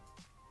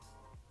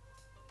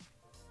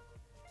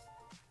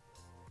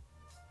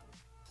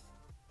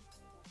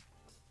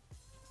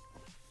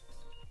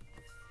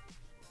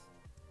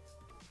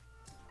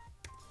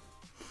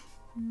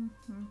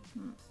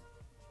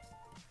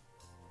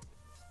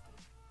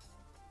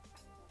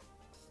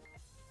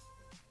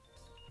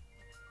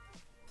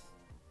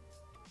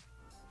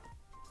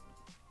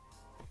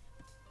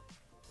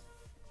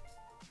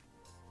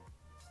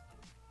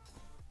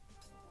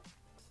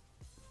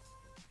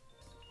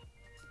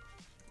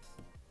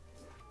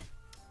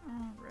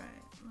 Alright,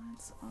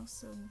 let's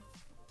also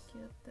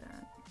get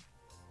that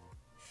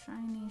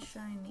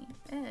shiny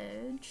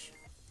edge.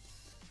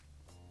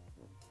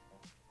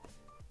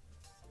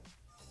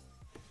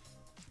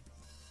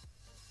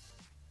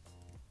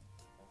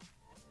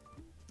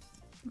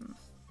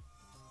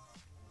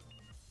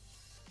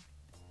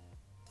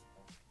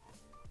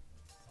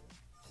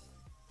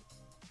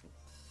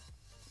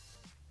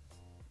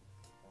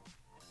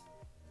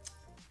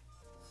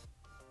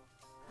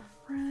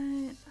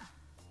 Right.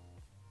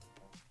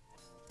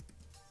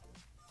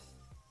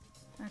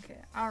 Okay,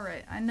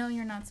 alright. I know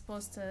you're not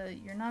supposed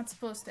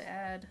to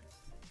add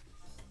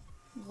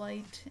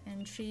light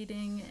and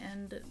shading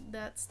and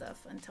that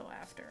stuff until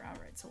after.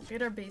 Alright, so we'll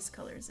get our base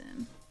colors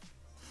in.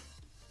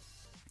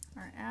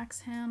 Our axe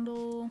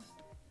handle.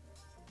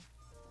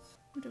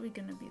 What are we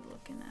gonna be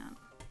looking at?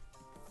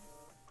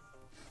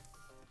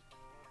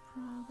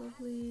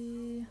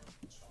 Probably...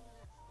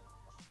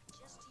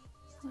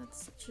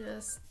 Let's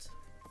just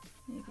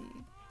maybe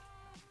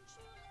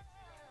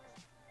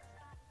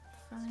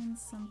find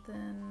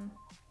something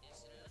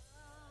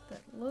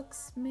that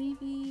looks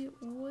maybe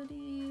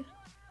woody.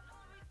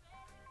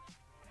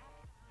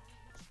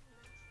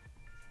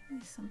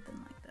 Maybe something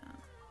like that.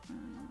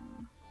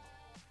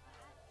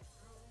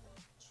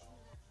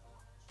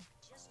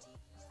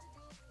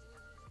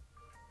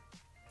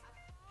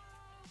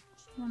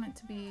 I want it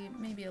to be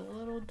maybe a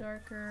little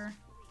darker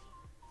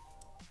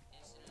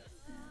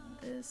than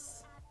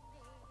this.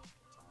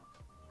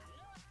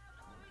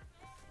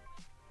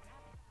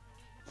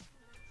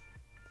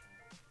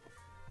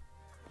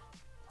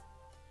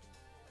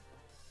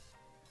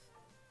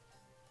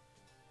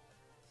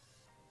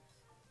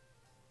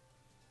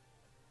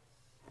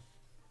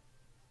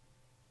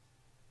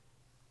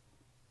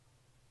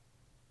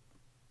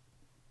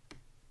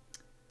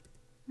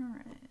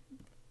 Alright,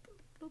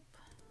 boop.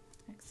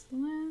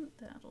 Excellent,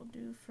 that'll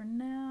do for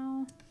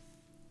now.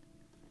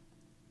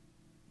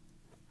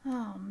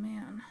 Oh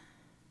man.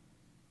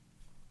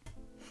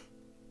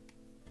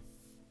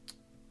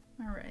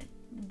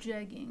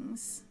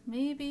 jeggings.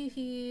 Maybe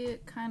he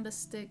kind of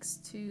sticks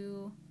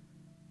to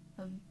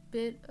a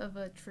bit of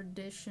a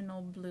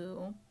traditional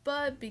blue,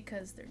 but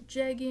because they're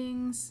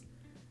jeggings,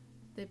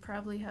 they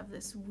probably have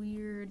this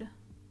weird,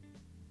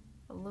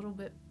 a little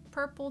bit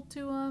purple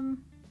to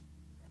them.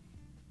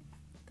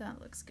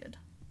 That looks good.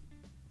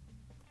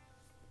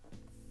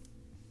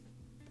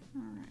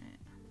 All right.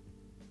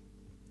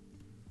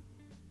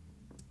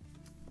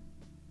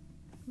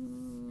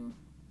 Ooh.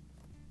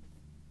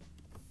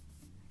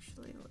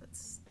 Actually,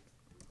 let's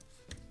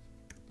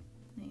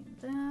name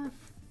that.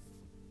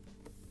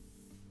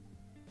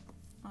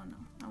 Oh no,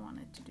 I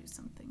wanted to do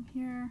something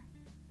here.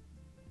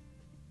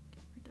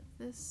 Get rid of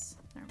this.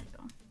 There we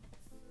go.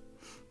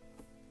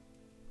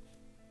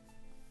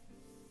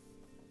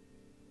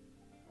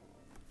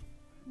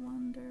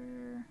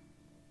 Wonder.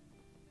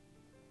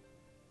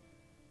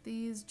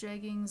 These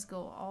jeggings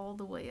go all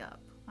the way up.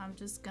 I'm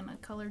just gonna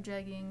color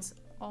jeggings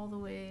all the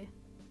way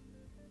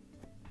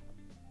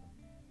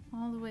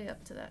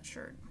up to that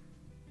shirt.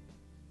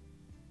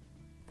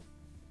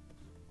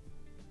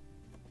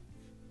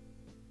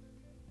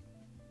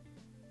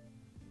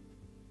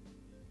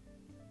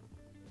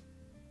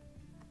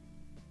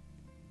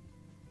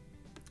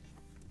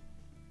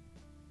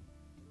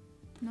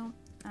 Nope.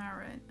 All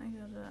right, I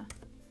gotta.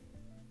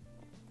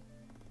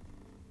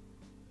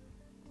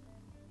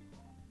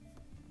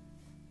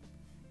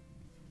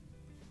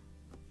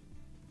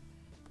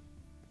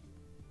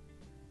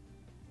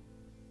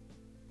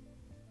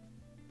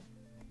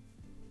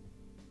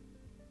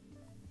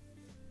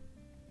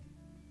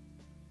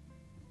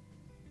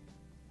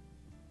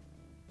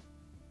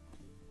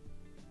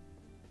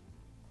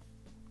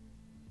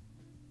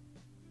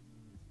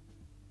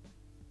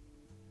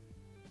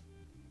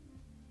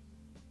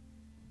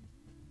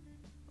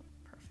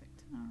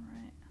 Perfect. All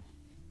right.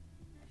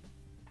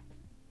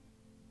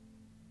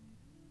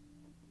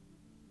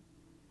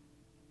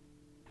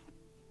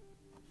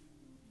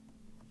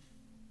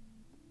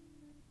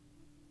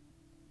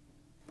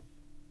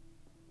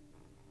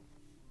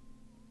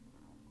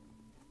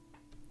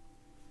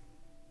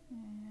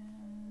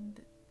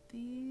 And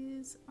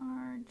these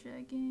are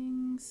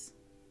jeggings.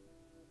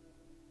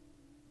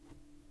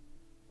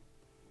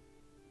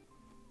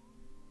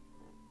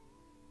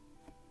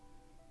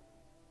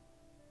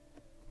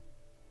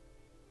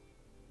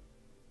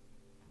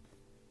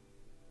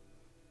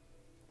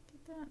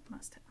 That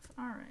must have.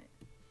 All right.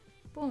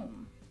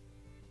 Boom.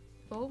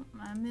 Oh,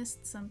 I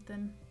missed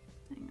something.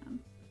 Hang on.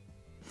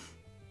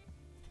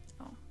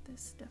 Oh,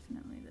 this,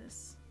 definitely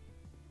this.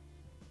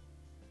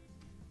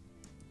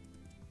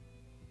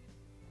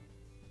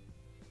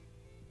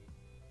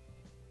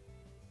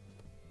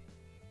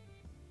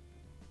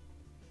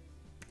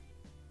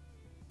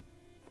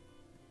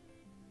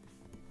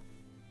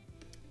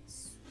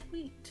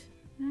 Sweet.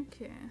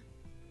 Okay.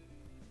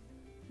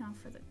 Now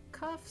for the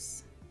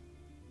cuffs.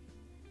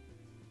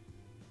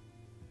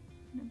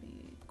 Gonna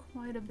be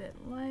quite a bit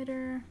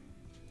lighter.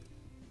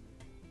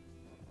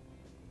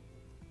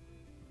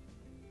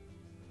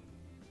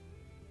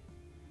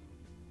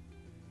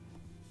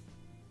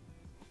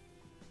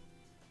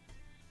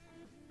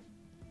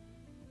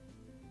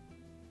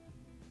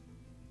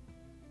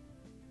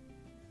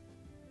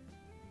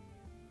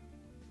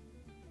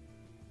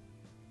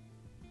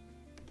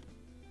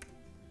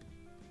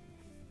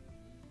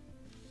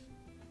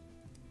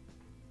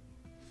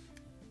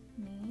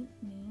 Neat,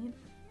 neat.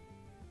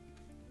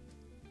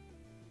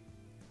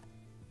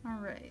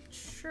 Alright,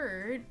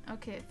 shirt.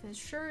 Okay, if his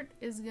shirt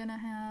is gonna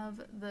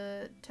have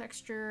the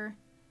texture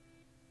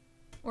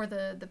or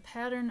the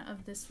pattern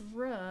of this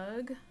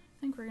rug,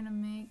 I think we're gonna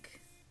make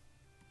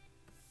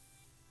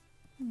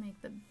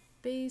the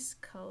base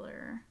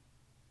color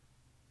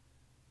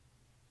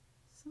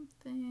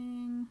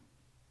something.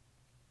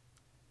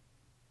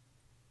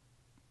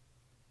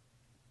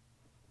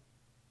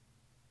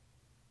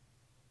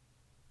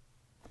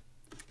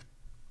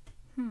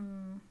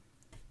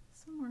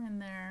 Somewhere in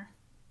there,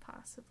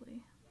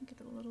 possibly. Get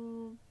a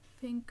little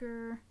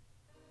pinker.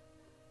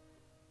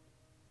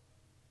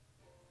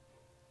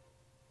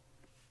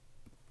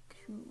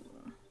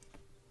 Cool.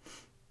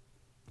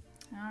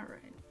 All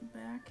right,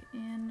 back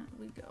in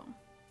we go.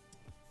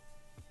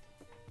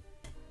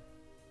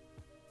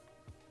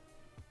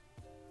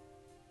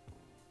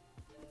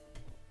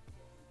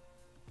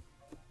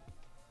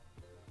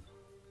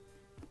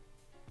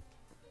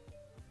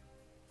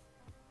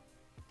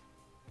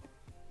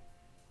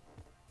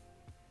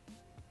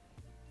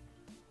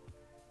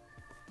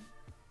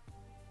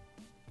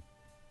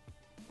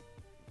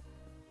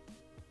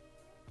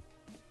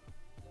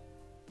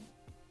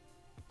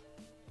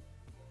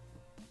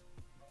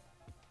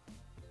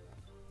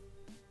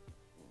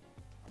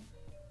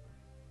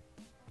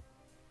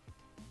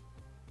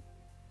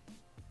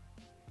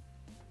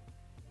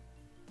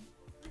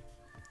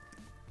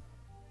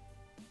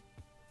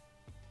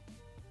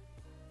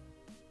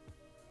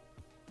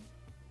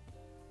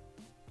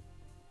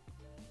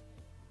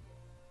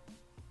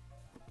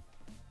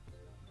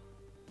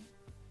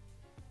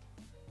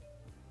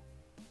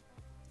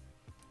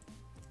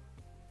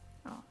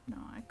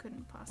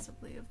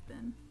 have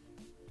been.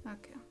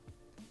 Okay.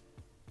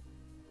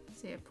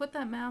 See, I put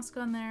that mask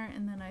on there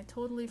and then I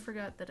totally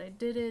forgot that I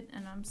did it,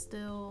 and I'm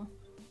still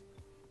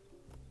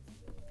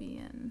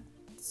being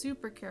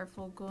super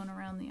careful going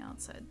around the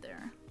outside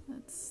there.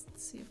 Let's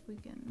see if we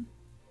can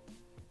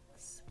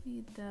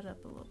speed that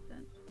up a little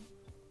bit.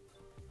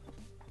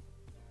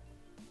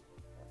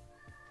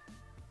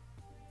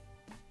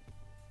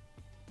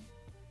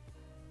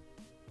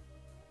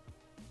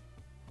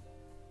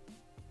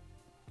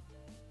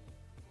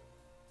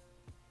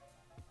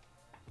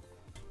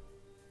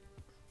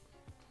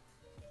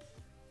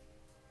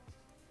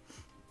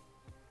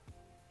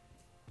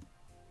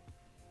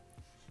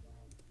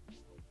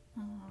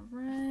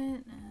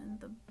 Alright, and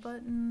the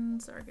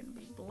buttons are going to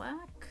be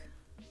black.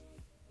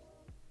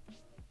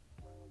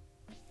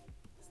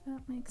 Does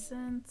that make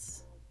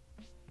sense?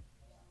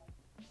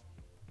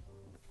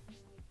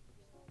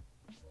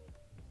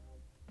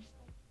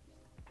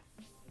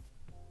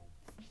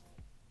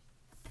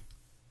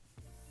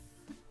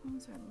 What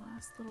was our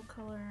last little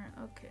color?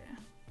 Okay.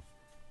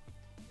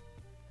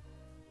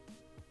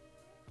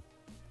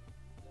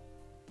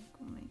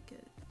 We'll make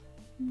it.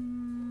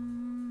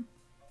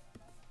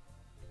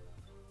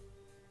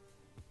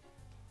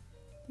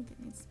 I think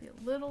it needs to be a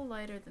little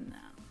lighter than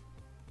that.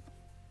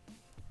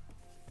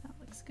 That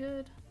looks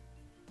good.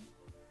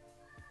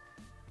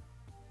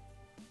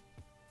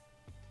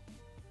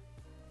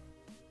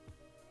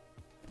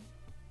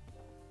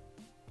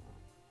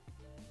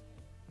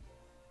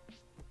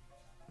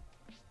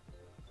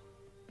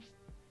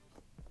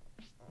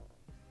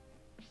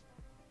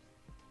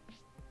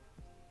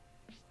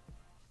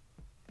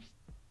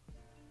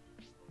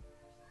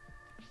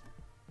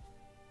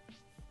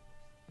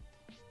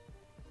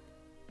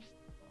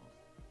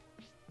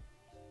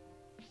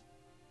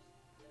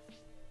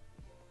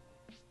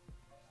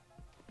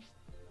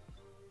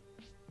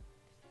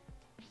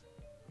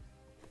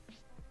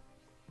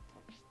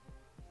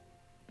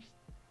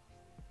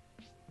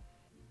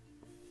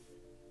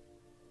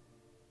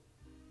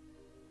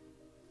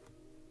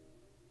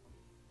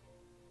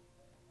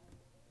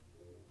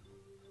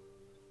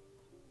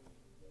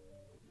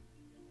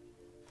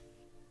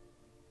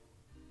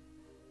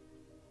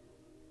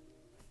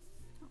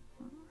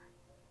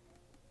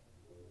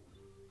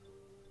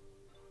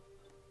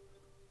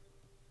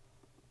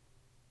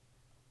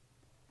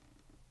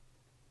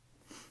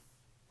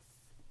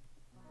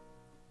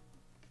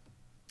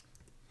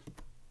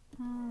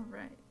 All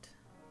right.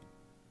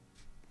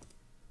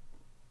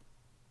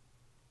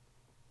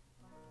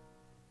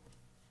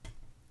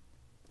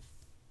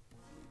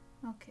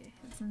 Okay,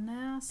 his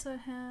NASA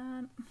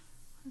hat.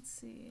 Let's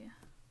see.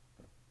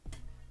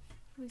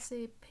 We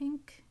say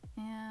pink,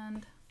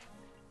 and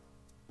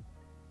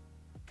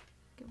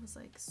it was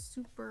like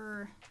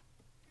super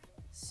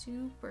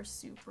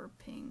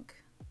pink.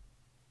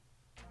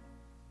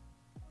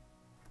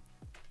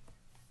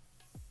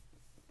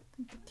 I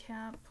think the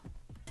cap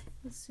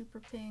was super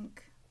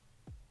pink.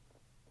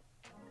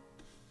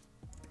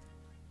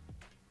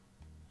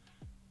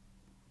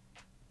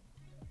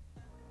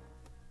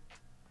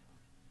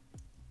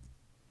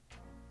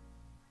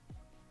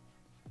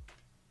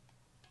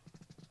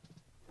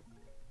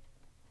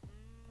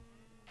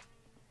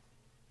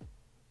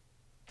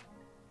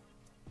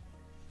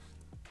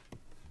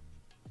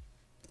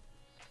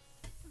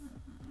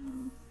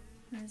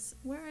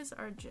 Where is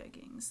our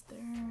jeggings?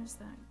 There's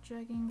that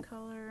jegging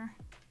color.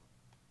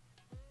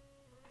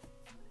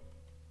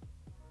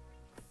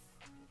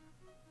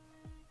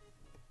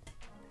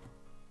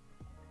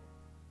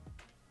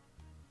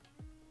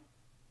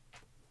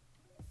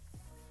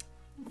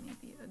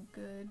 Maybe a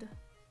good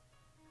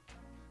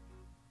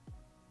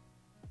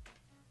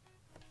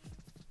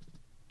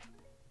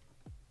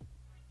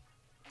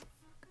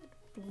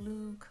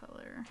blue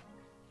color,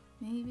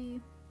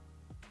 maybe.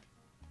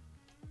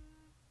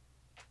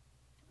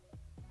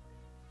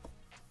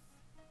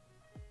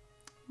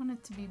 I want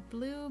it to be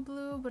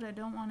blue, but I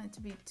don't want it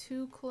to be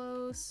too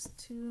close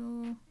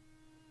to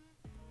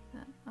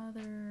that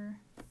other,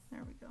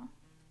 there we go,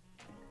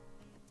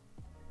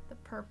 the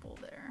purple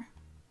there.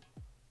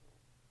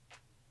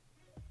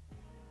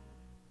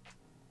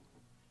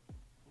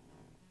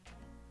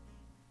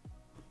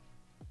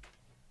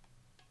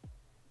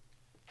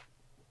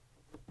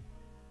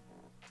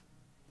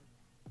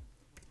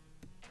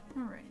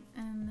 All right,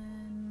 and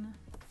then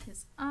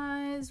his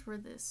eyes were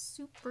this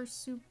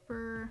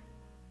super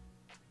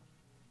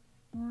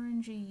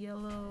orangey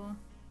yellow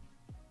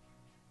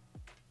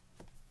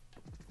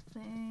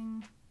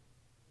thing.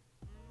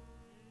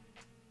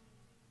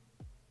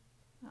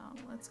 Oh,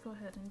 let's go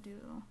ahead and do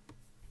a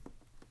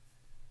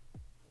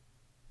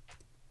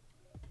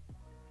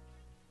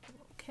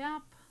little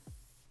cap,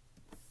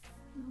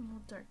 and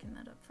we'll darken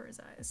that up for his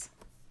eyes.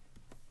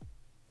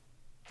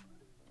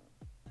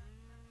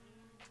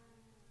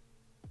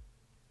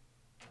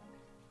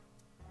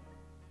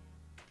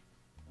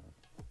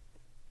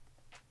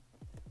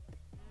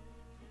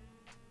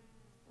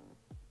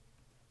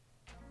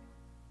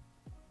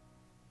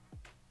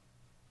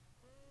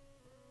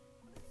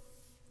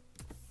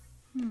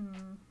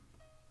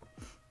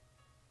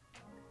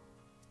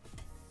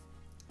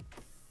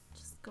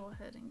 go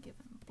ahead and give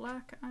him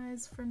black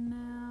eyes for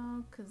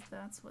now, because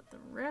that's what the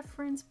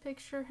reference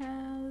picture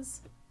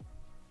has.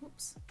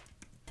 Oops.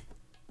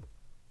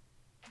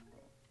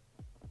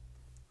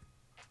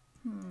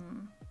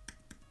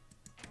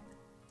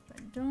 I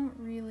don't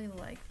really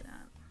like that.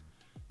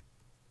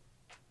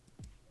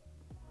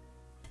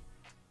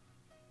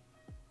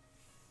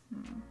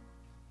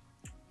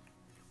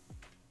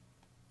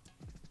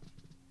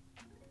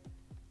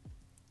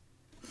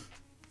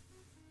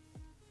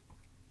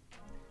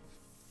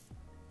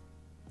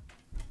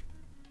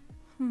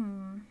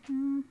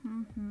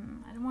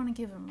 I don't want to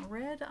give him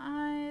red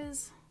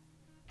eyes.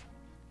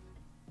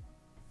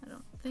 I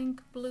don't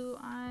think blue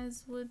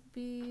eyes would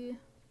be.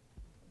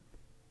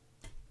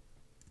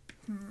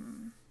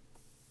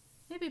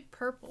 Maybe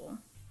purple.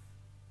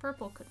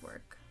 Purple could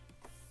work.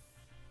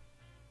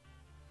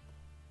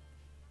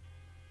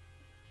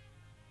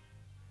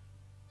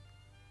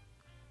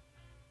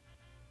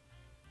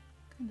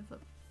 Kind of a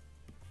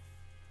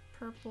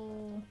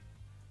purple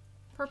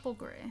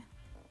gray.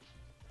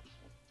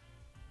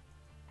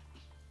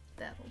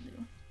 That'll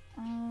do.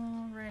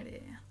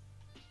 Alrighty.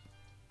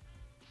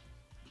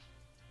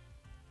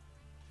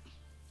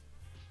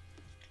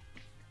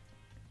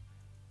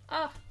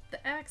 Ah,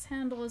 the axe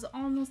handle is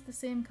almost the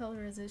same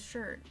color as his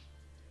shirt.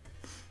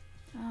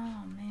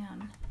 Oh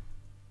man.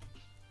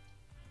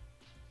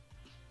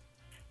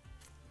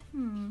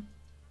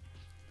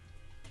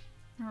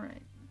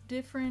 Alright,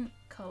 different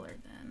color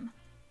then.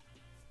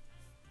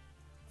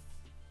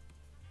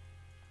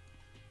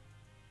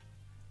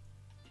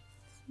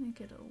 Let's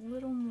make it a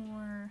little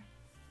more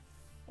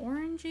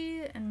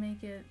orangey and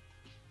make it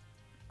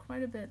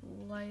quite a bit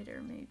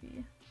lighter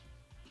maybe.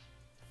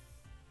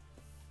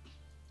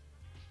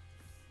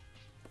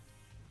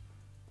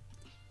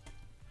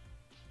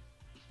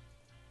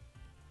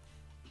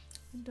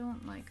 I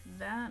don't like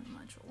that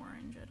much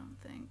orange, I don't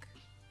think.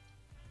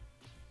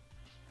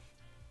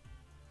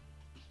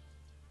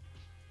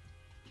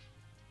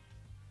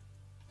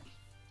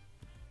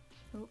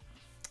 Oh.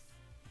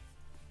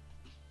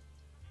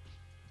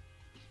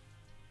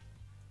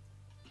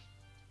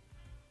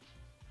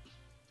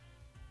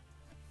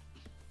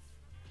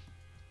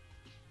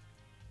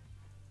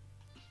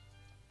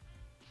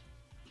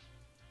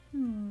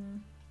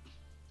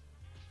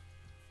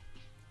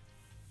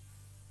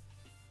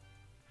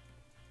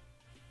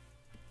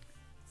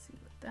 See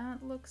what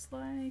that looks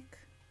like.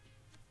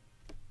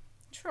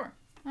 Sure.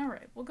 All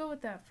right, we'll go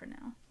with that for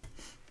now.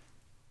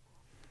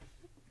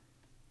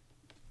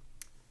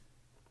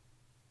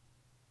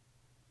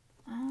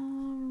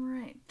 All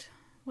right.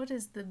 What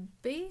is the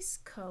base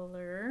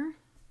color?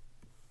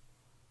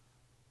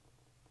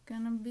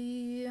 Gonna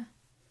be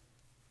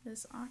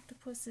this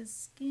octopus's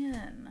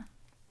skin.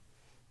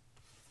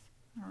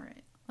 All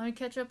right, let me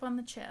catch up on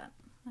the chat.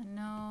 I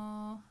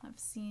know I've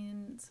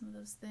seen some of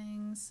those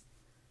things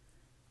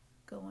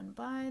going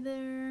by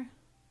there.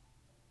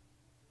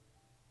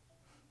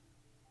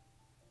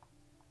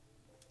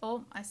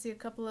 Oh, I see a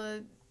couple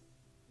of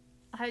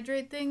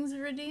hydrate things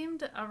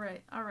redeemed. All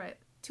right,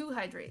 2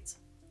 hydrates.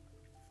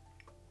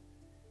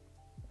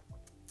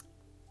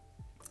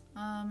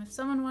 If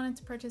someone wanted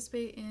to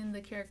participate in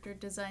the character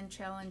design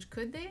challenge,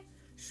 could they?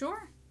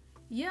 Sure.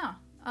 Yeah.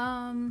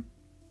 I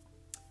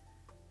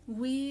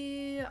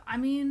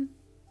mean,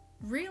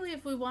 really,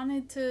 if we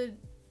wanted to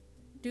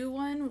do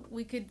one,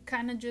 we could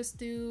kind of just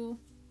do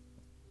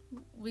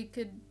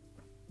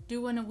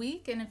one a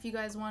week, and if you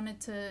guys wanted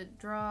to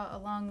draw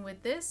along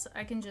with this,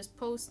 I can just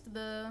post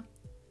the,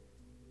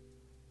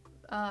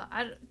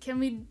 can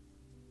we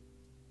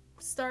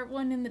start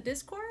one in the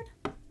Discord?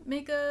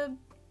 Make a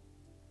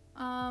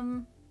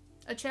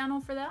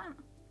channel for that?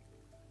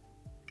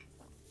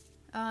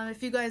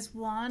 If you guys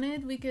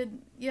wanted, we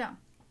could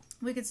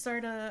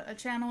start a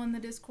channel in the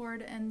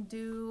Discord and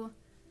do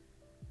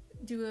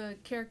a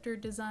character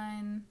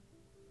design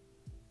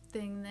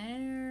thing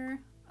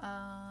there.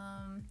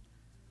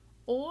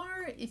 Or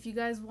if you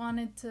guys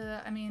wanted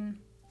to, I mean,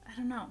 I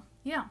don't know.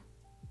 Yeah,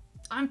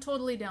 I'm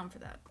totally down for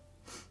that.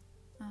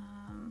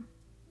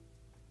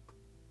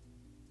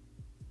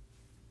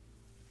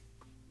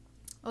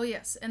 Oh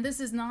yes, and this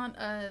is not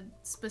a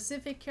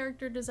specific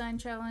character design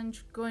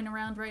challenge going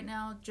around right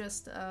now,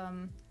 just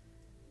a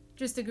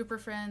group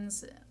of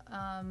friends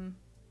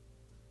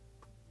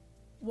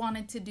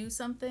wanted to do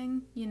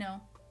something, yeah,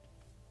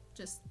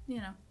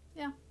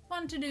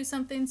 wanted to do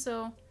something,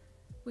 so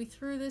we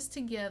threw this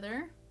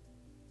together.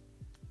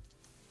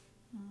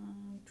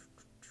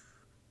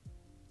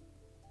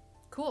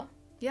 Cool,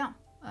 yeah.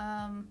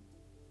 I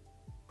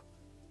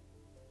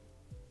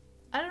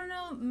don't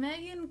know,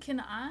 Megan, can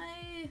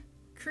I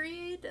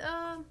create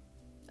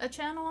a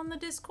channel on the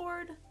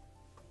Discord?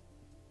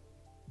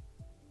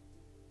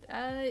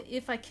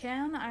 If I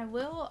can, I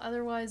will.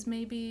 Otherwise,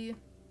 maybe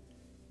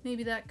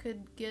that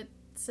could get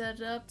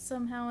set up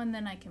somehow and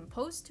then I can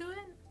post to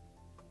it.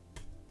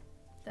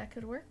 That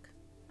could work.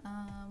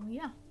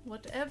 Yeah,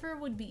 whatever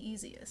would be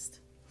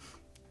easiest.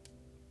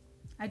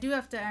 I do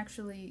have to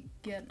actually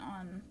get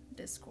on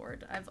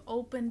Discord. I've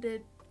opened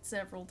it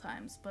several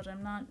times, but I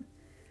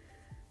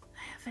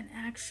haven't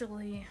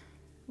actually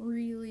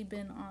really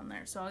been on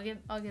there, so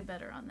I'll get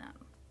better on that.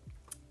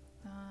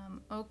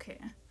 Okay.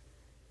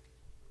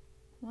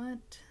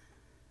 What?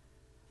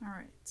 All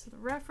right. So the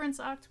reference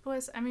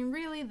octopus. I mean,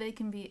 really, they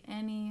can be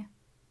any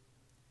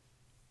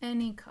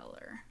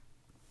color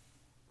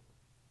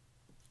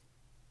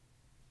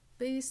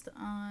based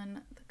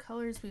on the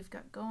colors we've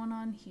got going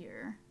on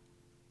here.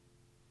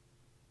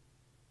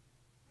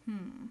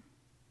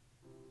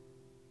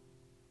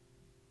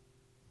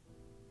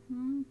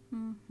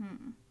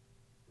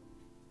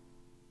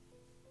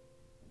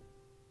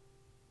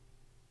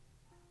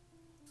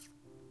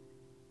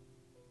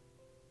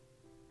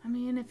 I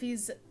mean, if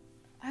he's,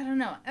 I don't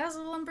know, as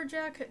a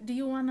lumberjack, do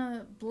you want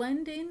to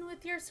blend in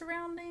with your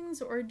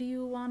surroundings, or do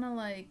you want to,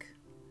 like,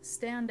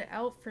 stand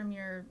out from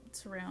your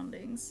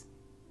surroundings?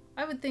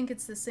 I would think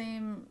it's the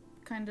same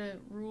kind of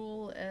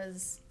rule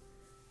as,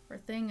 or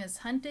thing as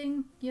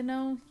hunting, you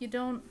know?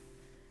 You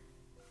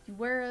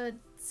wear a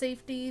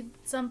safety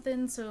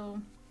something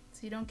so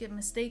you don't get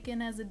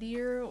mistaken as a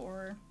deer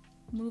or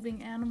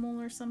moving animal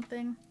or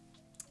something.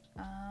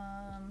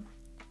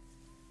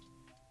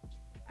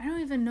 I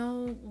don't even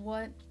know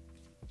what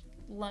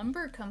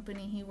lumber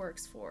company he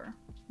works for.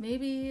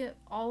 Maybe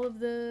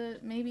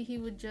maybe he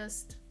would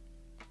just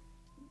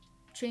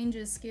change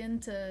his skin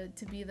to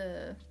be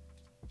the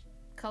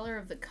color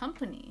of the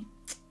company.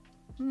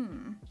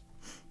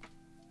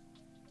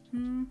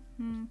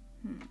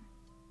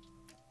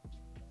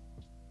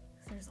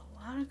 There's a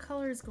lot of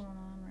colors going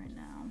on right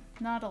now.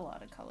 Not a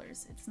lot of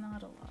colors. It's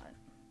not a lot.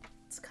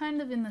 It's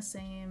kind of in the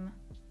same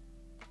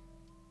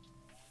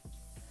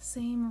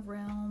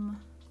realm.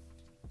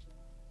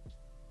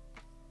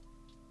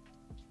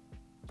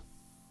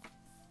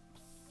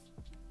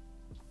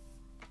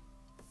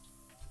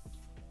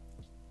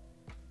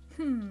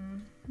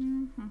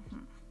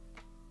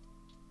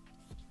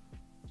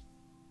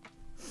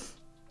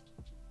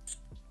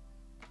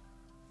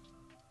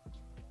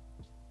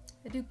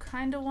 I do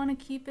kind of want to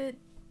keep it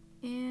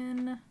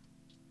in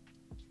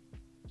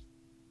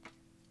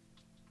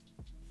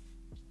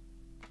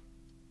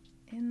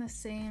the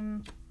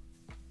same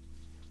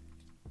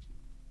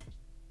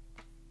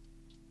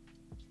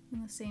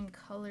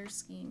color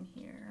scheme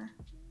here.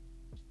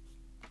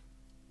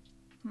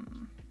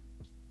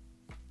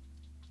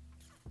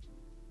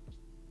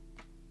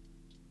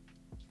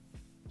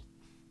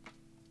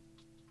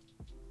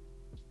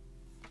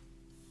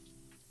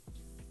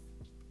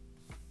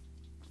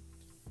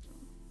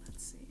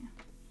 Let's see.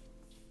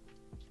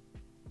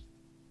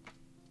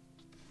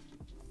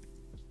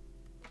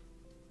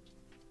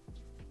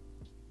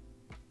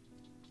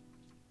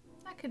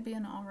 That could be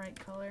an alright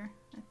color,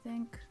 I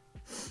think.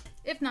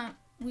 If not,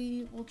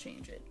 we will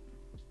change it.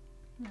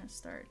 I'm gonna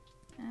start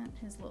at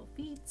his little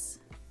feet.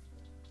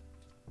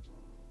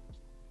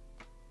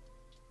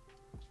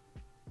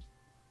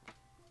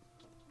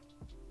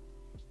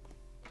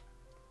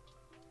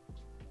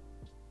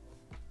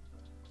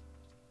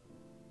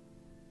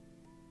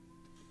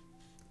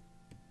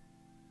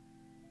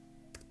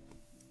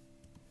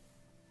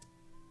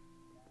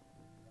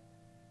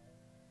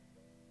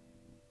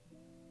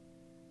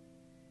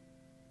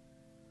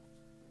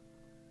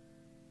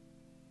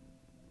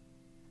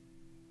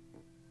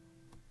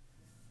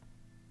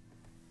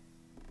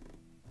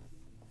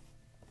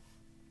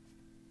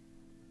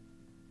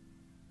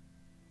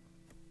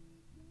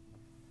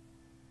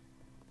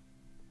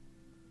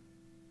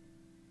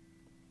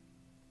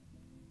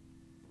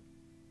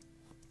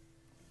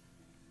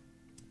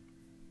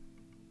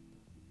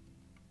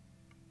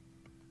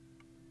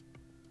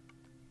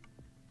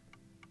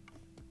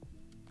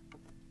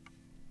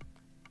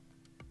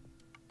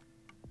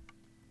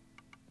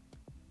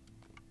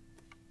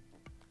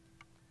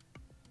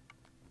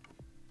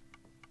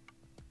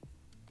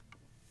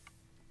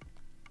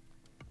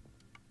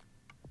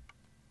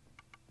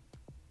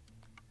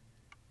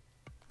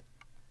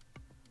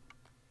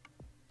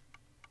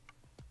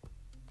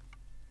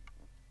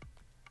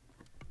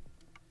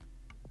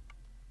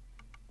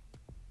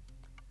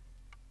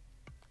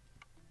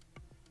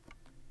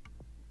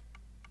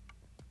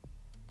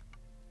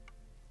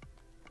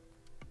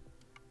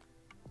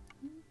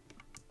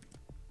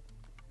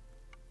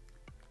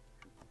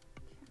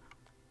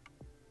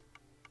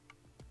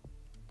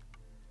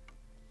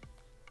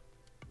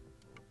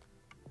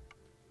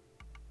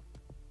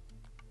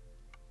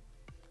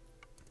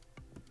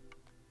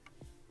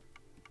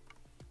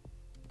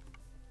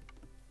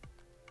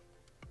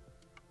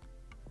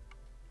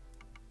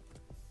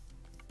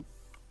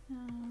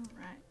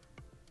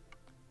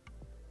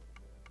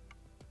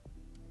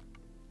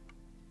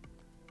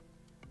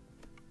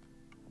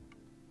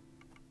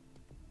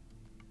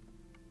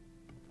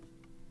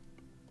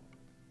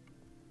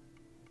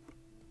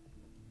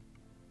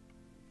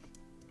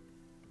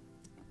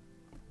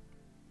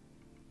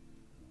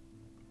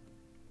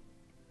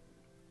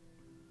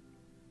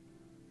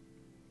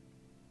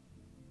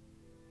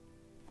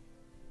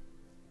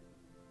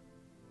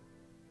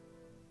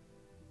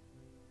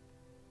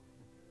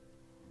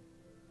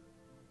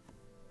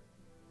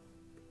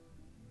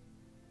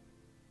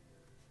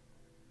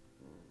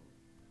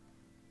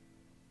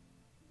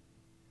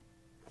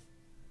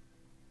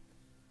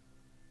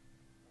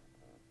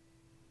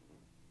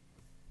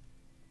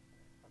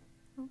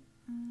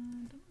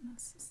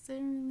 they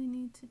really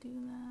need to do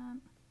that?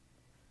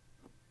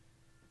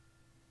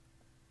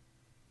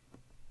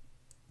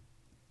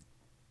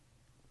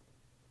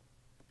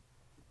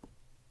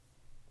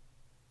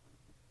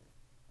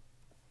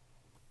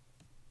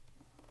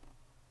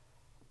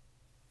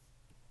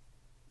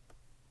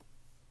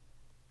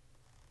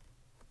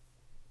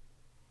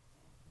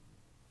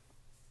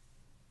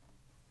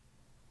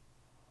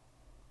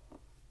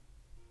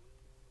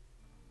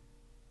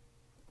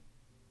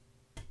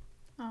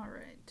 All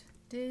right.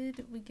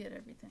 Did we get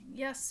everything?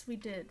 Yes, we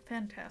did.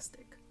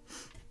 Fantastic.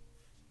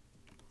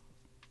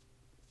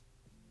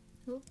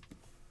 Oop.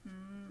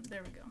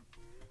 There we go.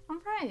 All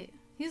right.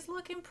 He's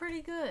looking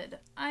pretty good,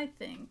 I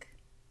think.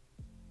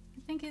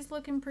 I think he's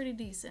looking pretty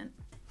decent.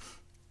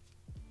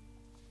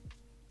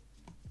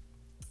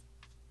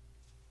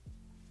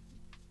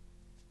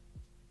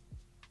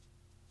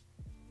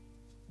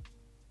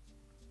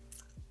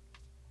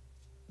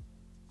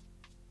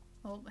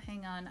 Oh,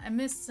 hang on. I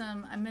missed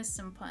some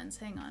puns.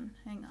 Hang on.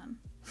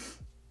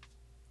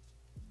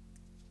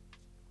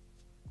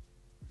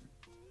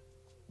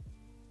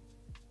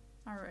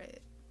 All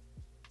right.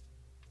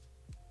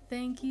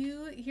 Thank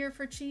you here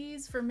for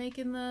Cheese for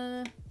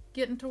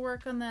getting to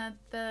work on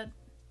that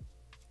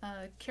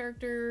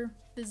character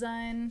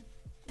design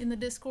in the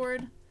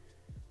Discord.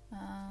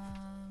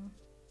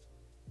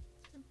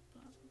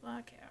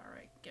 Okay, all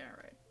right.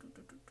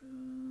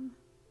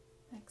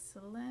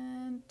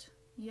 Excellent.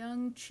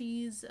 Young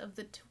Cheese of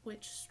the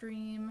Twitch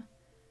stream.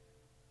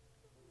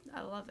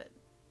 I love it.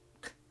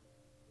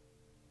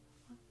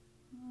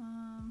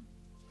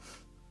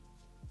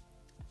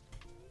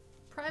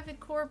 Private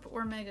Corp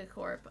or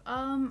Megacorp?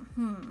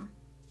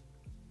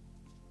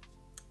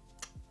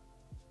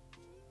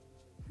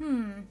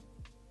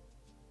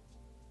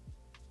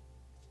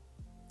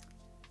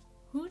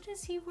 Who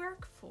does he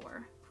work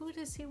for?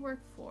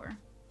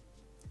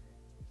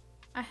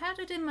 I had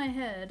it in my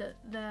head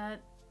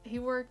that he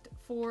worked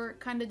for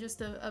kind of just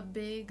a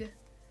big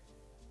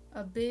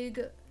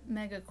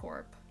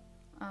megacorp.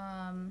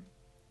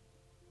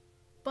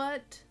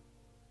 But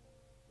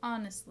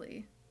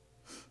honestly,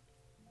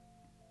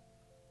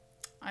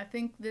 I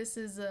think this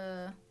is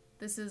a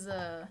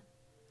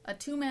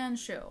two-man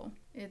show.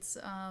 It's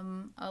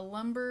a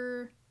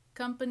lumber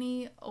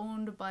company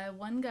owned by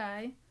one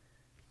guy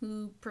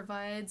who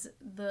provides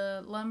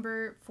the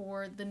lumber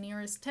for the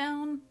nearest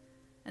town,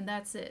 and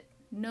that's it.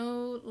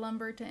 No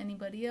lumber to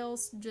anybody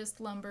else,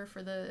 just lumber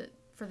for the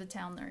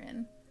town they're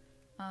in.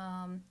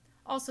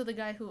 Also, the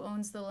guy who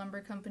owns the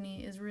lumber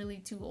company is really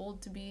too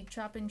old to be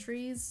chopping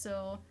trees,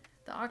 so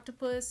the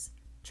octopus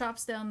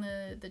chops down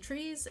the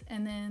trees,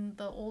 and then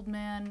the old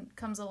man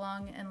comes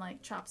along and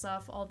like chops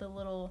off all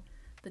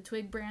the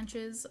twig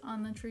branches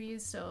on the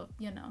trees, so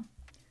you know,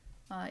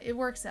 it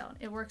works out.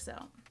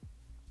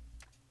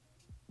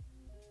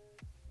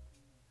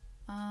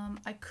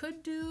 I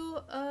could do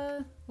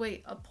a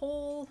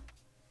poll.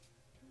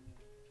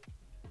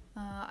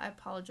 I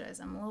apologize,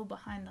 I'm a little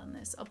behind on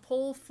this. A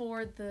poll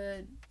for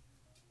the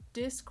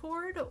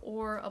Discord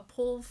or a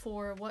poll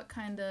for what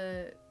kind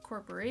of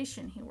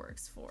corporation he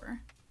works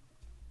for?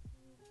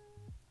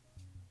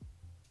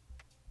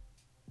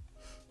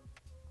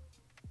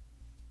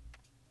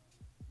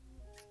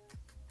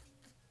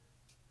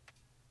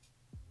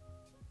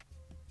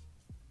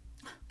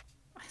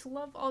 I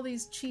love all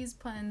these cheese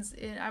puns.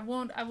 I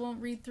won't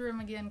read through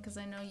them again because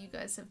I know you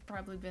guys have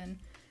probably been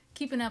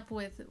keeping up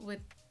with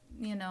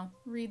you know,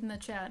 reading the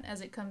chat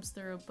as it comes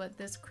through. But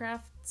this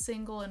craft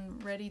single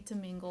and ready to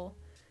mingle,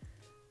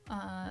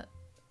 I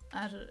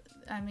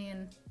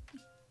mean,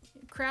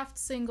 craft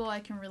single I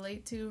can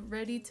relate to.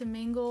 Ready to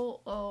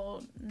mingle,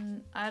 oh,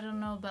 I don't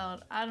know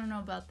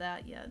about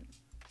that yet.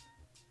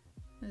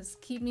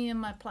 Just keep me in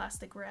my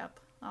plastic wrap.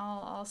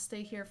 I'll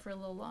stay here for a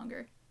little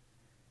longer.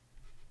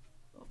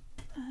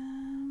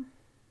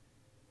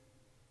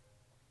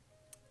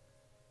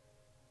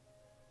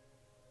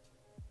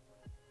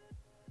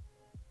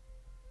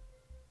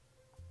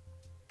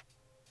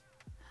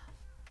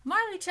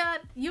 Marley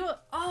chat,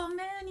 oh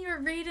man, you're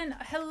raiding.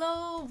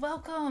 Hello,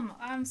 welcome.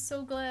 I'm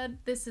so glad.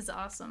 This is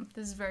awesome.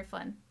 This is very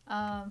fun.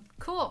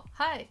 Cool.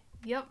 Hi.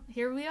 Yep,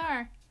 here we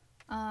are.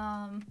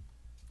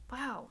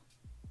 Wow.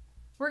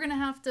 We're gonna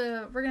have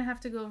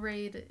to go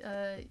raid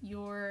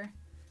your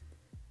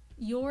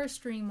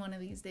stream one of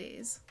these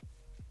days.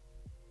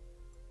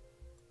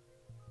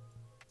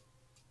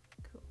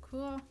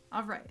 Cool.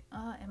 All right.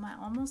 Am I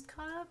almost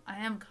caught up? I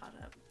am caught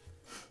up.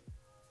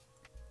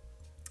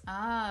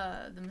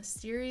 Ah, the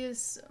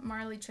mysterious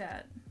Marley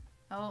chat.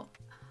 Oh,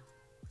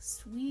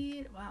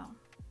 sweet. Wow.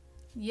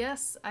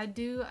 Yes, I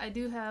do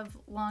have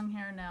long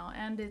hair now,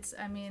 and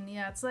I mean,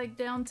 yeah, it's like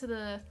down to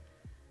the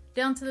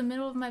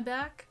middle of my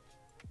back.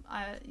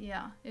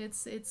 Yeah,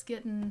 it's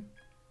getting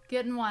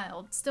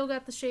wild. Still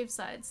got the shaved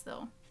sides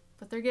though,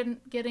 but they're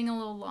getting a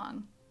little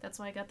long. That's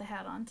why I got the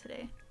hat on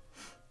today.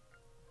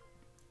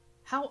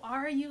 How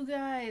are you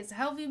guys?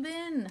 How have you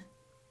been?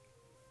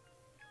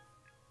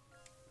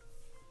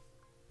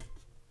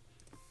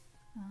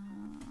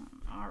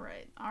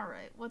 All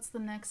right. What's the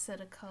next set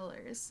of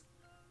colors?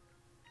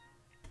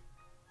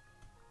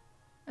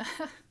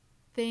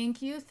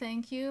 Thank you,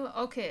 thank you.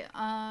 Okay,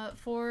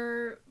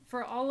 for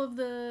all of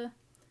the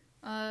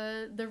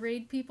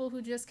raid people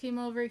who just came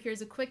over,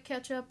 here's a quick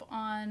catch up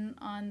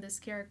on this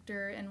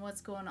character and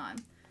what's going on.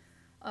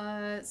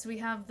 So we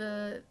have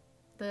the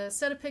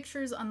set of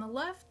pictures on the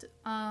left,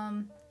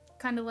 kind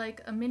of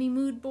like a mini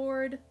mood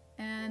board,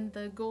 and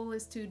the goal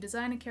is to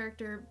design a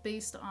character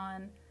based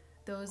on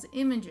those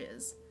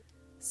images.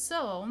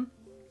 So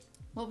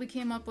what we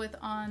came up with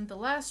on the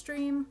last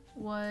stream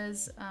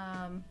was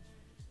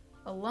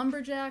a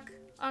lumberjack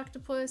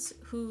octopus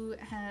who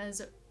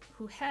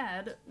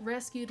had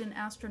rescued an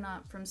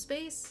astronaut from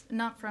space,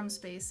 not from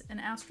space, an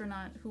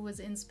astronaut who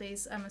was in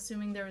space. I'm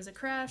assuming there was a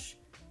crash,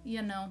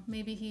 you know,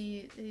 maybe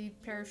he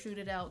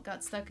parachuted out,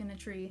 got stuck in a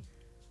tree.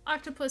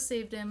 Octopus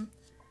saved him.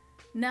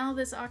 Now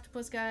this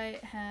octopus guy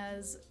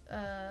has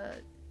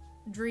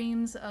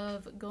dreams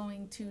of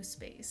going to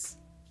space.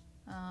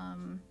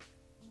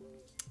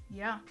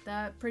 Yeah,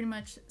 that pretty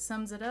much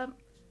sums it up.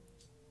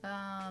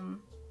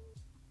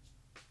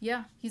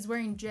 Yeah, he's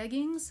wearing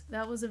jeggings.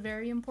 That was a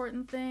very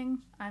important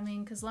thing. I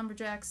mean, because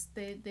lumberjacks,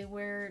 they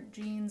wear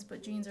jeans,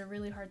 but jeans are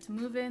really hard to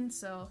move in,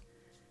 so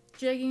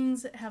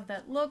jeggings have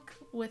that look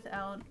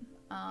without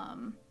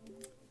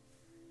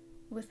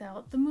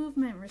the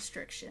movement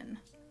restriction.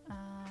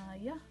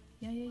 Yeah.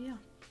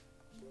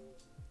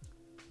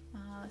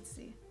 Let's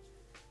see.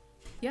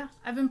 Yeah,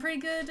 I've been pretty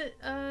good,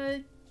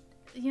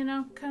 you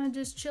know, kind of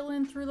just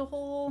chilling through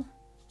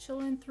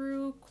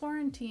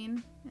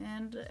quarantine,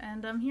 and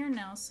I'm here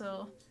now,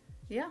 so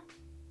yeah,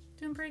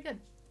 doing pretty good.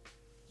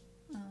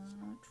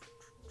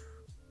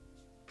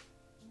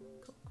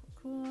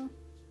 Cool.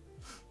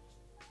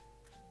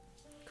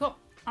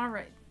 All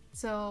right,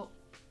 so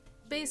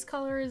base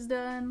color is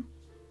done.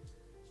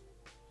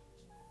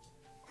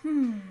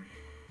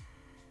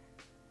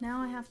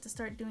 Now I have to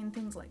start doing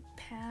things like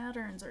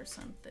patterns or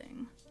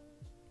something.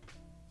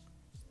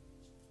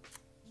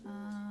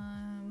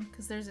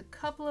 Because there's a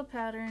couple of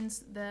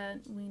patterns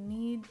that we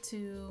need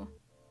to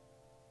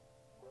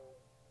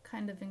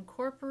kind of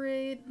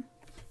incorporate.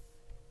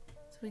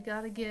 So we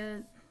gotta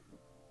get...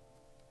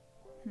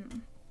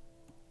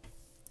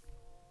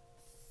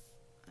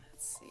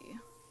 Let's see.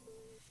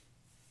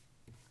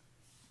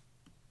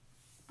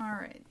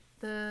 Alright,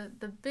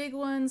 the big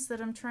ones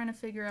that I'm trying to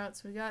figure out,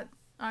 so we got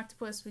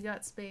octopus, we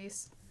got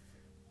space.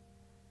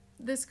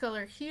 This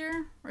color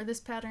here, or this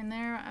pattern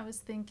there, I was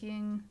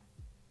thinking...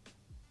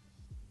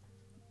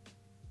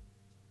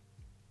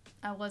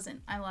 I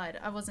lied.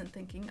 I wasn't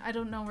thinking. I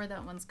don't know where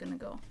that one's gonna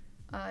go.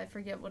 I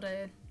forget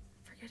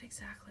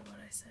exactly what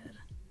I said.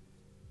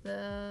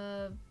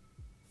 The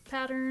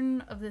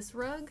pattern of this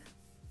rug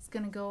is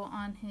gonna go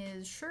on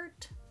his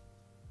shirt.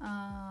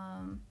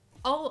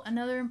 Oh,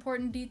 another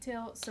important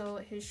detail. So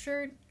his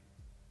shirt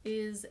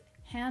is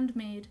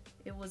handmade.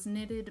 It was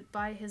knitted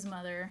by his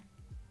mother.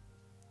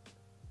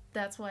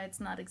 That's why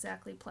it's not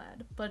exactly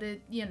plaid, but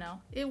it, you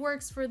know, it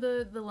works for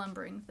the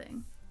lumbering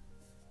thing.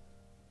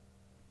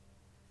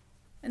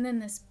 And then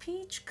this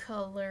peach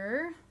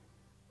color,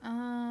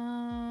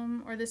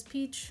 or this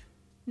peach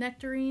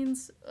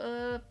nectarines,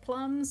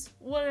 plums,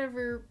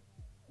 whatever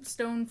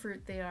stone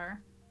fruit they are.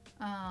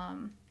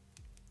 I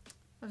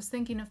was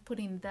thinking of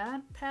putting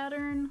that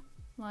pattern,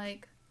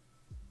 like,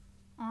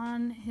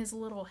 on his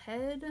little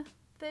head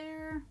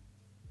there.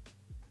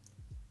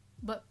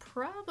 But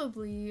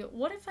probably,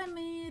 what if I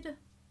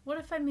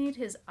made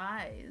his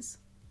eyes?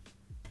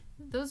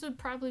 Those would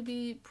probably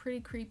be pretty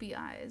creepy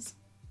eyes.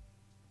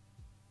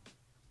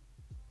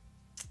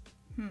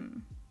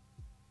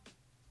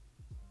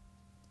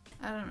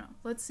 I don't know.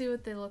 Let's see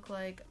what they look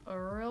like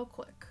real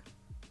quick.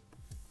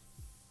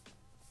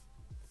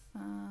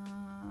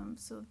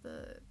 So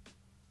the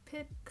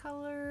pit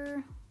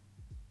color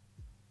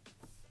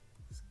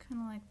is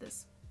kind of like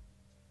this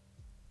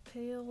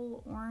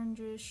pale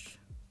orangish.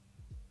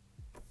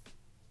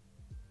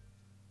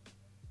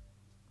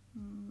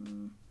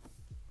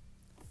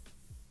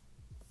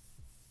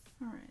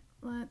 All right,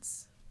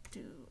 let's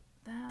do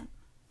that.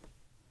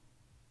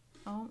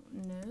 Oh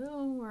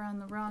no, we're on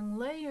the wrong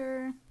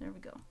layer. There we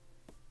go.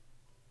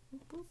 Boop,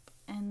 boop.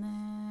 And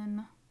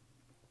then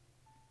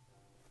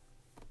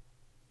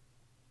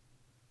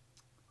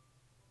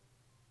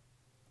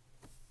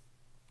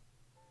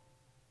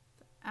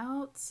the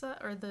outside,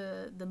 or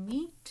the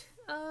meat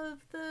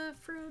of the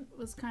fruit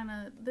was kind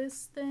of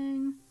this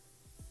thing.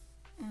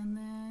 And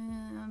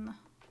then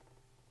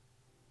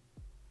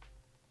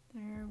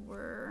there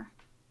were,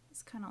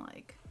 it's kind of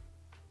like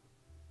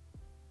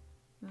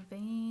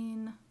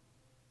vein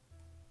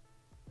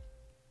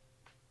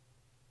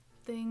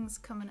things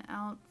coming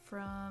out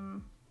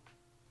from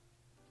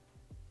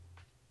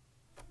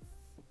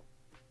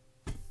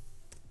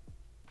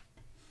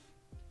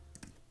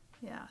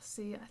yeah,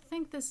 see, I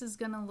think this is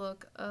gonna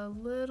look a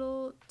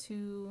little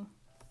too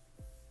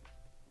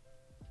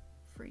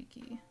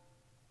freaky.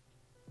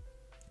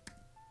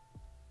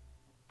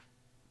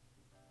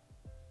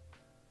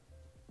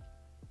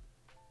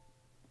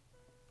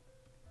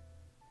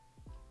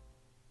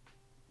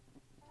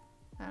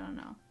 I don't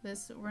know.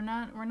 This we're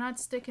not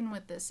sticking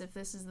with this if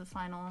this is the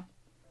final,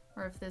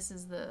 or if this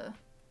is the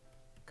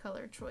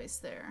color choice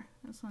there.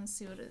 I just want to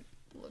see what it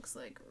looks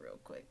like real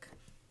quick.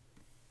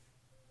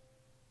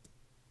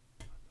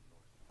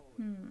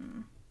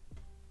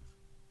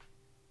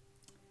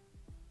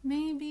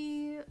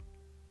 Maybe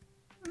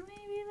that'd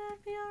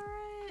be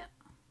alright.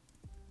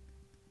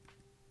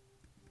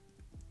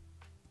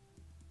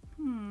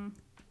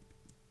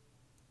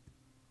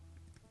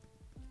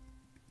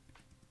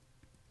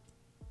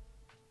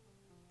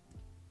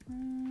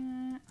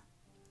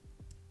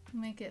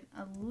 Make it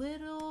a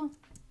little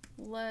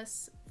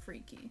less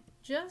freaky.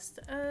 Just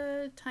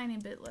a tiny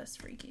bit less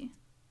freaky.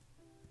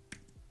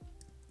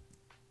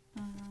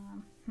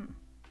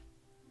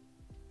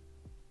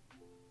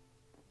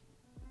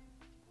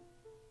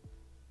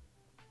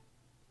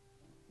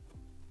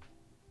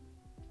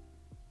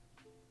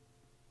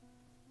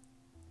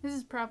 This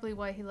is probably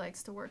why he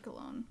likes to work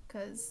alone,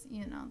 because,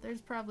 you know,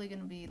 there's probably going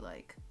to be,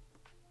 like,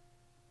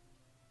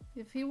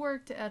 if he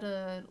worked at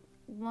a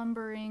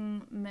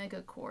lumbering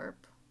megacorp,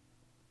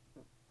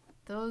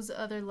 those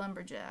other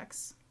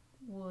lumberjacks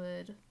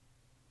would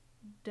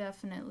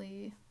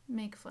definitely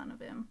make fun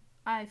of him,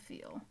 I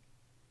feel.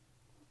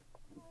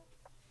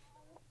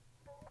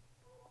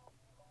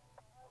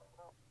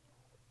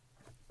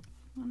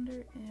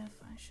 Wonder if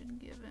I should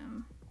give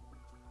him...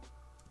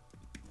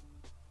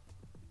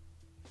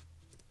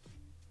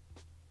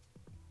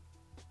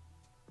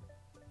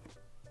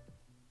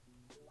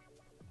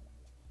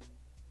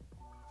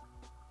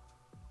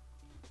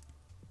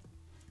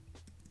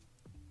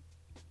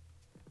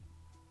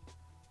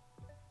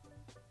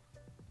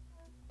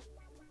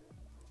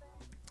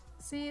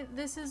 See,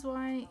 this is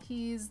why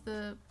he's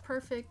the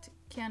perfect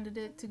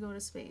candidate to go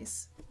to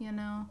space, you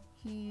know?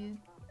 He,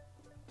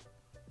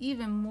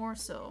 even more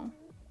so,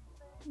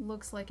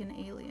 looks like an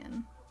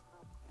alien.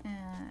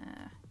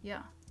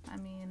 Yeah, I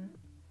mean,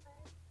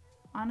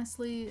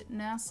 honestly,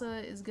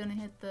 NASA is gonna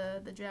hit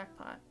the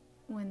jackpot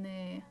when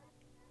they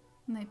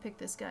pick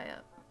this guy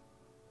up.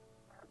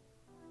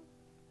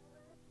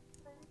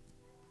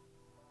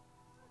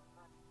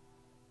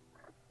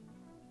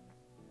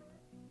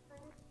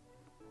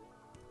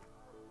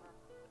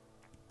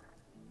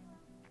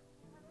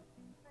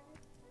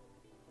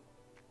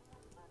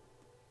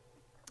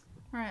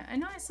 Alright, I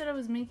know I said I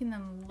was making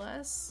them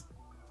less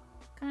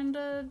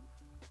kinda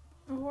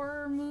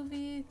horror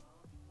movie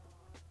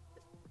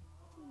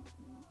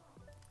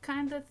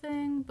kinda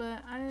thing,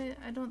 but I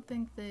don't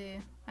think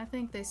I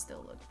think they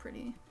still look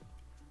pretty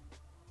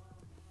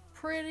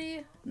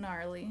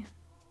gnarly.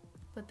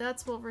 But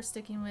that's what we're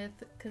sticking with,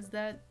 because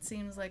that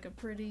seems like a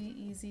pretty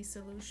easy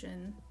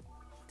solution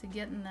to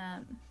getting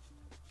that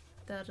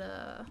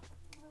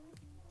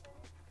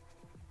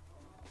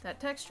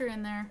texture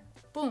in there.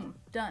 Boom,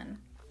 done.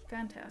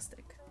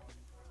 Fantastic.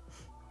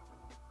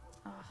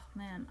 Oh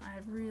man, I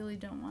really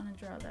don't want to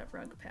draw that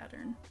rug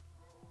pattern.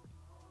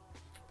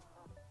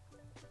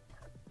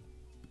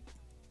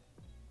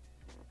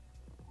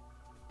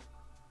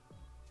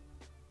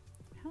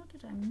 How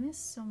did I miss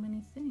so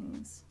many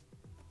things?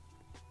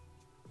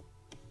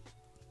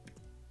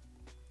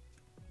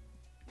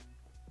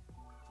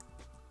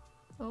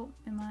 Oh,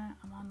 I'm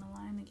on the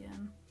line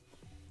again.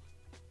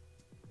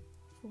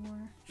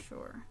 For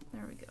sure.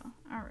 There we go.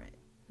 All right.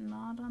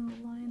 Not on the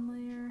line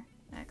layer.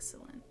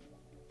 Excellent.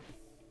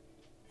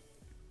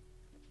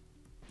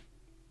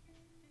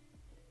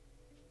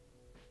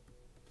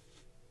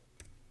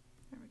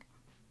 There we go.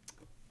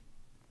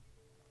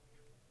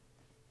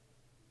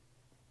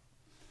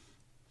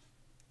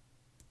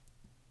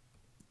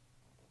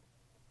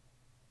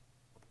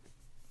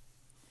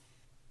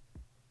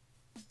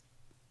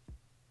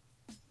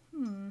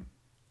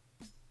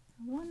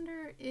 I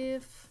wonder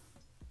if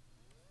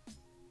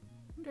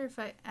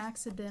I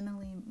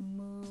accidentally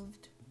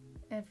moved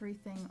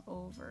everything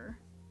over,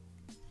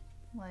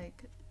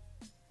 like,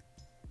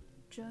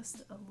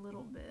 just a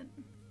little bit,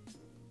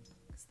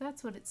 because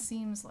that's what it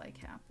seems like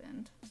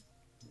happened.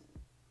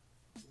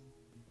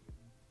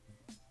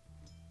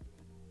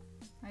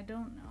 I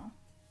don't know.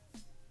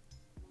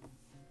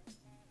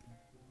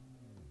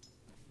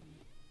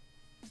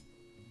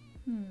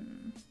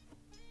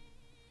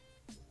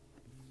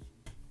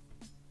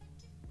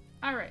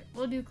 Alright,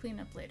 we'll do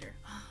cleanup later.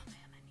 Oh man,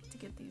 I need to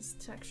get these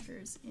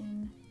textures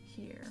in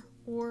here.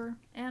 Or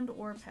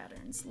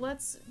patterns.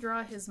 Let's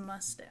draw his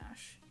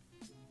mustache.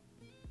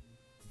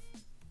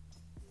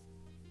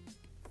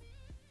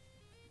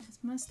 His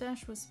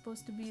mustache was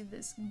supposed to be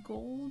this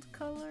gold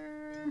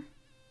color.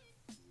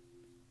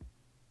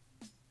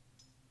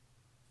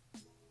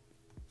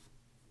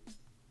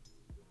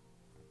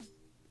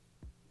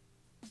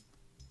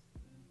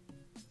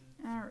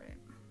 Alright.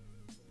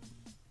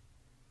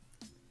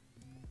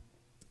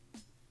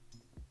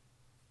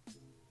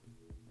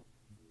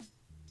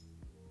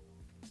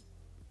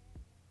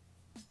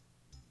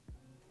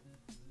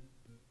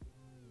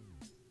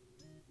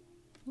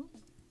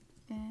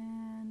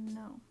 And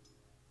no.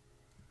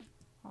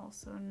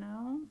 Also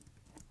no.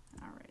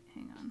 Alright,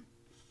 hang on.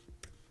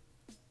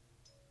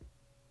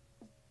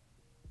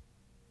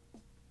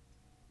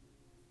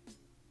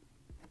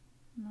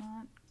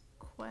 Not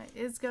quite.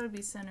 It's got to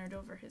be centered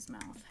over his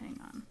mouth. Hang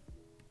on.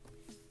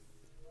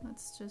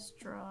 Let's just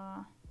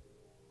draw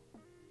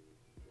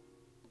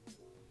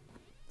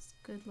this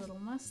good little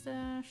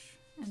mustache,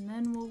 and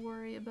then we'll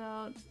worry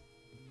about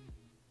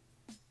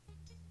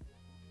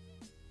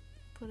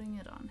putting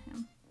it on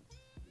him.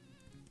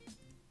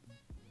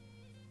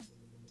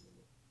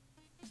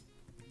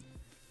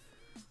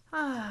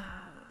 Ah.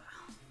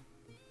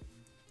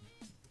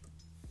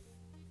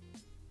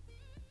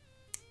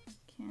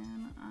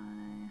 Can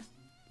I...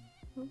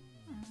 Oh,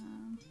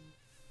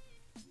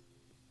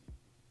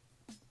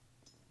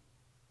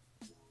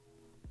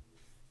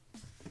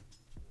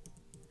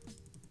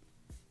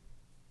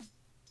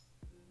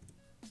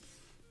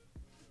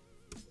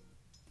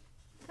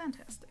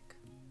 fantastic.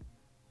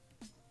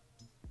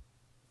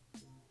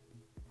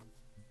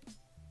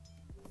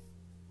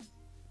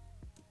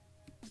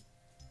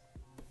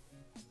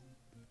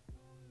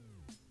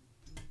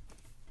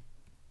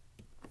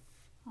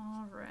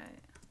 All right.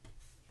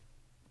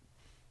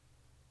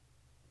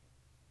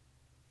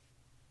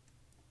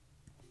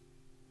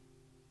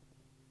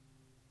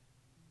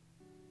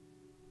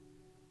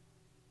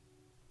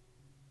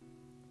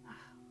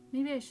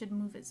 Maybe I should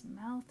move his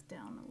mouth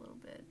down a little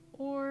bit,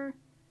 or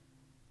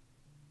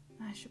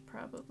I should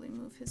probably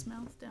move his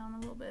mouth down a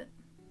little bit.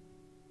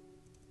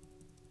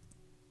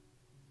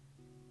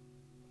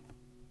 I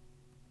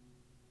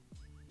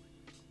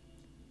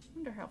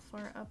wonder how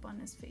far up on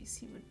his face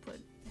he would put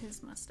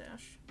his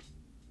mustache.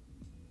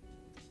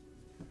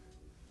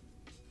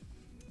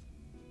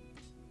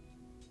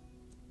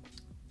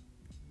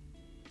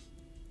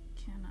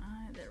 Can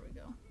I? There we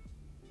go.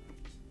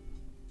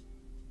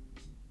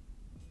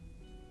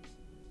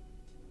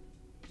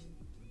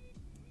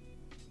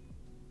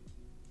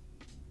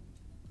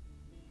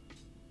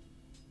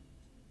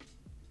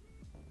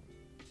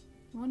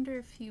 Wonder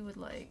if he would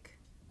like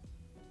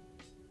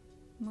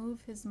move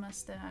his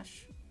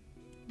mustache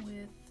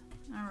with...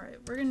 Alright,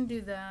 we're gonna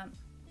do that,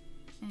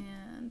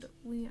 and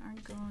we are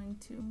going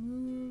to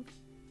move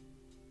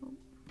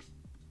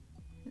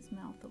his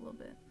mouth a little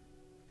bit.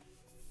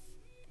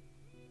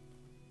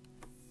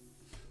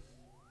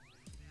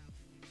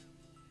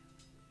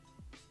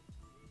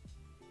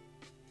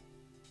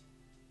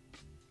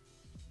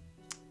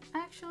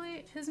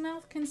 Actually, his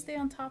mouth can stay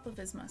on top of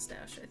his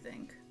mustache, I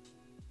think.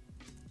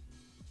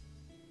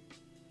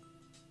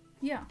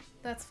 Yeah,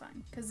 that's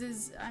fine, because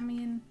his, I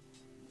mean,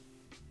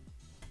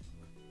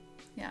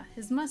 yeah,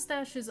 his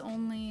mustache is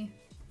only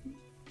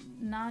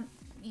not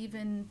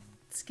even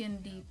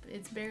skin deep.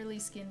 It's barely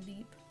skin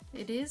deep.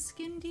 It is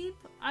skin deep?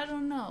 I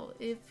don't know.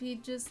 If he's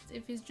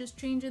just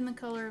changing the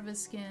color of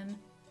his skin,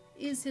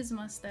 is his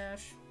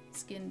mustache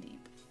skin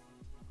deep?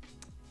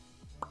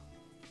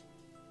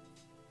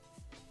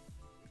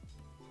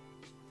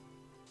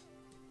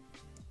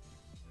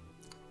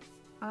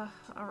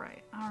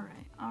 Alright.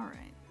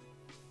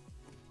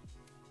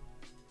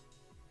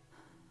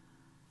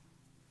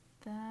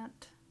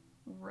 That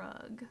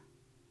rug.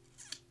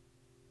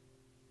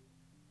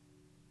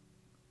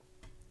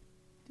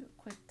 Do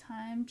a quick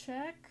time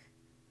check.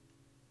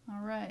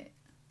 Alright.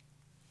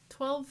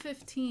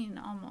 12:15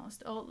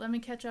 almost. Oh, let me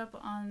catch up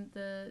on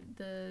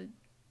the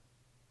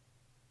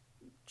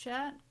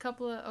chat.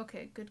 Couple of,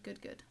 okay,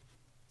 good.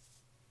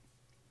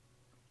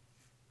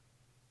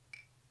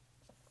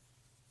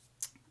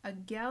 A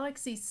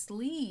galaxy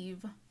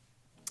sleeve.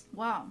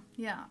 Wow.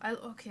 Yeah.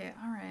 Okay.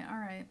 All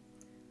right.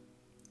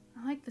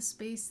 I like the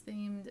space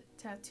themed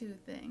tattoo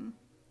thing.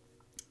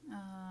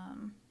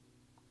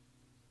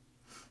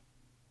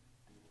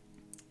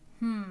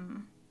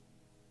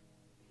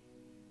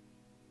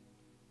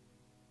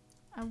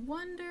 I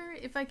wonder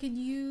if I could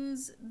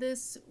use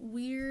this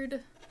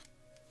weird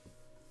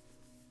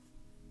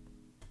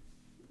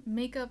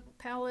makeup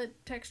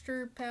palette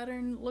texture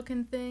pattern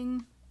looking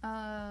thing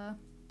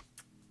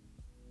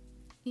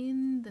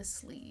in the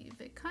sleeve.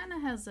 It kind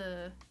of has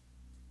a,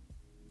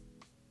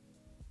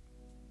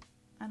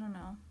 I don't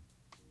know.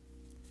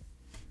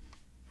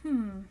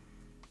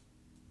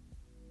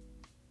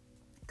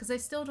 Because I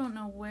still don't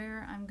know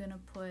where I'm gonna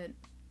put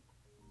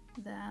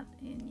that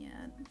in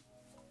yet.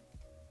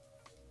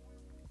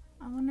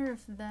 I wonder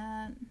if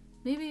that,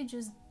 maybe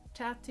just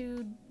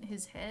tattooed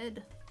his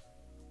head.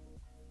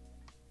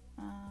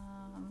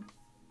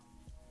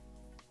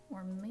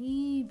 Or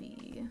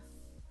maybe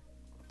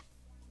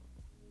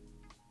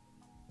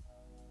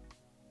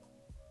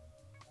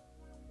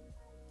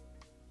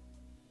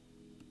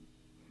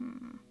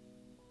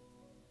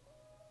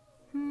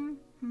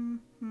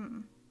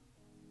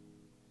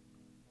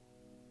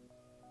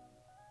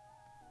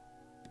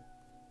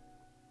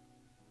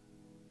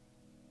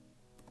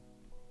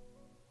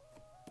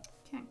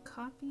Can't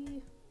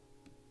copy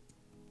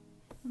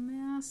the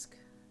mask.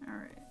 All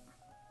right.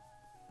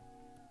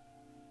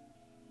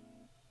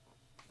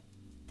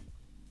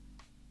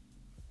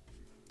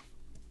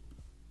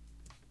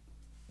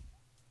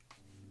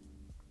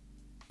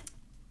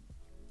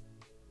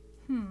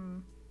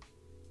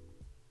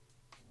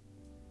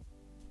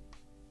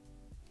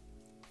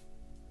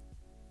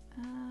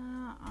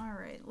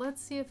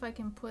 let's see if I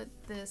can put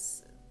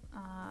this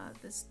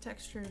this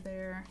texture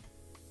there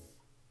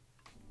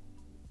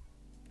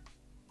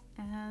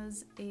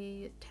as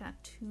a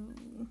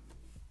tattoo.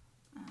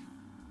 Let's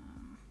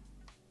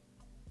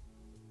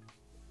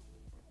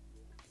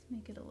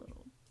make it a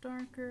little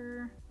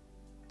darker.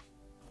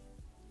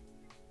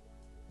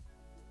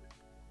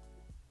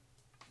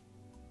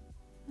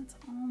 That's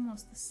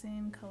almost the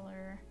same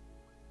color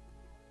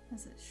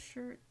as his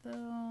shirt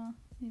though.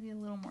 Maybe a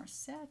little more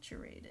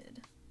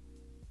saturated.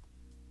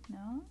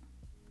 No?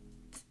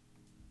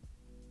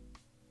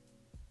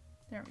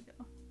 There we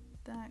go.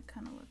 That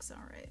kind of looks all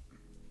right.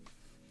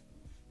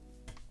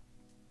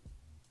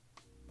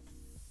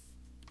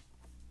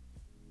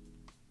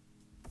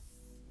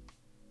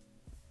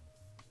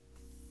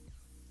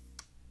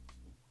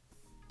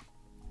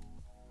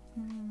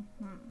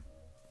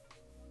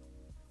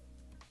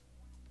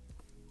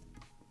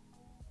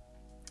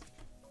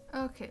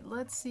 Okay,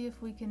 let's see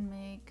if we can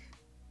make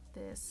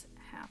this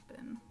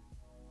happen.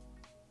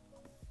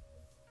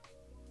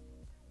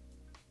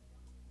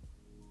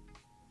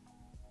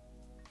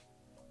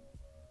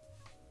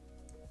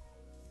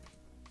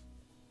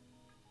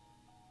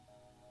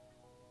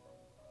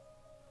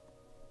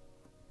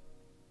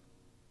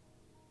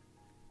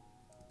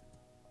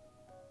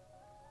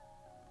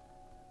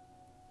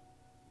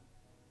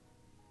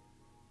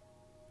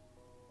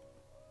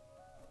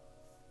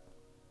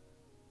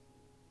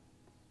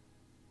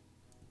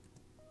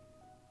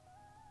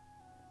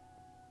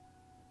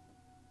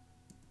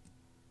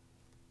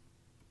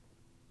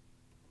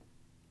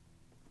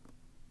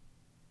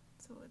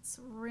 So it's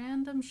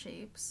random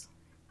shapes.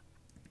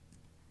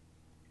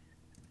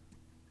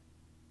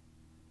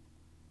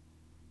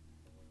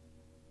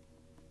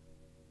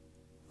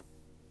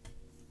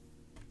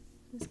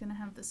 Just gonna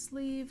have the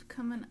sleeve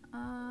coming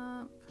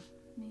up,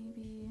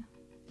 maybe.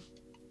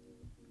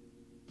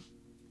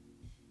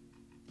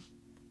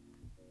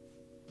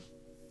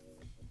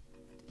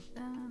 Do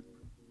that.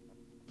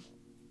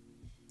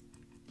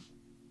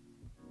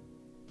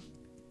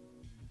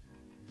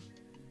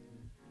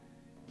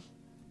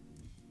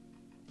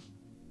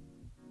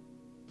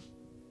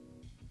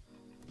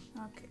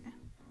 Okay.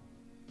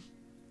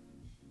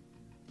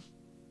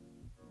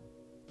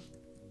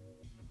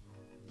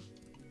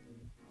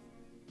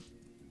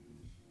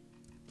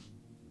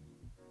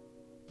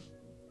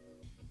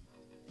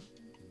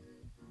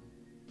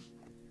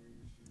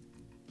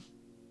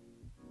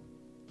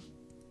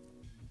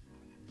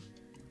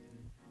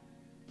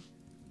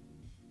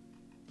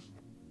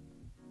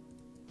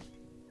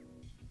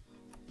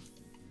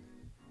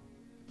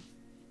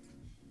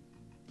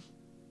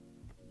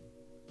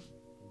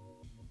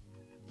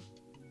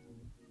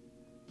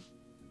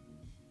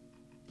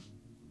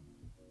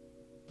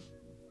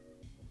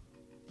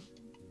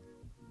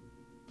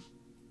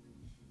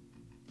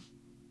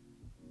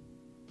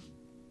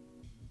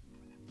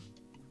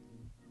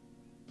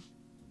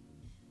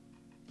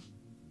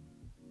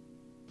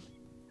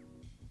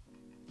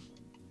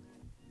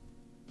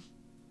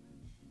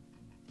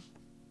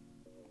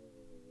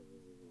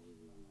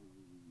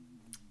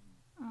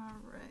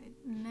 All right,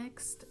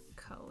 next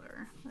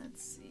color.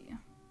 Let's see.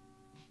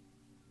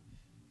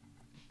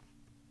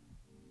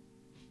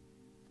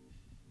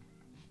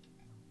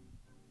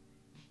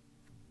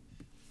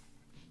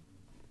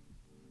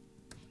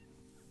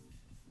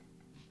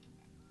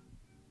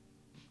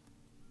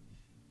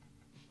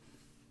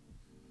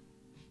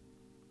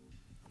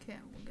 Okay,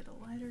 we'll get a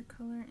lighter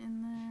color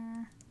in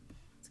there.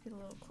 Let's get a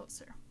little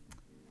closer.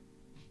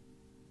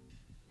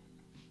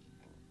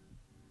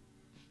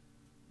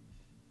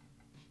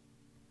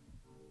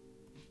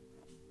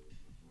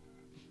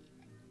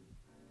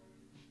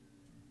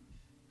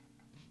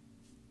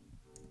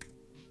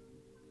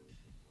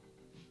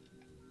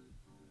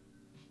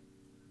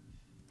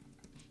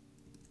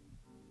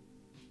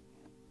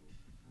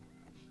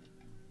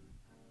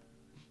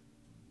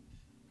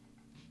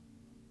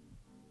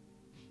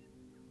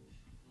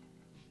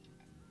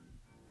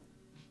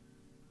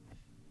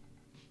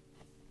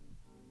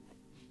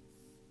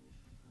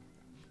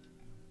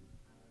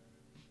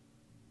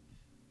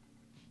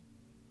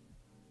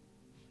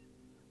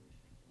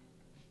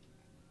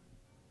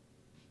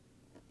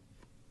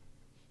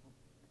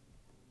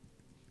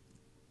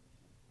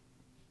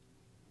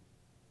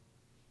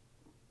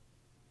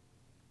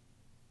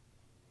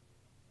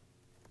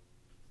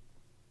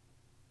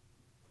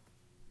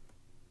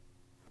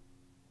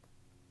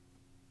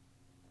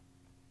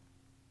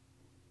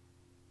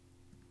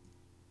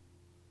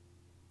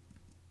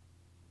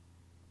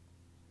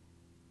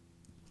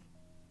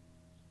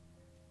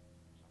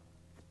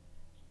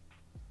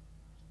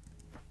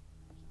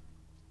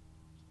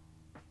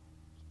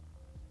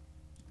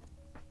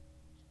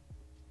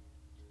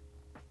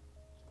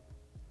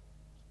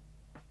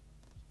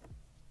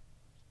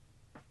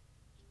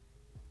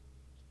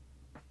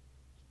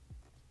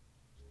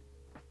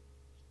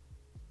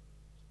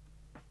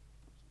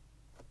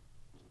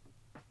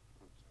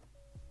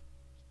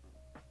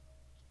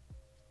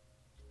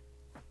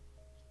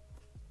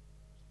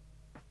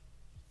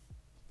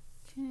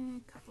 Okay,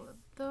 a couple of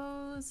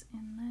those,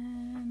 and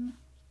then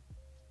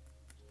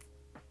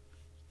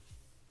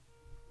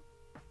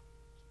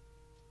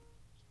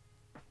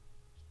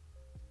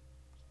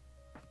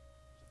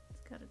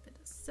Got a bit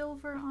of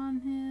silver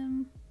on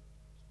him.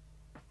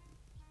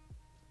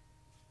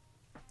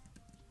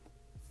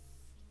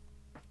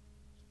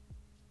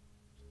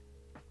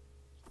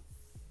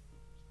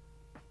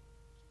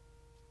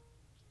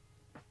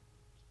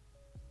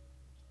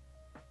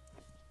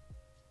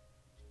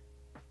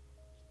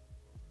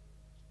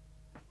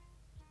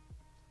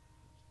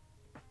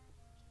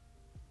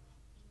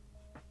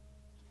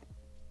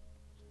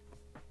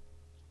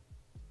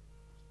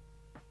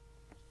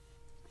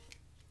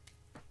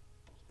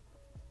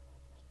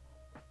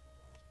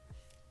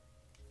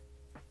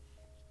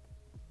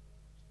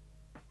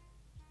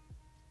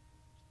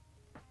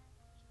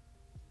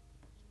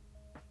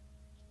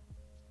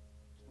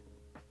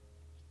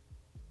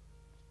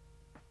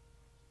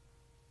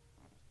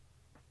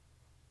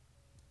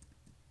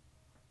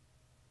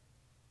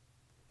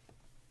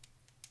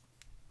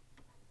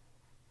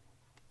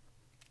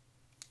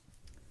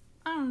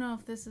 I don't know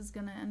if this is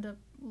gonna end up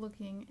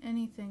looking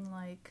anything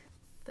like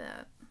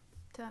that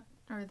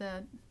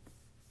that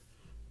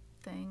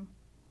thing,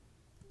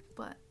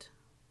 but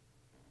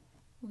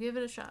we'll give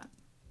it a shot.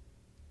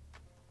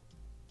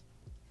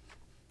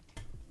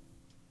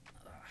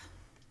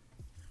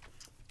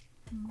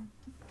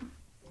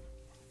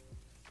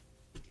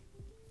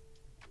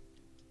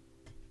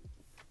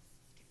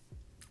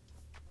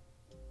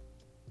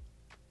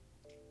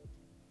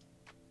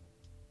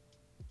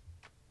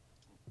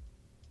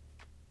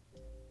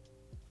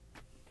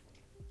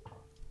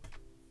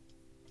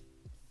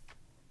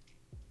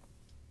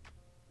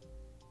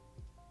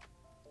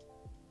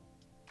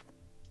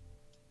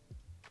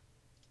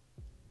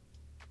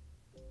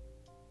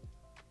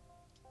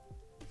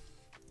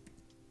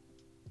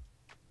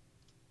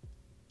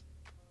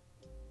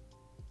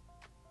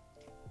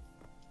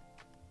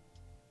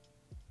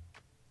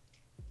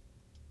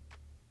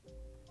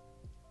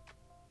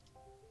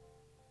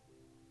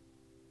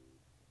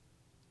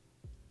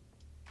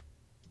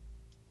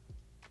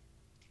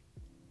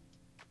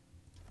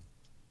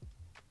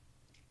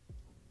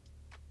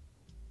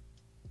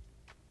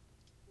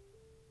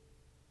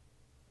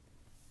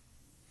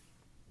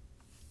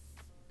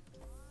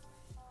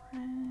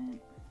 Right.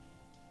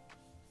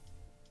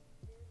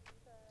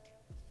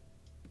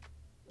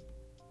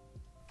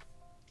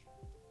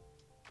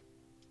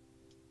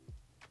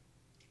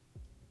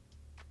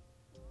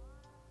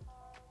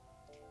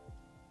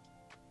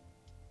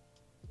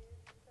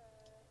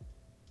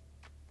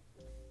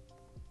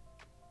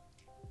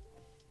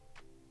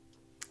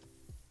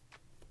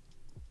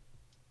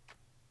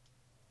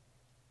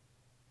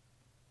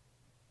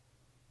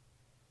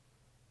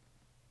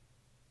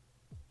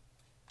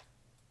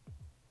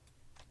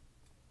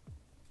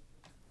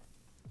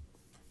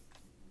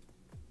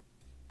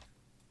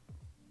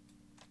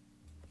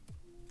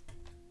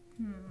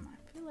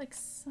 I feel like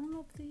some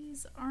of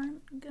these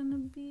aren't gonna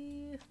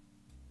be...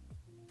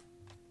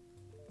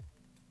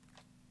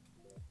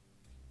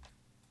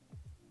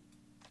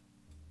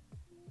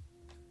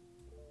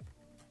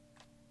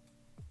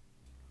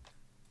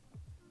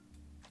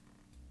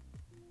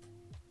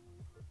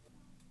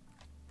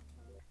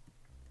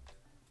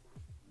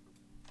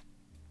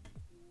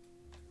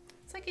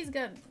 It's like he's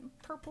got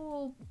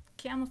purple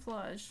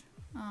camouflage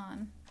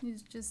on.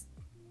 He's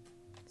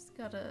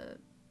got a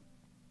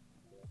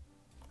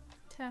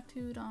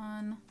tattooed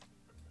on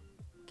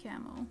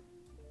camo.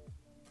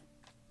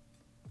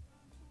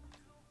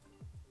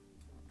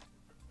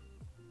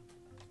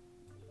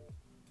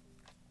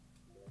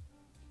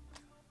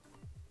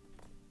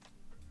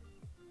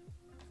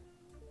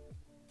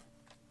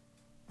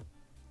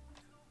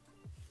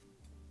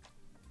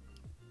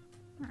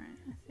 Alright,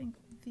 I think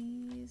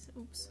these,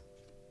 oops,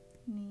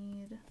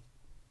 need...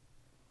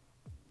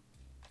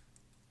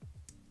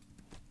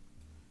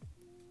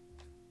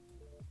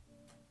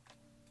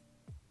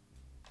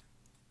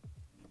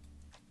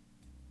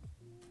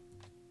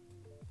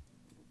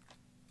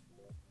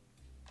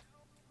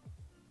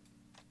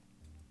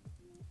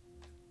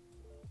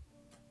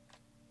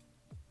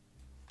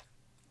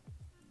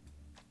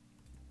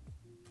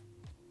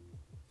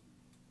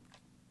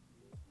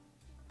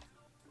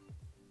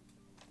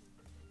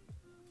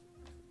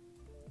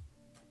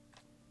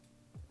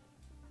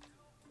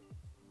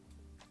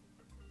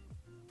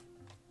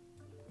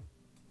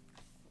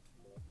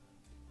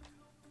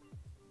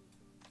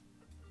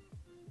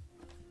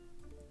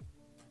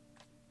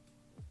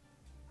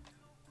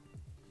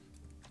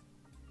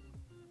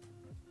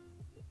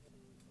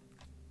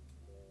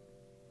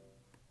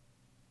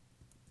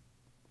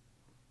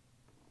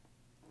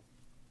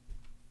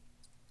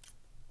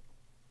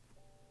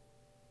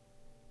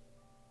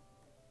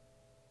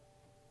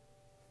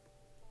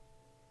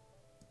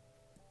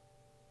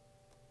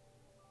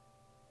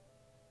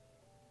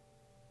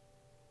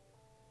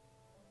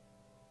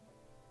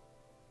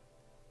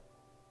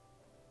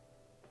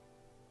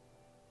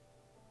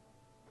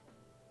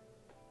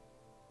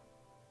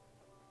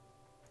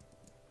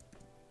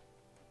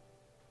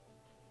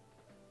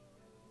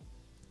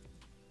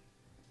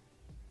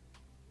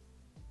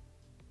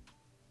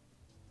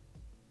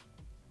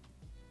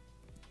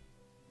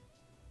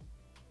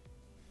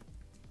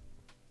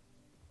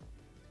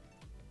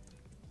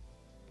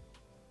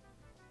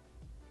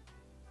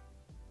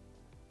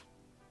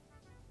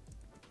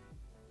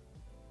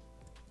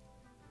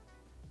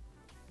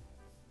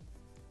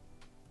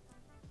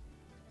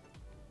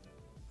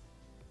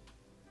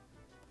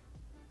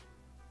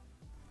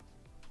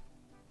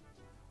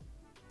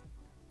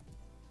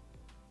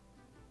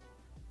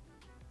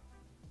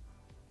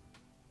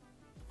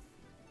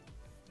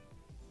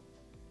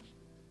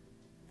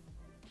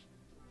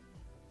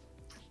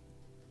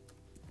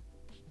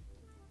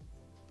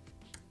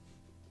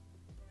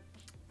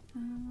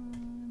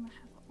 I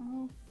have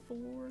all 4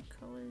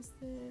 colors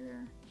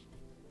there.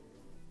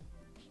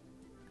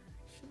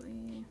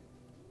 Actually,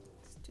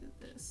 let's do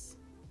this.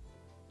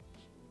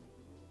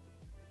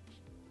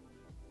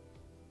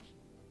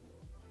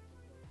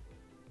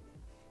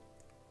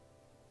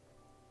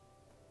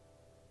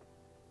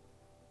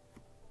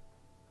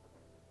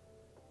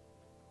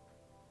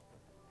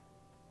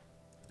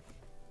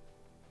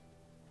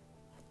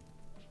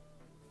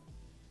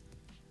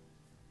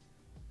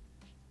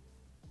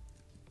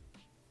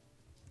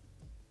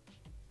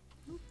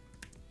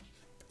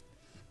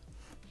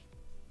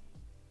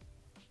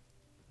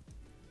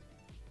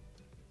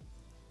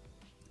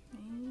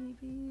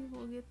 Maybe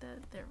we'll get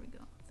that. There we go.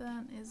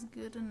 That is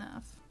good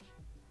enough.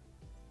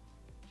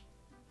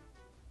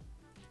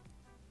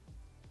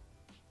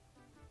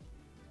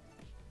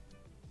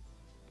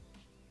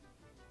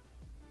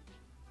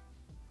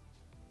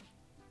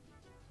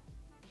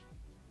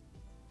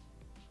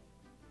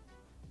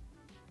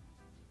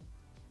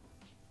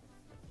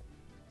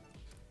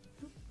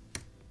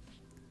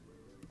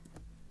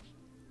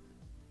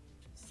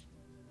 Just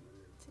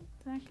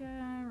take that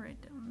guy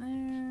right down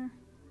there.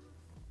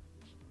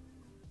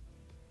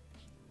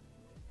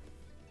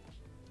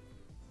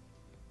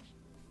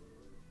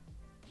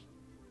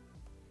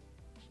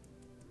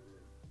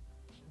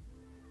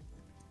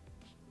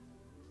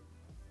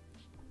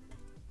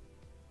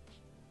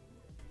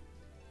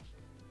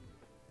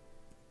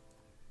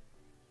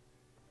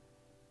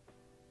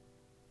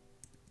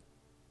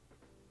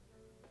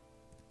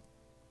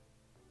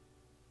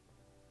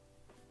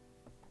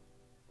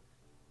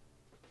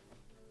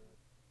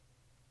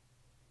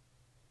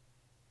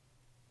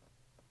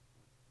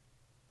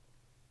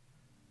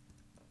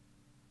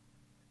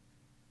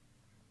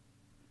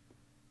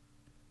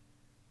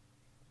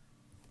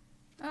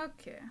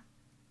 Okay,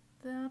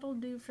 that'll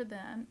do for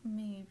that.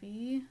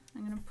 Maybe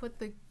I'm gonna put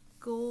the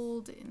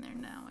gold in there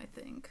now, I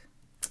think.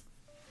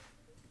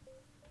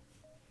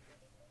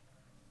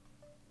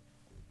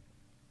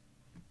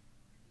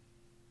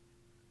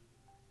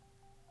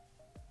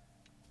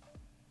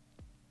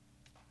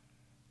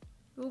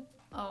 Oop.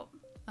 Oh,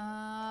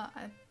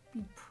 I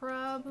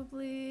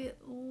probably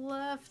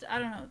left. I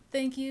don't know.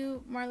 Thank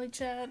you, Marley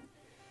Chat.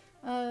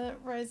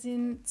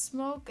 Rising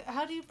Smoke.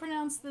 How do you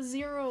pronounce the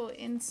 0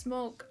 in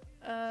smoke?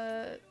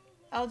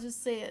 I'll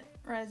just say it.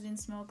 Rising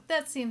Smoke.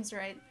 That seems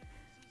right.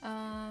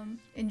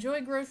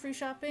 Enjoy grocery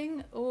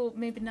shopping. Oh,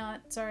 maybe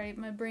not. Sorry,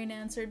 my brain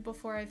answered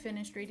before I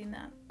finished reading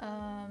that.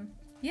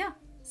 Yeah.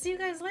 See you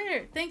guys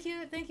later. Thank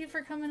you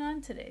for coming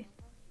on today.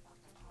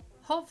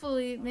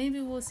 Hopefully, maybe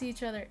we'll see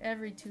each other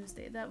every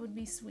Tuesday. That would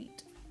be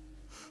sweet.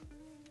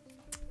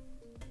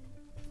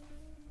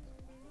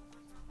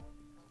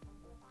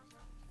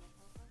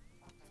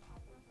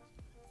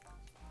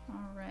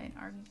 Alright,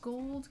 our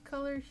gold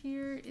color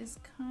here is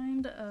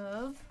kind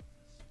of...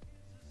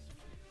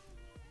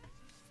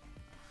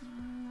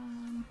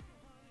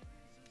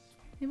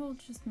 maybe we'll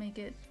just make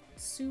it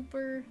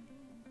super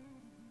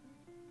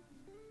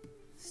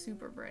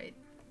bright.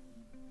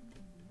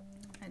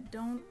 I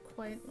don't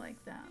quite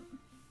like that.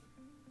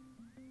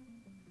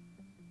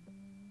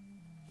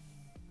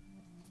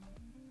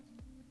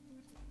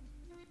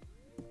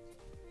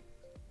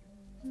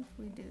 If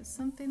we do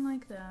something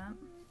like that,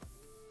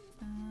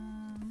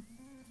 and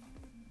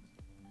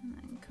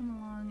then come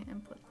along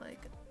and put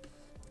like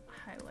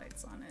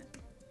highlights on it.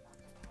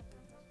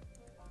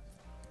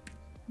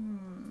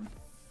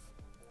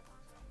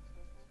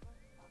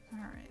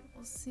 Alright,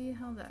 we'll see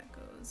how that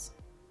goes.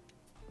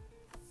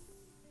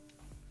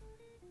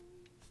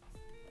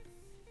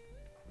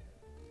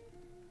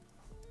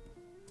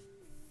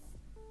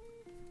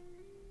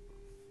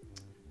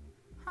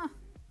 Huh.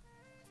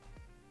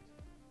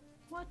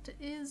 What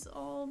is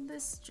all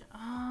this?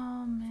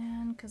 Oh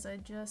man, because I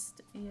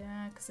just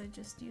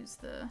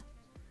used the...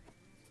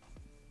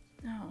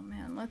 Oh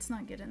man, let's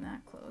not get in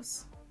that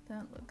close.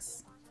 That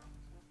looks...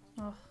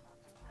 Oh,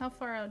 how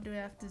far out do I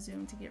have to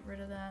zoom to get rid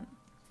of that?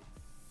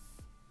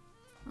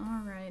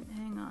 Alright,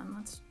 hang on.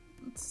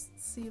 Let's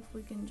see if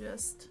we can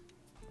just...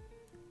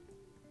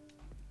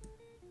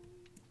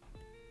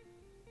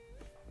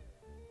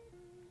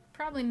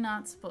 Probably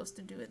not supposed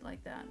to do it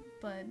like that,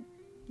 but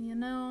you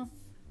know,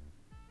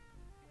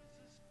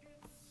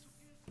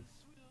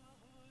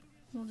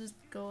 we'll just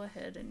go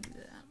ahead and do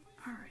that.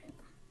 Alright,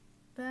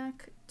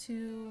 back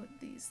to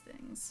these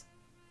things.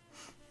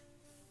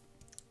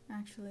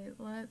 Actually,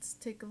 let's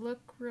take a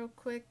look real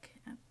quick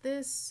at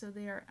this. So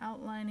they are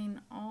outlining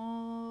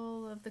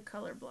all of the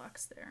color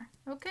blocks there.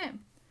 Okay,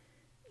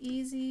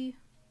 easy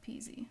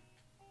peasy.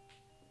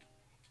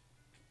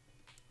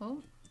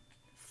 Oh,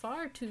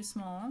 far too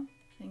small.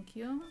 Thank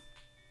you.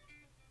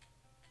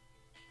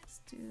 Let's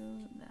do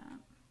that.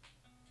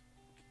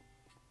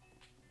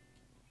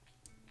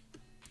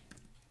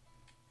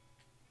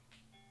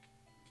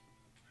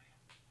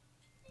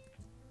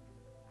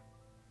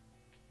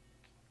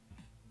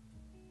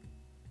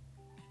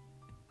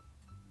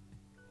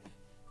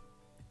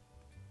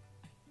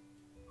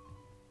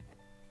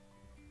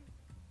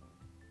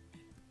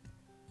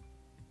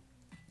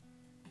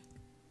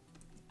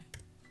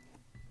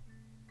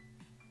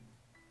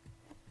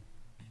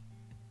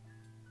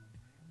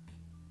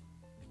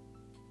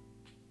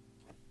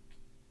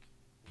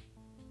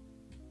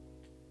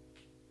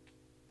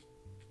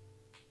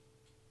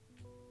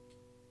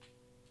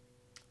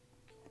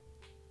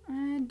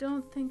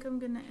 don't think I'm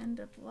gonna end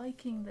up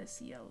liking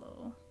this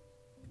yellow.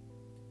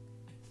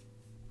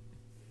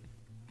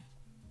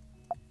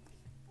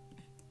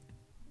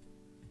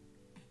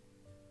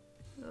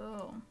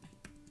 Oh,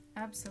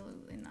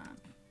 absolutely not.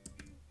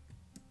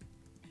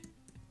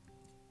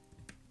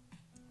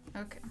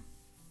 Okay.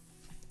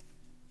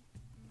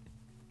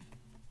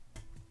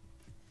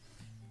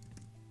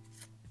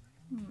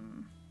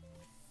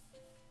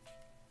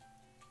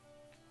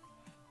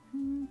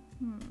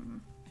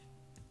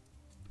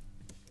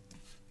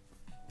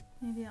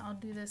 Maybe I'll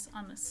do this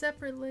on a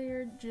separate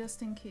layer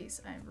just in case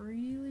I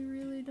really,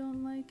 really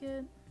don't like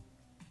it.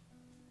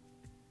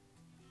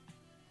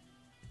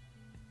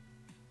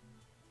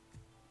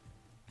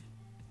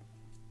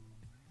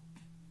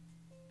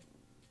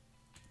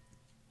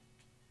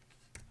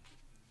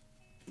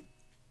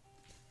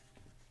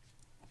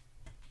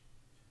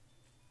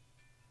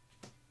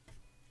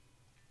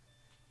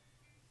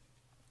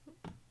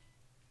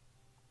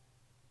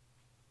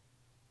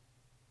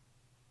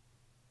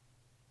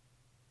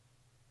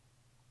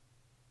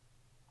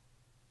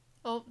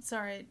 Oh,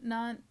 sorry,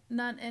 not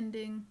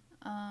ending.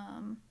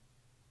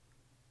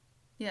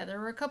 Yeah, there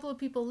were a couple of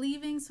people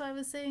leaving, so I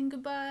was saying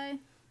goodbye.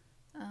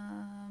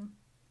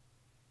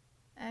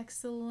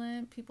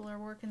 Excellent. People are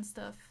working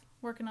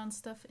on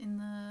stuff in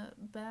the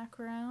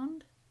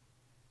background.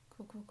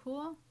 Cool, cool,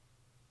 cool.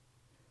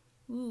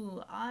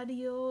 Ooh,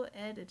 audio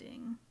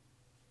editing.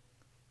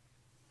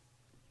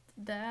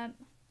 That,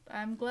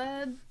 I'm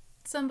glad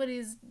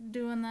somebody's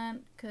doing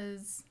that,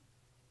 because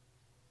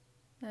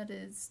that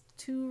is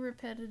too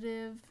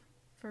repetitive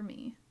for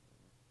me.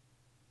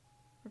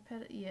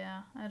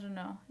 Yeah, I don't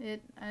know.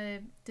 I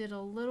did a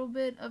little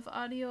bit of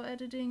audio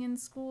editing in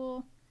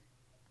school.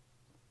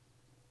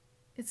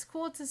 It's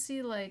cool to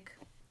see, like,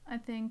 I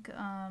think,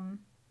 I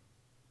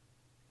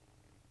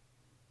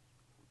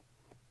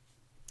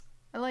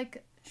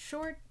like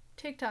short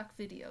TikTok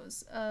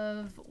videos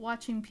of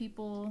watching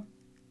people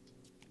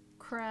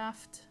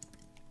craft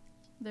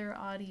their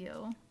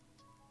audio.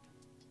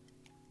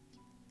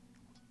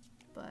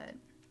 But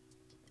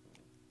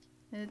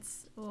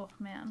it's, oh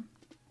man,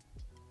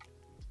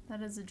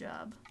 that is a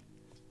job.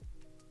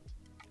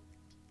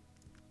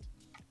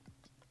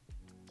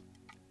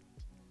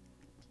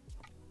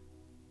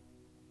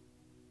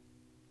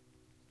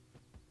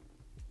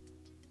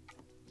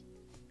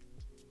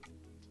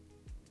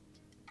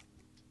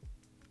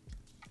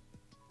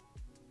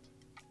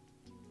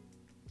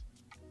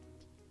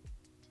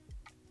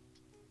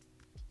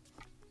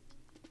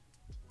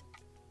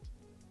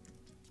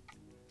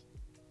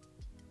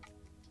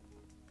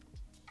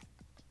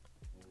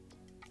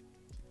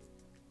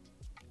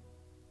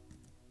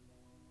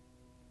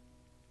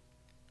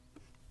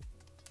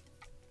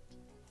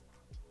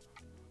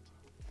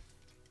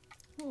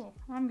 Oh,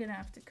 I'm gonna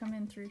have to come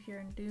in through here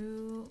and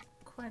do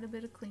quite a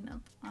bit of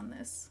cleanup on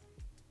this.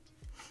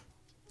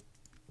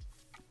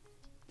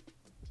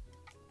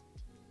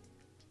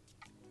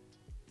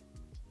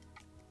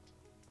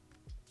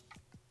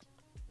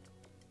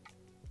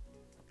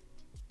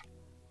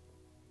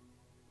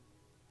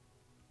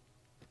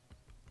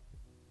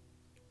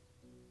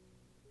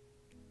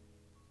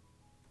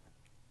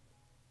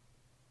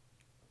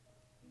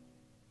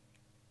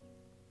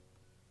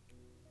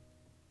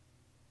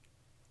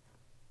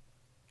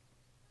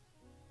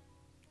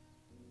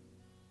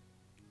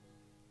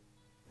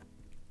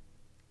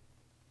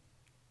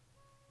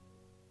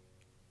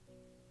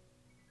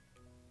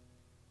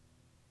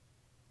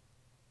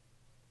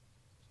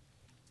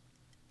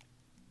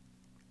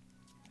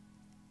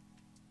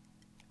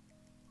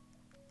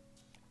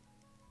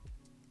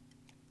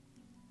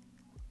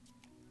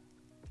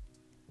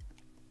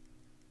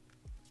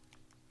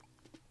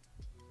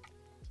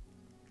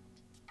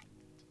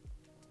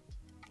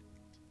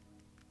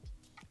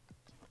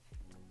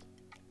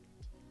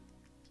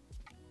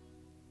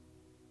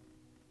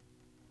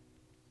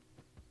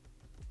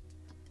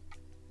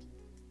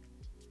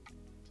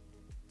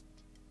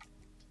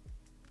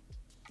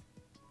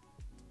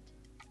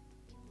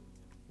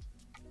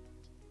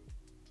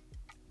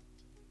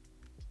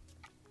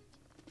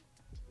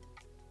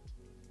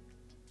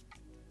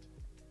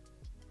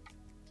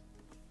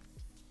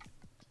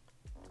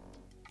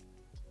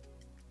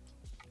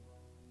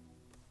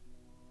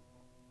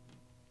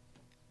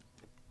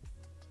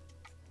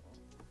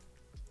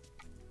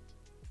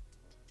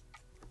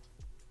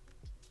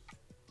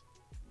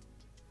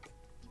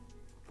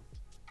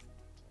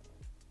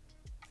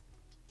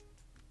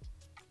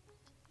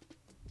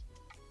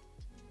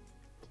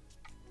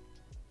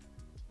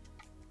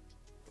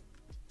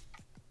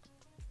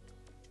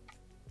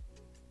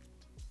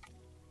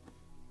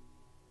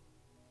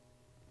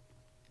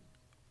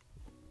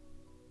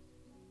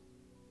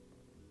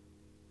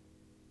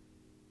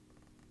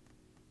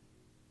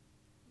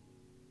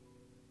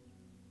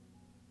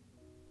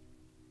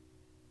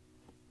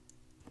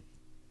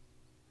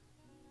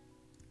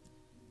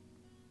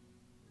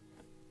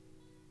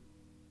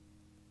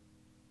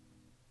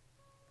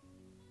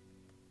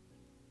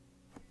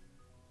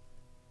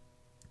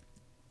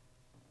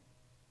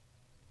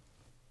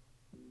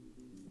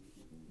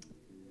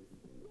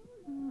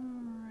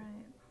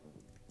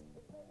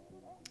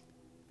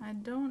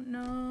 don't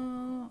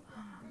know.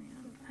 Oh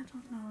man, I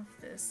don't know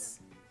if this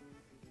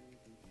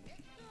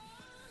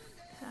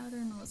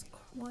pattern was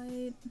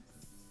quite.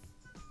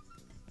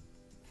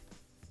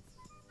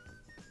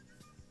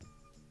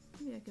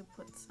 Maybe I could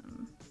put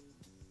some.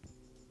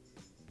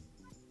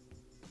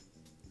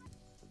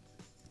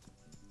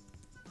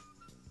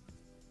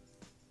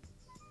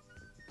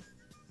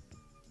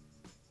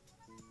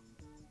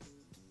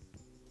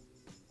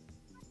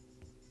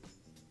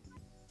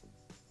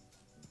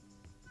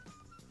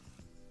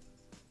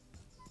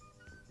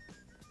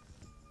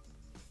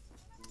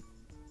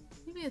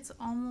 Maybe it's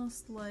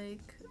almost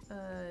like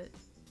a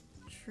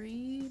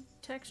tree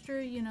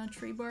texture, you know,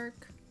 tree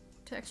bark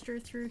texture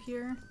through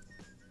here.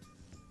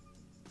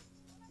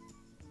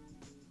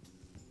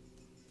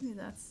 Maybe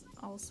that's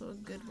also a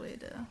good way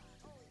to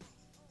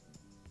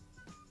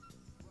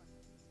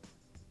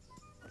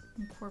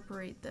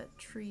incorporate that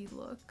tree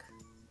look.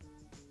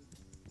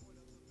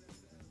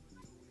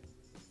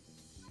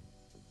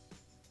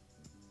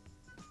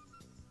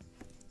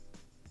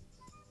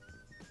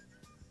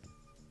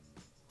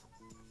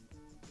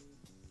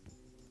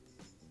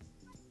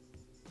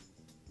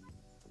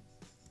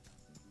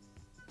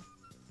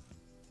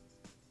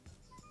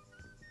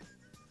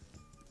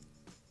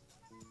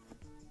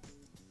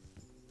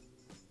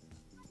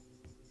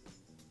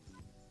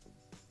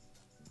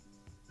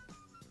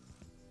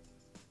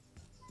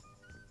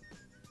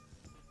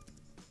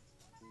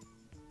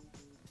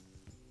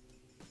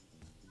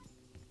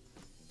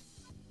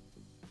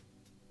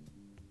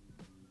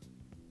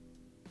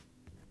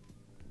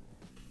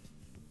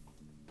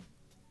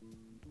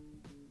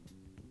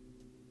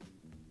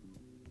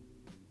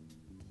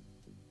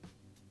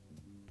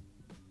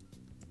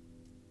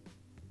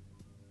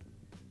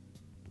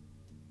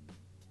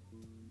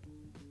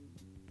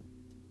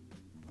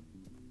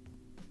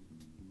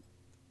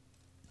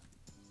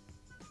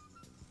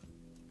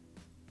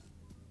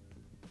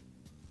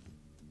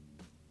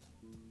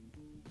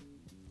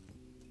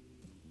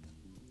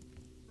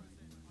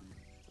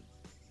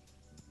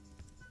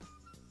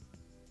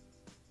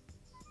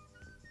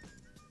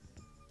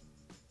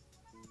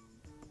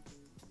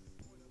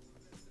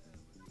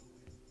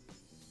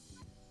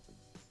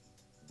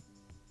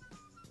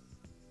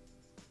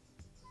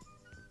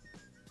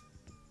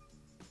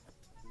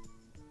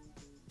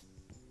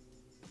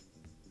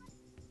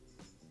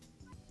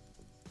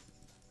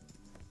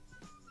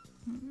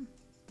 Hmm.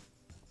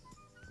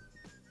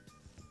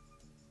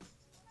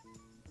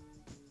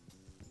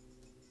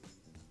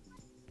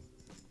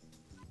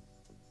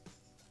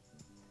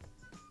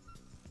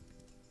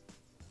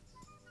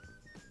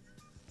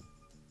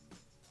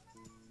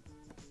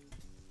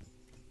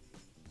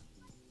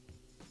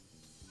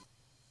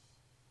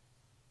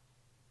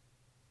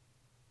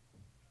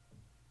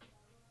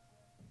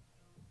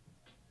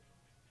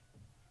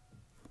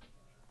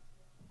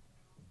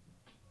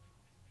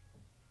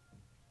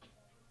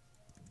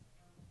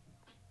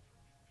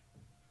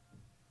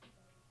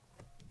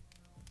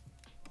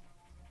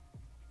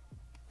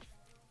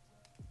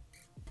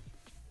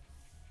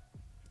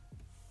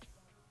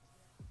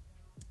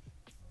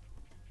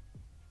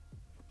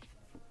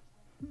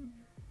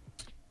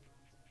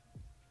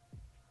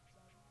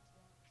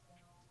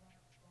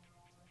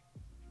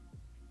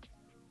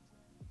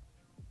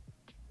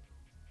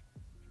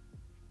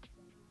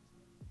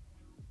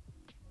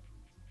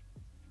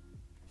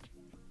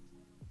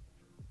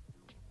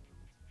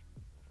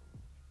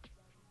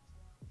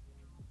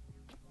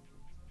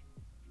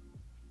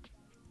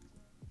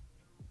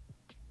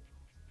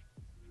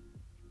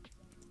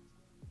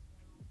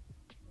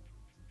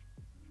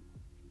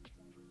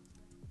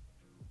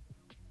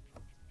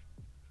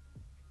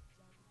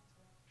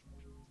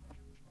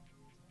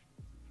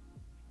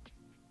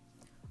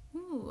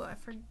 Ooh, I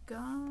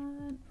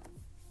forgot.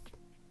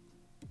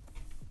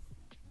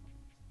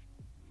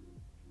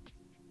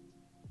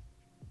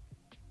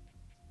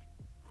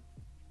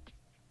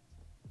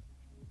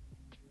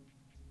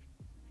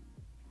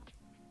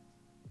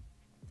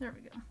 There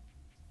we go.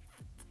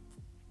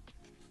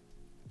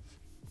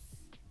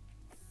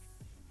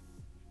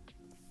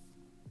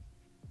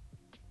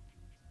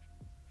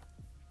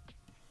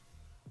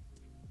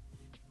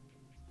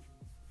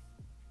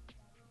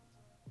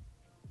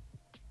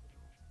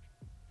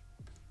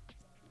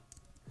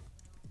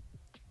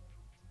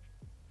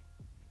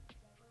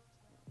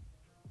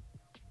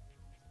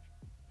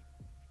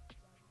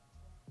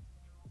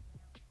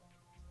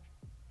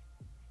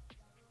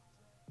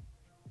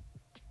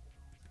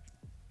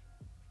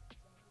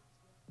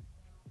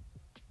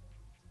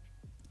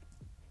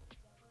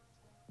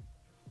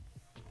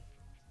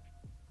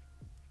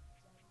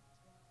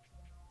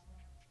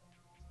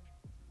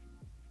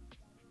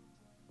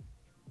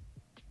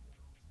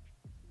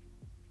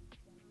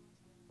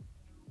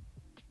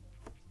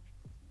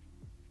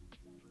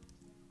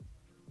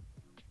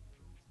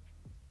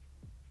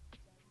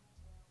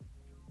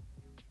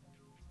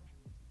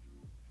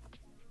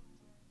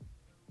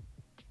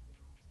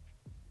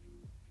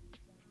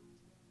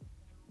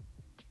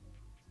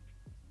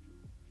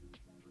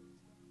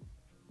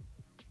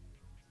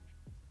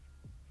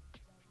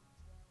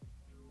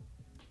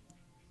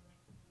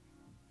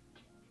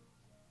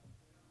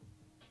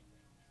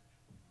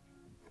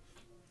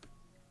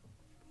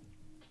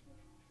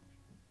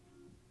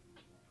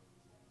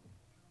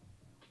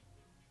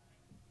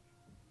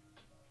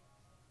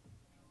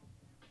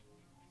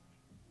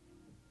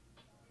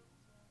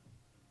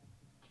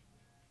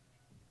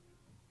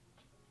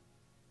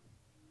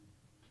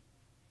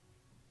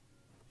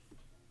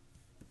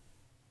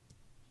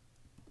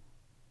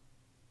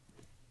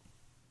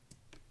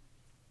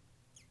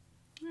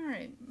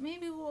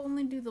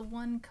 do the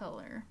one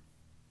color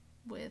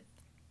with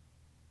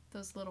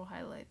those little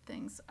highlight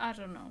things. I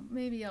don't know.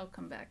 Maybe I'll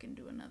come back and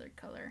do another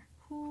color.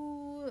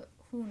 Who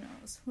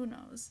knows? Who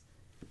knows?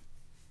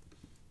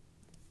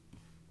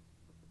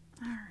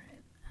 All right.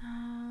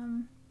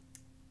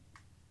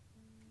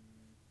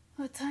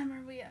 What time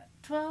are we at?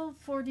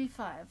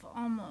 12:45,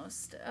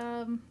 almost.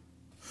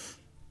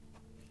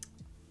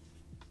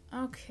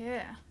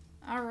 Okay.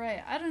 All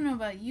right. I don't know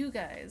about you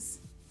guys,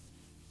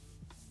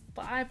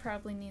 but I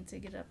probably need to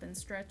get up and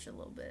stretch a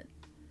little bit.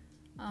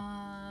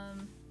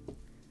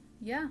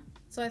 Yeah.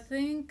 So I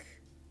think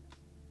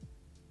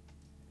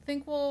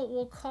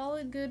we'll call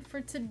it good for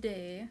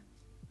today.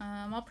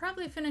 I'll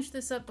probably finish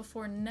this up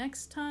before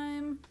next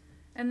time,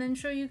 and then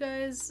show you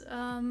guys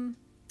the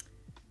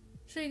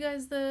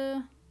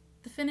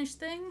finished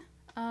thing.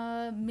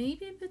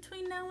 Maybe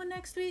between now and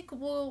next week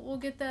we'll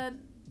get that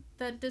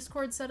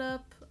Discord set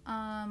up.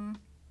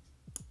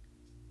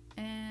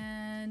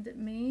 And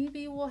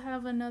maybe we'll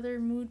have another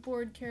mood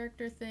board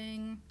character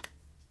thing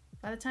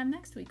by the time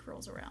next week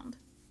rolls around.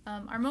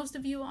 Are most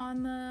of you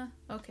on the...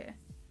 Okay.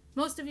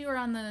 Most of you are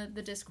on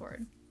the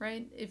Discord,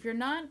 right? If you're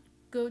not,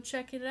 go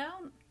check it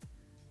out.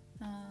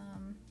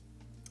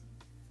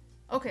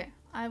 Okay.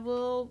 I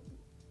will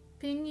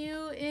ping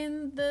you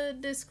in the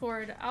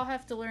Discord. I'll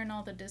have to learn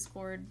all the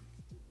Discord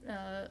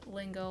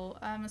lingo.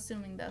 I'm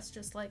assuming that's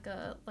just like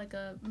a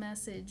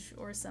message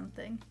or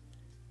something.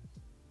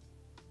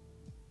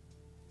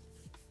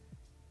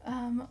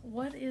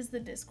 What is the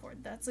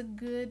Discord? That's a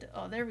good...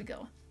 Oh, there we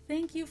go.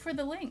 Thank you for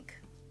the link.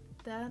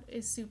 That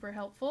is super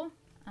helpful.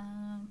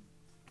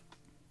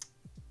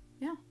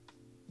 Yeah.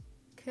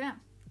 Okay.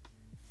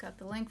 Got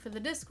the link for the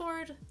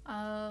Discord.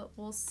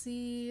 We'll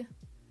see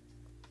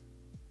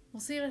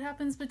what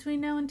happens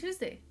between now and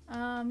Tuesday.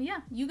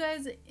 Yeah, you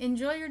guys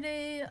enjoy your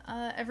day.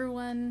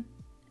 Everyone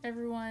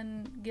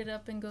get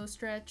up and go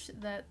stretch.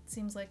 That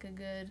seems like a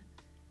good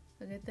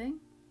thing.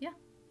 Yeah.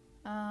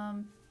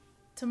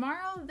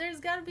 Tomorrow there's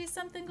got to be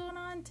something going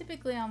on.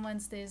 Typically on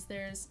Wednesdays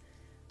there's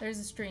a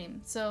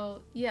stream.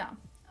 So yeah.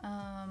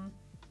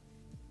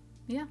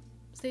 Yeah.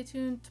 Stay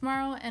tuned.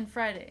 Tomorrow and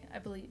Friday, I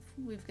believe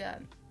we've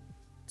got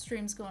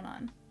streams going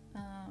on.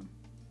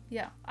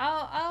 Yeah,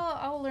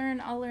 I'll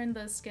learn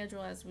the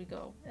schedule as we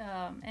go.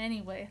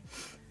 Anyway,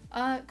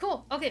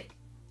 cool. Okay,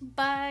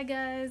 bye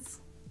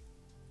guys.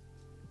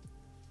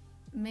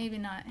 Maybe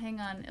not. Hang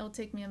on, it'll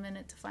take me a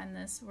minute to find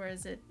this. Where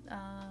is it?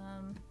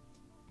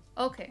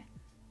 Okay,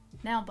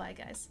 now bye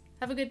guys.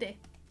 Have a good day.